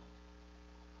now.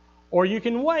 Or you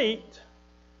can wait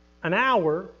an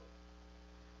hour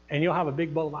and you'll have a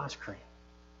big bowl of ice cream.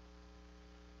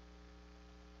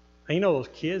 And you know those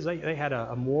kids, they had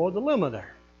a moral dilemma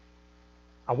there.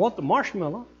 I want the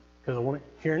marshmallow because I want it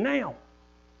here and now.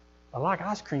 I like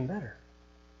ice cream better.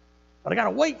 But I got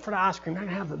to wait for the ice cream. I can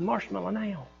have the marshmallow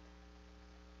now.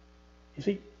 You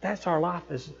see, that's our life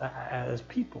as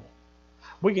people.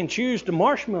 We can choose the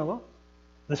marshmallow,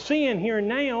 the sin here and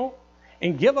now,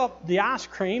 and give up the ice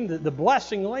cream, the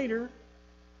blessing later.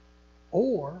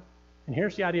 Or, and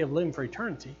here's the idea of living for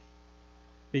eternity.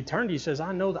 The eternity says,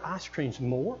 I know the ice cream's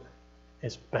more,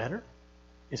 it's better,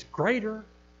 it's greater.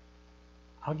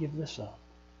 I'll give this up.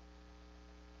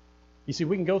 You see,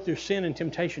 we can go through sin and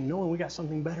temptation knowing we got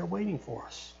something better waiting for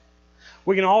us.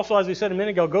 We can also, as we said a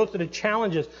minute ago, go through the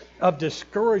challenges of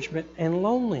discouragement and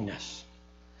loneliness.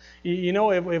 You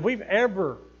know, if we've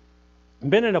ever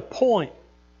been at a point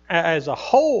as a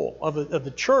whole of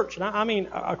the church, and I mean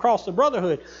across the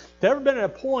brotherhood, if ever been at a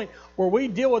point where we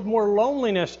deal with more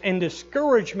loneliness and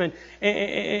discouragement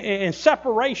and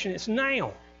separation, it's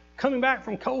now, coming back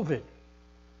from COVID.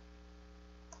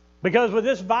 Because with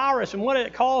this virus and what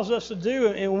it caused us to do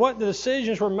and what the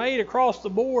decisions were made across the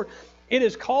board, it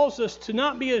has caused us to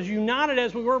not be as united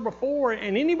as we were before,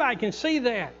 and anybody can see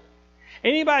that.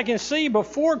 Anybody can see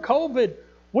before COVID,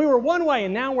 we were one way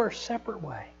and now we're a separate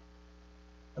way.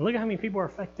 And look at how many people are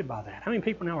affected by that. How many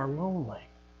people now are lonely,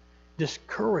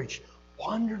 discouraged,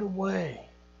 wandered away.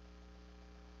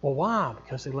 Well, why?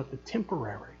 Because they let the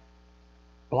temporary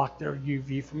block their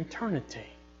view from eternity.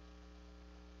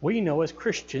 We know as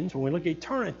Christians, when we look at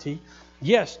eternity,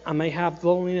 yes, I may have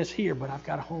loneliness here, but I've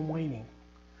got a home waiting.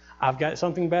 I've got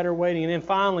something better waiting. And then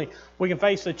finally, we can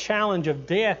face the challenge of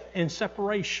death and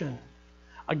separation.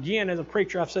 Again, as a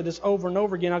preacher, I've said this over and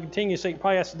over again. I'll continue to say it,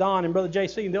 probably ask Don and Brother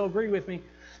JC, and they'll agree with me.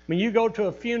 When you go to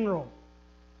a funeral,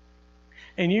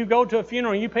 and you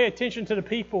pay attention to the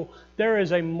people, there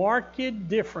is a marked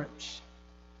difference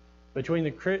between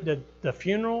the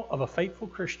funeral of a faithful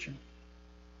Christian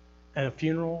and a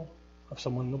funeral of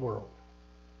someone in the world.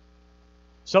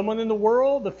 Someone in the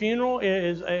world, the funeral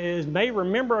may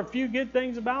remember a few good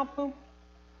things about them,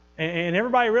 and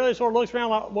everybody really sort of looks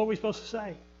around like, what are we supposed to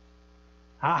say?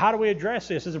 How do we address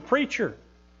this? As a preacher,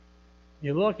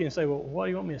 you look and say, well, what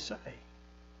do you want me to say?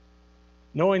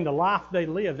 Knowing the life they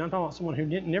lived. I'm talking about someone who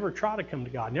never tried to come to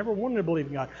God, never wanted to believe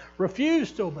in God,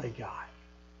 refused to obey God.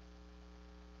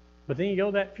 But then you go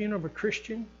to that funeral of a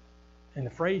Christian, and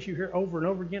the phrase you hear over and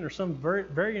over again, or some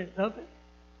variant of it,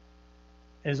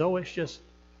 is, oh, it's just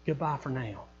goodbye for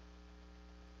now.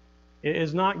 It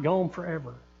is not gone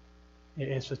forever.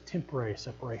 It's a temporary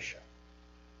separation.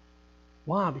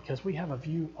 Why? Because we have a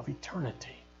view of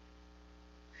eternity.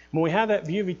 When we have that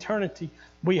view of eternity,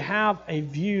 we have a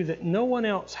view that no one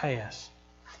else has,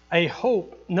 a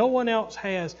hope no one else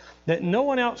has, that no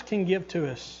one else can give to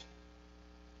us.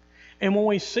 And when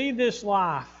we see this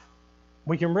life,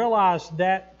 we can realize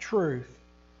that truth.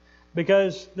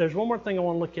 Because there's one more thing I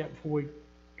want to look at before we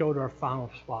go to our final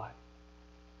spot.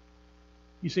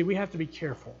 You see, we have to be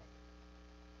careful.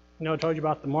 You know, I told you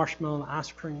about the marshmallow and the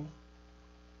ice cream.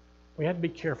 We have to be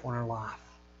careful in our life.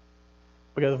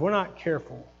 Because if we're not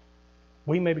careful,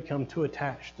 we may become too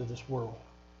attached to this world.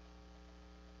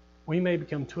 We may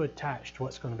become too attached to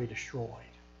what's going to be destroyed.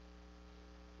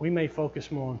 We may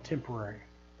focus more on temporary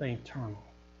than eternal.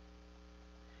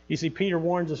 You see, Peter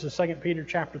warns us in 2 Peter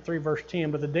chapter 3, verse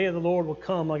 10, but the day of the Lord will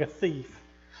come like a thief,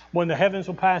 when the heavens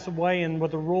will pass away and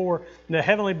with a roar, and the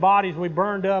heavenly bodies will be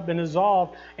burned up and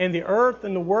dissolved, and the earth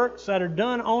and the works that are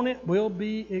done on it will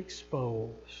be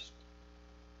exposed.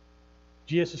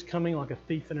 Jesus is coming like a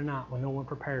thief in the night when no one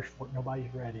prepares for it.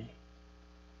 Nobody's ready.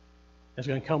 It's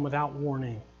going to come without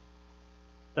warning.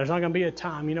 There's not going to be a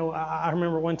time. You know, I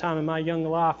remember one time in my young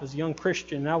life as a young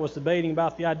Christian, and I was debating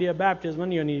about the idea of baptism. I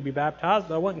knew I needed to be baptized,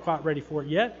 but I wasn't quite ready for it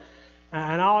yet.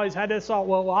 And I always had this thought,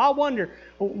 well, I wonder,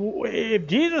 if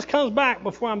Jesus comes back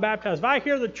before I'm baptized, if I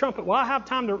hear the trumpet, will I have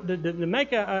time to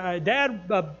make a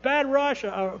bad rush,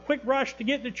 a quick rush to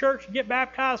get to church, to get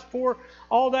baptized before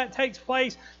all that takes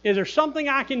place? Is there something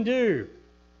I can do?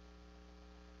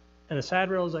 And the sad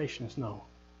realization is no.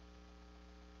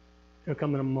 It'll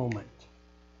come in a moment.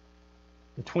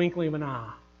 The twinkling of an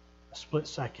eye, a split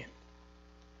second.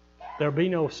 There'll be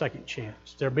no second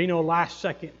chance. There'll be no last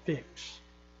second fix.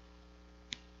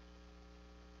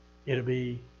 It'll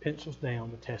be pencils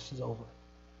down, the test is over.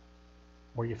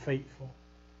 Were you faithful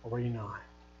or were you not?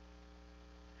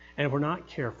 And if we're not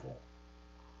careful,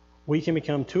 we can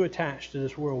become too attached to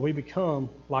this world. We become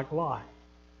like Lot.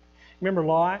 Remember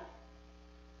Lot?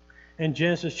 In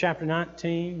Genesis chapter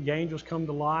 19, the angels come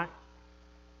to Lot.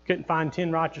 Couldn't find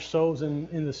 10 righteous souls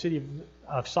in the city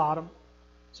of Sodom.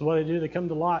 So what do? They come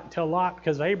to Lot and tell Lot,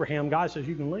 because of Abraham, God says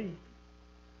you can leave.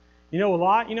 You know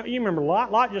Lot? You remember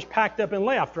Lot? Lot just packed up and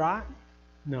left, right?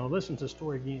 No, listen to the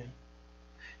story again.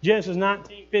 Genesis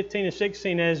 19, 15 and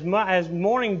 16. As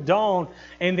morning dawned,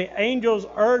 and the angels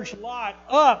urged Lot,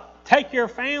 up, take your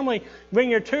family, bring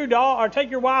your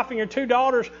take your wife and your 2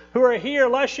 daughters who are here,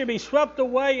 lest you be swept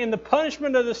away in the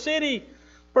punishment of the city.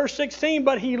 Verse 16,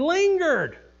 but he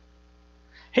lingered.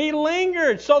 He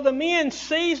lingered. So the men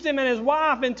seized him and his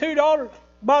wife and 2 daughters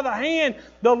by the hand,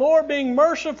 the Lord being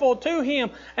merciful to him,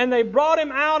 and they brought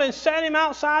him out and set him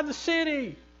outside the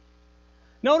city.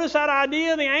 Notice that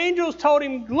idea. The angels told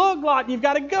him, look, Lot, you've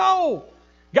got to go.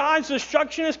 God's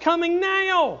destruction is coming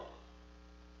now.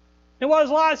 And what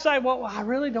does Lot say? Well, I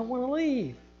really don't want to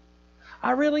leave.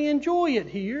 I really enjoy it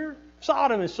here.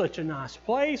 Sodom is such a nice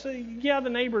place. Yeah, the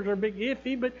neighbors are a bit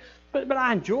iffy, but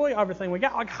I enjoy everything we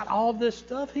got. I got all this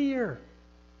stuff here.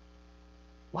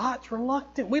 Lot's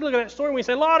reluctant. We look at that story and we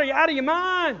say, Lot, are you out of your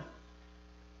mind?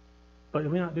 But do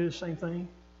we not do the same thing?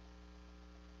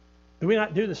 Do we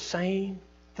not do the same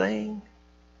thing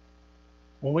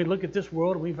when we look at this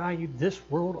world and we value this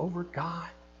world over God?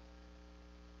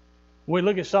 We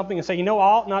look at something and say, I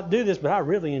ought not do this, but I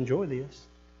really enjoy this.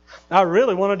 I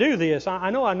really want to do this. I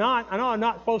know I'm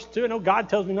not supposed to. I know God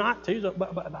tells me not to,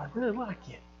 but I really like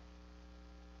it.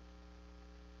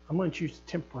 I'm going to choose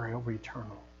temporary over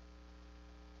eternal.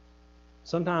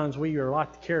 Sometimes we are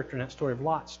like the character in that story of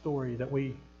Lot's story that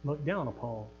we look down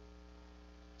upon.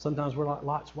 Sometimes we're like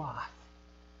Lot's wife.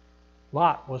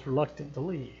 Lot was reluctant to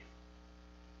leave.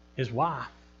 His wife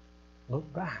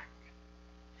looked back.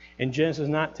 In Genesis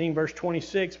 19, verse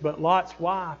 26, but Lot's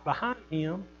wife behind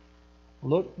him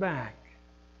looked back,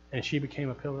 and she became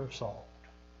a pillar of salt.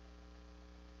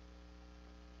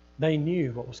 They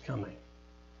knew what was coming.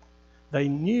 They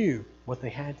knew what they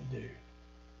had to do,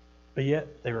 but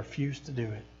yet they refused to do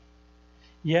it.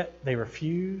 Yet they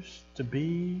refused to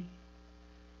do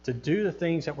the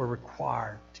things that were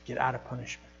required to get out of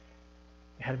punishment.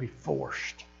 They had to be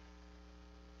forced.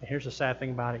 And here's the sad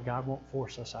thing about it. God won't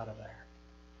force us out of there.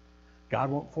 God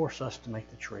won't force us to make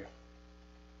the trip.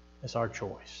 It's our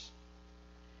choice.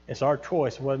 It's our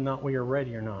choice whether or not we are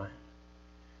ready or not.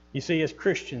 You see, as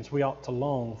Christians, we ought to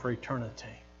long for eternity.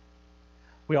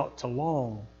 We ought to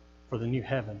long for the new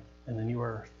heaven and the new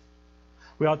earth.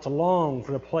 We ought to long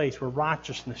for the place where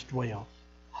righteousness dwells.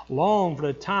 Long for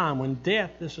the time when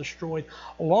death is destroyed.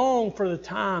 Long for the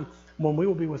time when we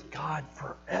will be with God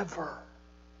forever.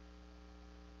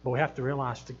 But we have to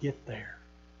realize to get there,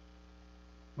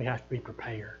 we have to be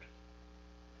prepared.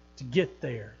 To get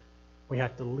there, we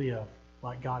have to live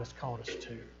like God has called us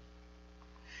to.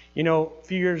 A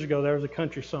few years ago, there was a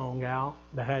country song out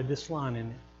that had this line in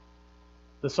it.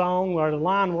 The song, or the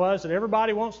line was that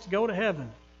everybody wants to go to heaven,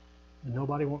 and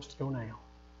nobody wants to go now.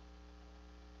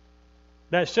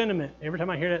 That sentiment, every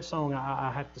time I hear that song,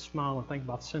 I have to smile and think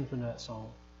about the sentiment of that song.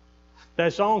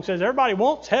 That song says everybody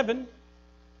wants heaven.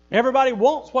 Everybody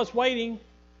wants what's waiting,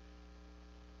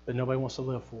 but nobody wants to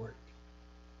live for it.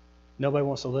 Nobody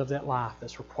wants to live that life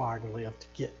that's required to live to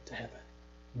get to heaven.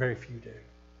 Very few do.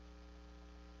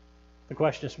 The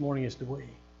question this morning is, do we?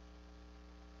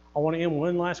 I want to end with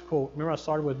one last quote. Remember I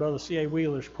started with Brother C.A.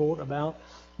 Wheeler's quote about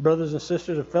brothers and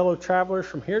sisters and fellow travelers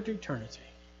from here to eternity.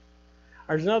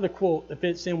 There's another quote that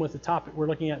fits in with the topic we're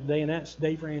looking at today, and that's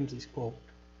Dave Ramsey's quote.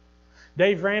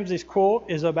 Dave Ramsey's quote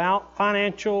is about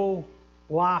financial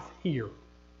life here,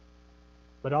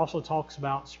 but also talks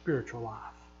about spiritual life.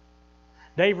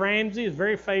 Dave Ramsey is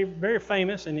very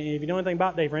famous, and if you know anything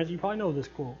about Dave Ramsey, you probably know this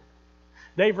quote.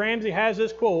 Dave Ramsey has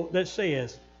this quote that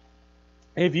says,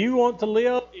 if you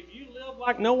live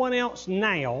like no one else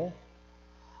now,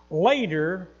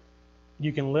 later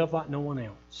you can live like no one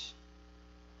else.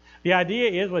 The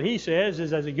idea is, what he says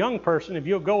is, as a young person, if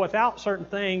you'll go without certain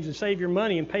things and save your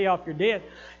money and pay off your debt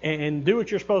and do what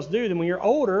you're supposed to do, then when you're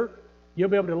older, you'll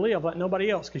be able to live like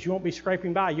nobody else because you won't be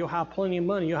scraping by. You'll have plenty of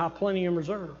money. You'll have plenty in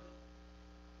reserve.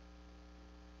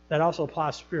 That also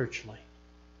applies spiritually.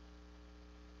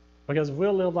 Because if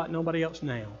we'll live like nobody else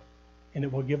now, and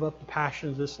it will give up the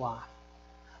passions of this life,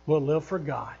 we'll live for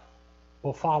God.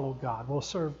 We'll follow God. We'll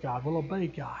serve God. We'll obey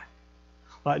God.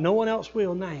 Like no one else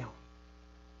will now.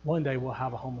 One day we'll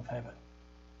have a home of heaven.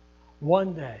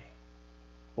 One day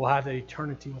we'll have that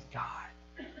eternity with God.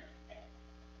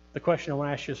 The question I want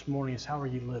to ask you this morning is, how are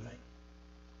you living?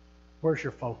 Where's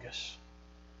your focus?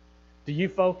 Do you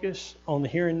focus on the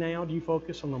here and now? Do you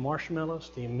focus on the marshmallows,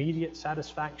 the immediate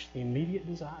satisfaction, the immediate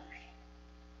desires?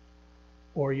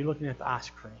 Or are you looking at the ice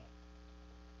cream,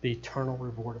 the eternal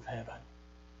reward of heaven?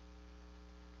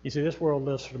 You see, this world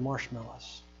lives for the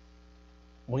marshmallows.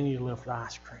 We need to live for the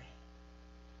ice cream.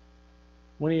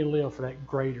 We need to live for that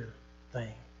greater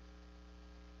thing,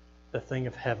 the thing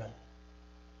of heaven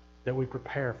that we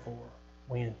prepare for,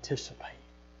 we anticipate,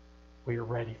 we are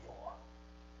ready for.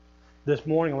 This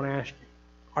morning I want to ask you,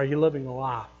 are you living a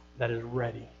life that is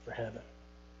ready for heaven?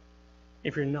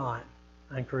 If you're not,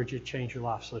 I encourage you to change your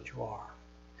life so that you are.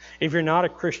 If you're not a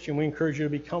Christian, we encourage you to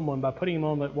become one by putting him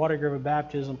on that water grave of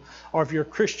baptism. Or if you're a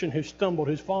Christian who's stumbled,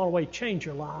 who's fallen away, change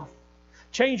your life.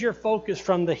 Change your focus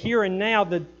from the here and now,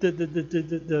 the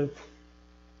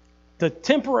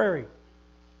temporary,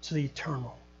 to the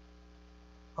eternal.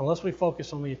 Unless we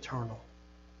focus on the eternal,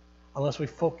 unless we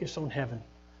focus on heaven,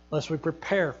 unless we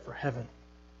prepare for heaven,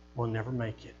 we'll never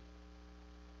make it.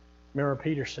 Remember,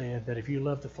 Peter said that if you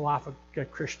love the life of a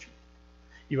Christian,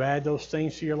 you add those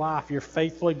things to your life, you're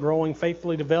faithfully growing,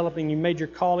 faithfully developing, you made your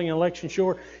calling and election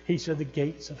sure. He said the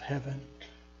gates of heaven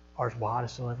are as wide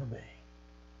as they'll ever be.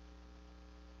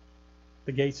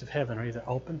 The gates of heaven are either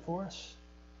open for us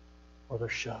or they're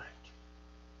shut.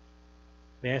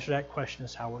 The answer to that question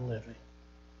is how we're living.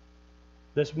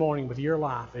 This morning, with your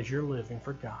life as you're living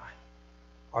for God,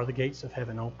 are the gates of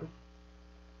heaven open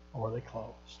or are they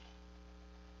closed?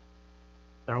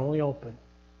 They're only open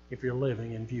if you're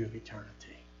living in view of eternity.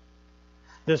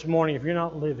 This morning, if you're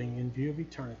not living in view of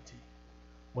eternity,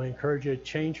 we encourage you to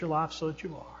change your life so that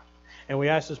you are. And we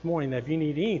ask this morning that if you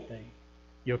need anything,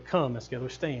 you'll come as together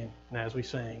stand and as we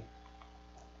sing.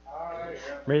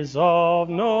 Resolve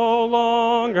no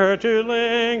longer to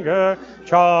linger,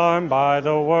 charmed by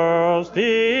the world's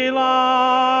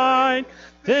delight.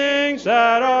 Things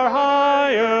that are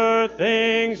higher,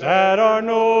 things that are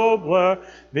nobler,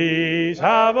 these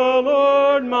have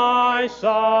allured my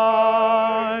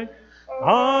sight.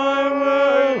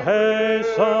 I will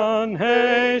hasten,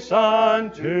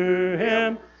 hasten to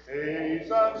Him.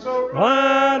 Hasten so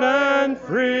Glad and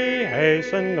free,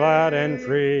 hasten glad and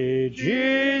free.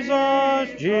 Jesus,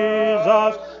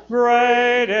 Jesus,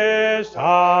 greatest,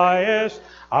 highest,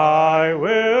 I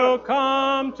will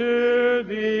come to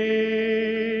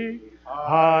Thee.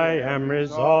 I am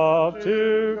resolved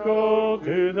to go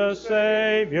to the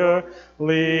Savior,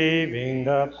 leaving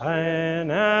the pain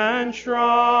and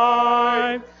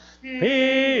strife.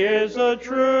 He is the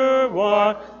true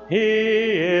one, He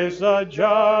is the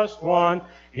just one,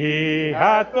 He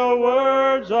hath the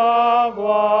words of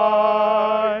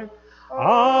life.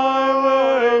 I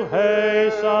will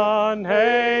hasten,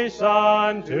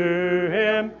 hasten to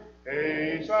Him.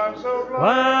 hasten so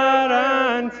Glad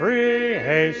and free,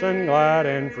 hasten glad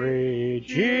and free.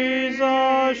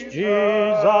 Jesus,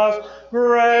 Jesus,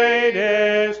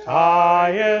 greatest,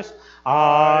 highest,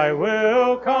 I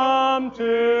will come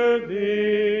to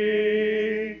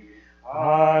Thee.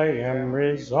 I am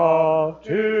resolved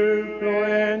to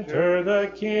enter the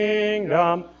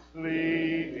kingdom,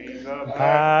 leaving the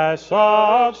pass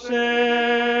of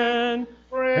sin.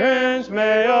 Friends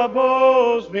may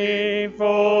oppose me,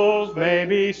 foes may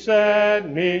beset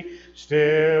me,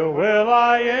 still will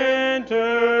I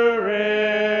enter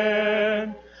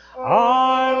in.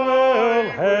 I will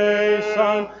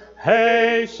hasten,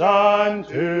 hasten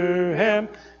to Him,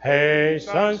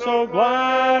 hasten so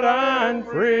glad and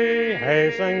free,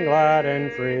 hasten glad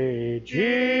and free.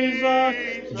 Jesus,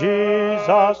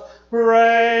 Jesus,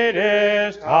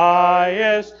 greatest,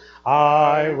 highest,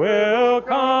 I will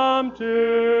come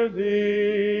to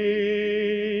Thee.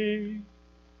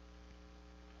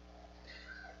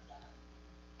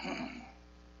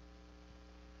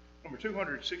 Number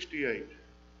 268.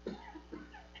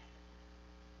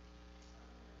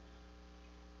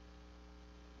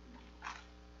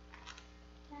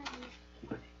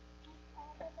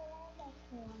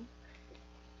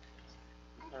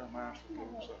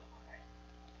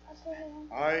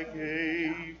 I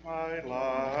gave my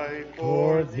life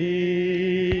For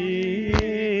Thee,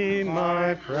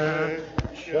 my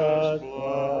precious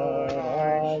blood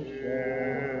I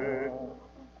shed,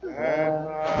 and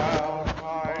found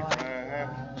my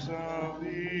ransom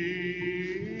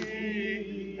Thee,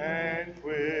 and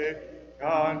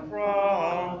quickened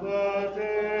from the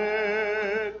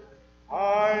dead.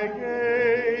 I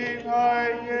gave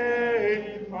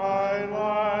my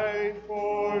life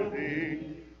for Thee.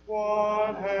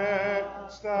 What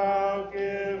hast Thou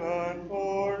given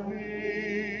for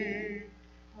me?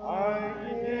 I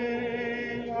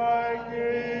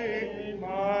gave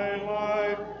my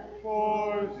life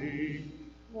for Thee.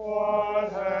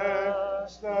 What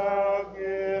hast Thou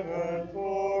given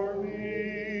for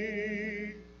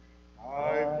me?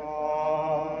 My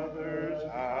Father's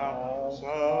house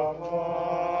supply,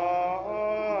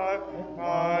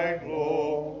 my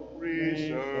glory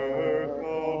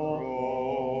circled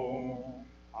roam.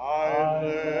 I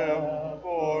left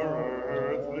for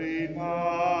earthly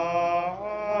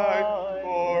night,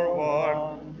 for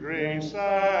wandering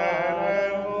sad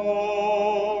and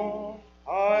lone.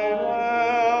 I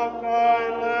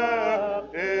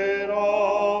left it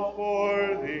all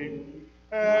for Thee,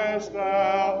 as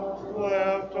Thou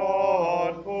left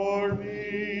aught for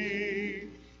me.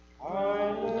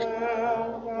 I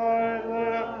left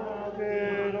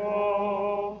it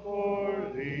all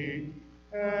for Thee,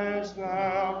 as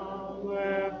Thou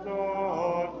left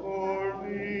aught for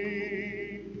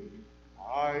me.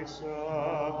 I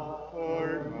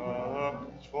suffered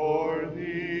much for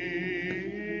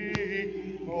Thee,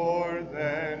 more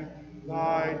than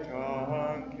Thy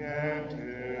tongue can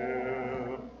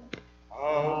tell.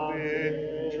 Of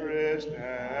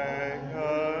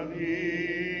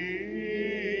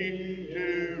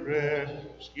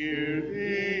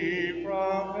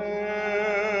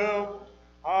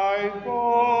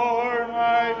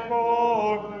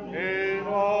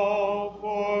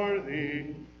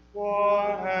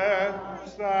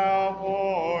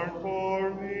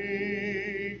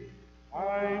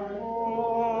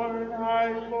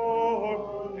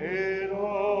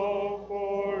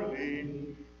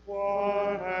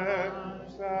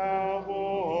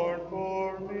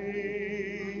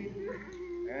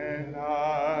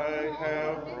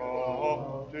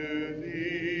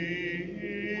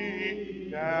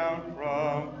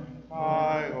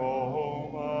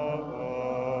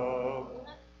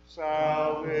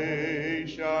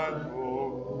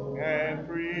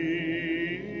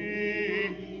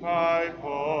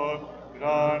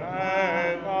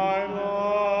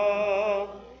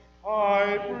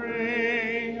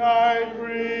bring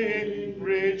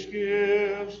rich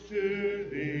gifts to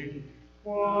thee.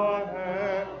 What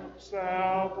hast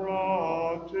thou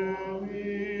brought to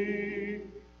me?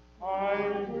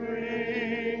 I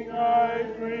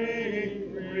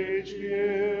bring rich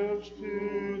gifts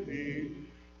to thee.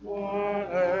 What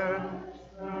hast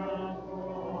thou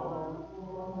brought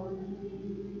for me?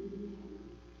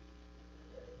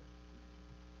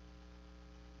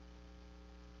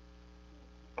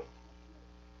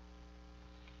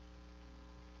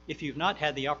 If you've not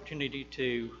had the opportunity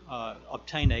to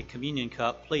obtain a communion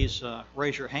cup, please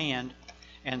raise your hand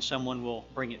and someone will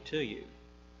bring it to you.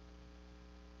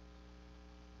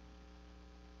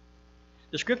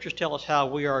 The scriptures tell us how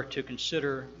we are to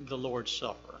consider the Lord's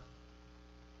Supper.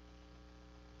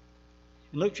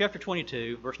 In Luke chapter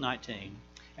 22, verse 19,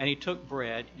 and he took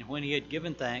bread, and when he had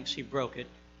given thanks, he broke it,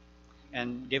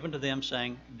 and given to them,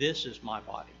 saying, This is my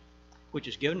body, which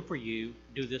is given for you.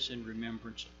 Do this in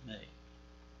remembrance of me.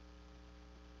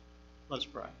 Let us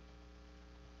pray.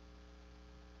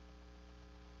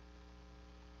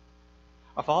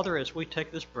 Our Father, as we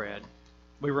take this bread,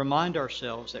 we remind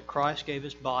ourselves that Christ gave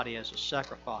his body as a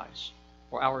sacrifice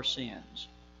for our sins,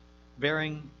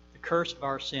 bearing the curse of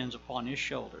our sins upon his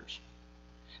shoulders,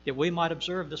 that we might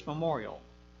observe this memorial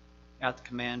at the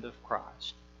command of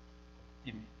Christ.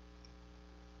 Amen.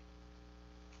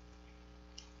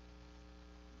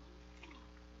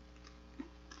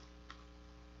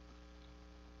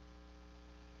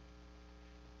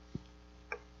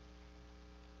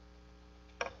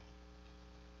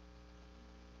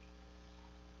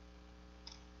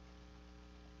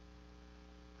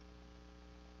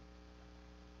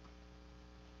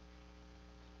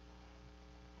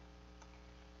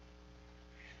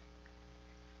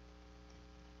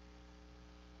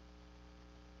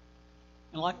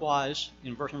 And likewise,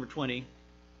 in verse number 20,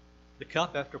 the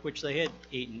cup after which they had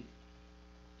eaten,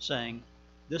 saying,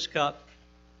 This cup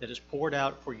that is poured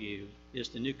out for you is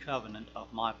the new covenant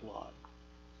of my blood.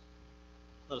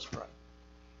 Let us pray.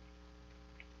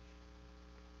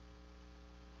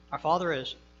 Our Father,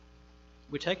 as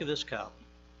we take of this cup,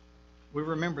 we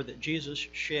remember that Jesus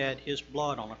shed his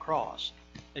blood on a cross,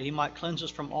 that he might cleanse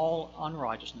us from all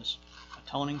unrighteousness,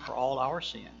 atoning for all our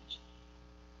sins.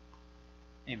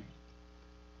 Amen.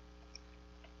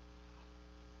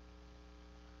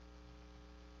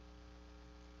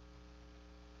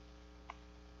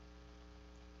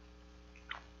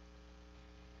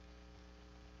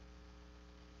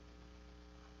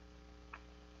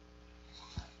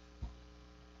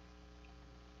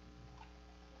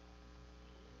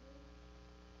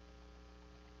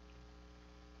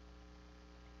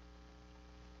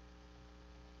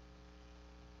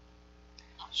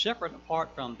 Separate and apart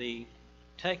from the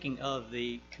taking of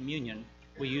the communion,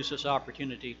 we use this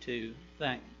opportunity to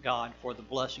thank God for the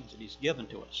blessings that he's given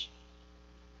to us.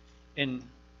 In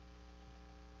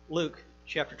Luke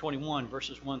chapter 21,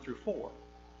 verses 1 through 4,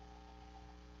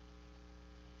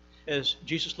 as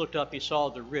Jesus looked up, he saw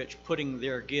the rich putting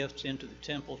their gifts into the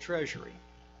temple treasury.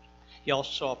 He also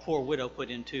saw a poor widow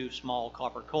put in 2 small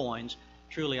copper coins.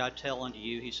 Truly I tell unto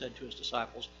you, he said to his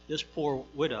disciples, this poor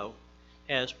widow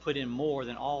has put in more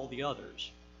than all the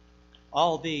others.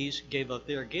 All these gave of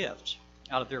their gifts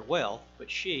out of their wealth,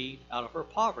 but she, out of her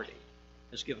poverty,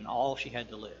 has given all she had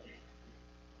to live.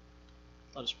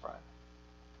 Let us pray.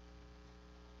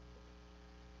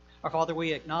 Our Father,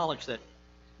 we acknowledge that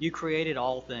you created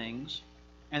all things,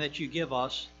 and that you give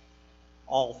us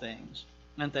all things,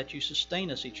 and that you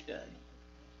sustain us each day.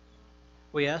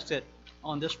 We ask that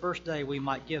on this first day we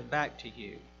might give back to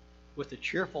you with a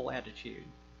cheerful attitude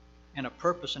and a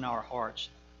purpose in our hearts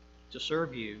to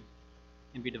serve you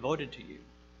and be devoted to you.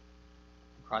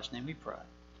 In Christ's name we pray.